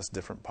access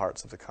different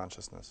parts of the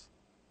consciousness.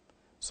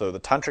 So the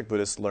Tantric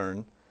Buddhists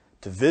learn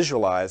to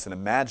visualize and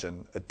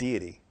imagine a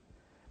deity.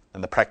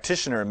 And the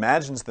practitioner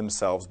imagines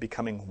themselves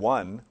becoming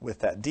one with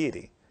that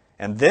deity,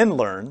 and then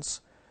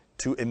learns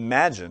to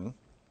imagine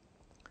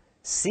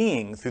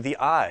seeing through the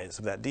eyes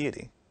of that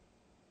deity,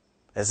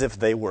 as if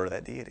they were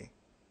that deity.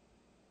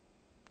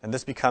 And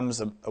this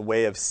becomes a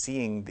way of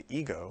seeing the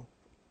ego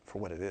for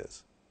what it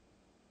is.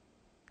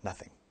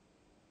 Nothing.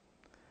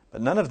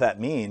 But none of that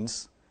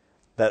means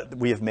that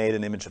we have made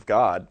an image of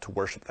God to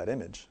worship that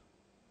image.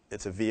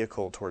 It's a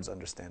vehicle towards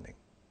understanding.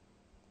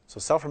 So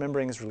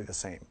self-remembering is really the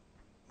same.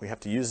 We have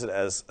to use it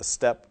as a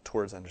step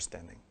towards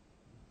understanding.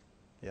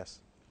 Yes?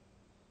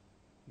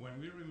 When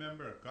we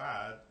remember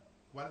God,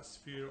 what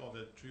sphere of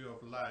the tree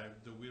of life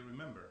do we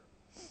remember?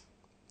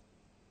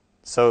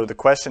 So the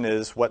question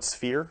is, what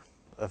sphere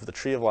of the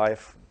tree of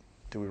life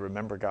do we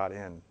remember God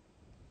in?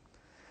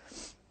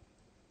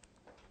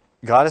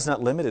 God is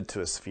not limited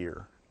to a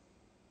sphere.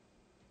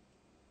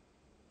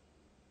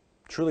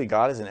 Truly,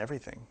 God is in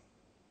everything.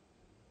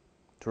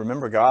 To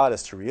remember God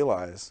is to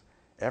realize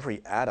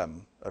every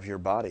atom of your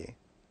body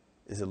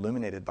is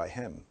illuminated by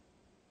Him.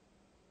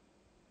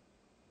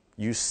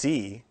 You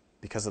see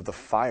because of the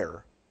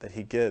fire that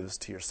He gives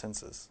to your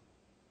senses.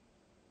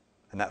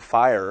 And that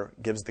fire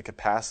gives the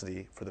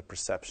capacity for the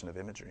perception of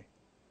imagery.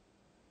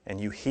 And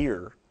you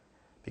hear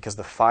because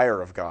the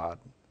fire of God,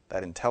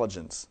 that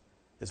intelligence,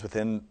 is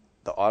within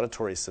the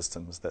auditory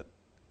systems that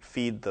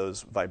feed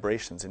those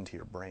vibrations into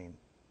your brain.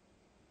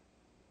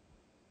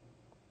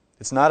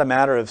 It's not a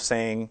matter of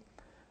saying,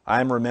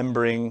 I'm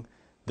remembering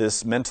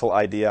this mental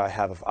idea I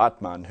have of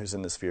Atman, who's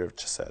in the sphere of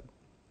Chesed.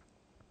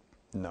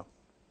 No.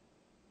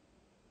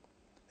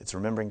 It's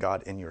remembering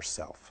God in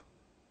yourself.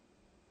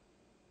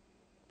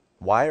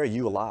 Why are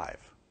you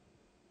alive?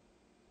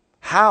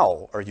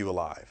 How are you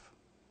alive?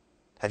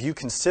 Have you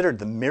considered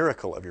the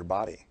miracle of your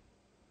body?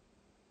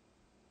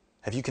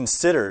 Have you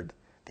considered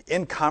the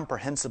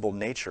incomprehensible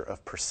nature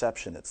of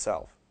perception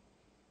itself?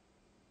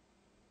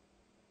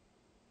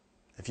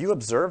 If you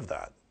observe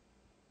that,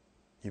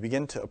 you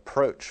begin to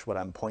approach what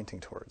I'm pointing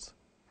towards.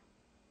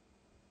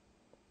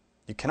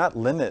 You cannot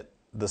limit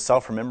the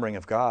self-remembering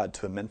of God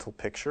to a mental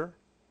picture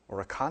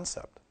or a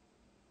concept.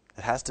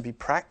 It has to be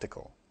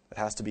practical. It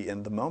has to be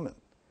in the moment.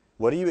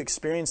 What are you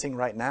experiencing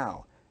right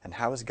now, and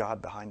how is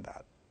God behind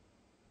that?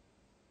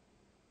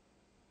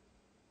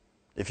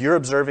 If you're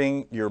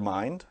observing your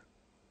mind,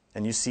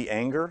 and you see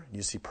anger,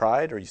 you see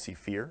pride, or you see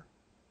fear,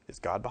 is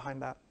God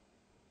behind that?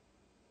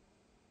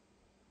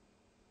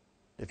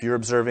 If you're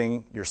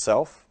observing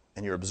yourself,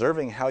 and you're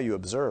observing how you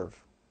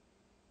observe,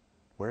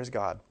 where is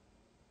God?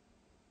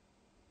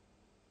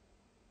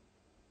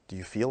 Do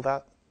you feel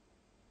that?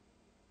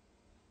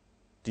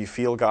 Do you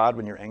feel God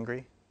when you're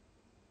angry?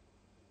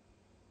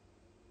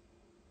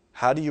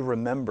 How do you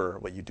remember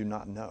what you do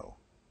not know?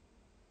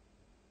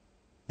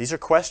 These are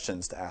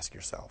questions to ask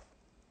yourself.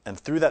 And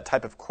through that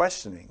type of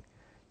questioning,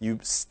 you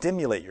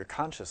stimulate your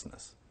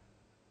consciousness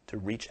to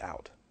reach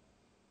out,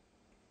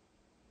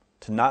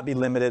 to not be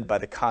limited by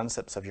the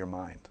concepts of your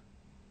mind,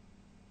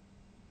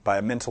 by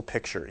a mental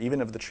picture,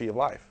 even of the tree of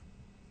life.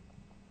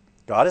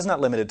 God is not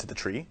limited to the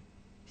tree.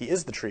 He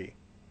is the tree.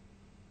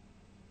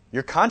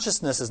 Your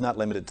consciousness is not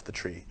limited to the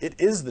tree. It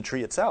is the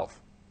tree itself.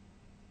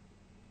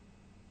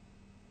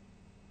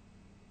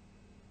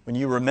 When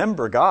you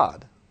remember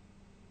God,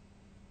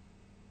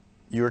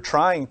 you're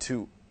trying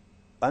to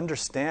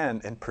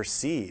understand and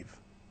perceive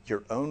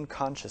your own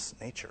conscious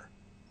nature.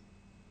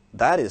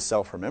 That is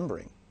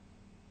self-remembering.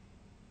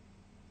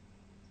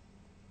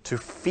 To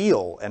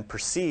feel and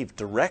perceive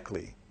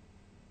directly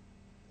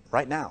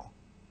right now.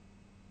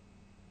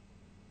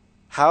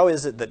 How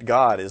is it that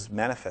God is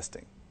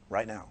manifesting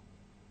right now?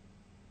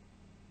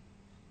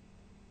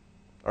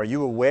 Are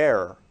you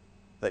aware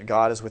that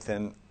God is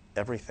within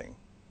everything?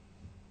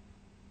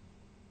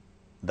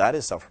 That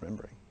is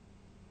self-remembering.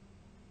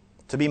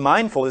 To be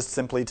mindful is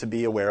simply to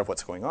be aware of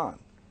what's going on.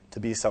 To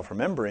be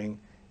self-remembering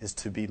is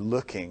to be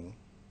looking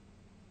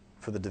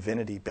for the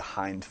divinity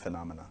behind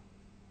phenomena.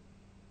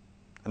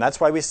 And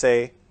that's why we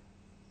say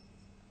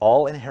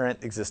all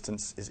inherent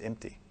existence is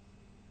empty.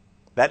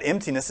 That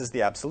emptiness is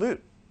the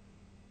absolute.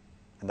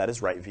 And that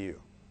is right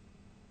view.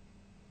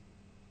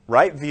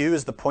 Right view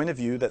is the point of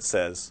view that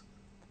says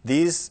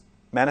these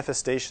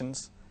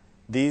manifestations,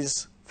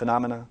 these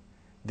phenomena,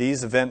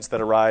 these events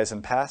that arise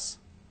and pass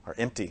are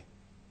empty.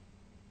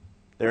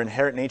 Their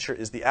inherent nature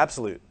is the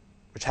absolute,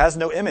 which has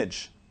no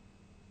image.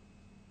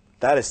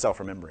 That is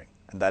self-remembering,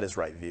 and that is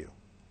right view.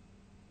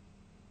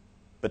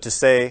 But to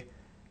say,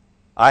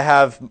 I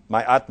have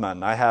my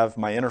Atman, I have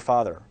my inner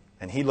father,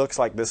 and he looks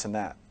like this and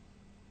that,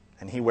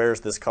 and he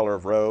wears this color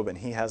of robe, and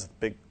he has a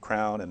big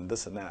crown and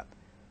this and that.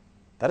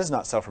 That is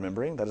not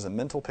self-remembering, that is a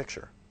mental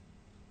picture.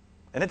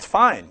 And it's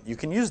fine, you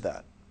can use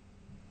that.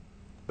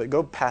 But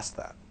go past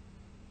that.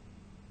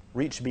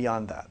 Reach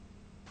beyond that.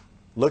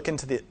 Look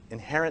into the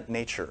inherent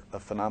nature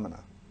of phenomena.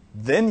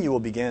 Then you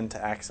will begin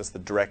to access the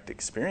direct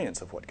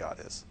experience of what God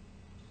is.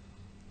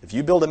 If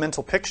you build a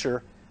mental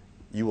picture,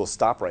 you will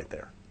stop right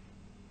there.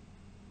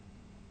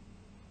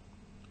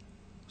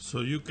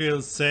 So you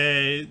can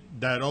say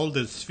that all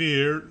the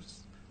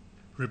spheres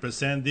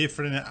represent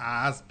different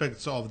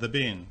aspects of the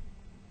being.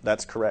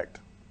 That's correct.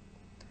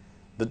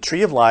 The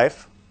tree of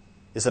life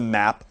is a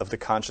map of the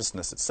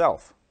consciousness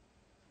itself.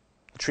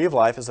 The tree of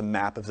life is a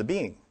map of the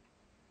being.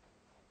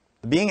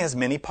 The being has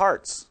many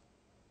parts.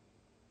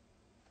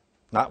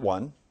 Not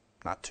one,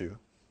 not two,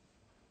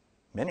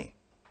 many.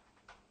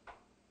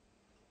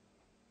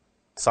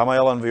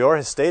 Samael Aun Weor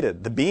has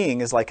stated, the being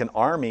is like an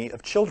army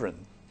of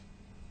children.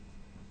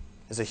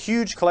 It's a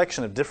huge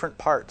collection of different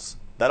parts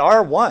that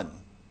are one,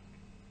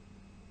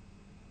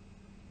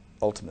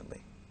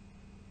 ultimately.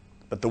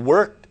 But the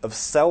work of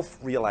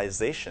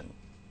self-realization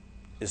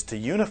is to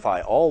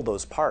unify all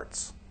those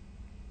parts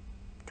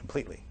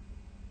completely.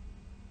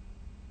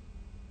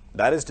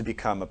 That is to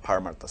become a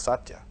Paramartha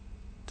Satya,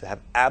 to have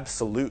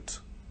absolute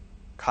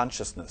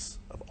consciousness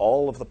of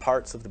all of the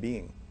parts of the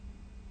being.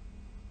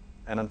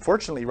 And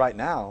unfortunately, right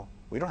now,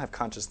 we don't have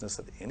consciousness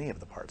of any of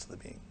the parts of the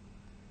being.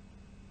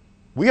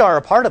 We are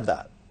a part of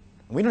that.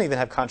 We don't even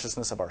have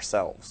consciousness of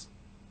ourselves.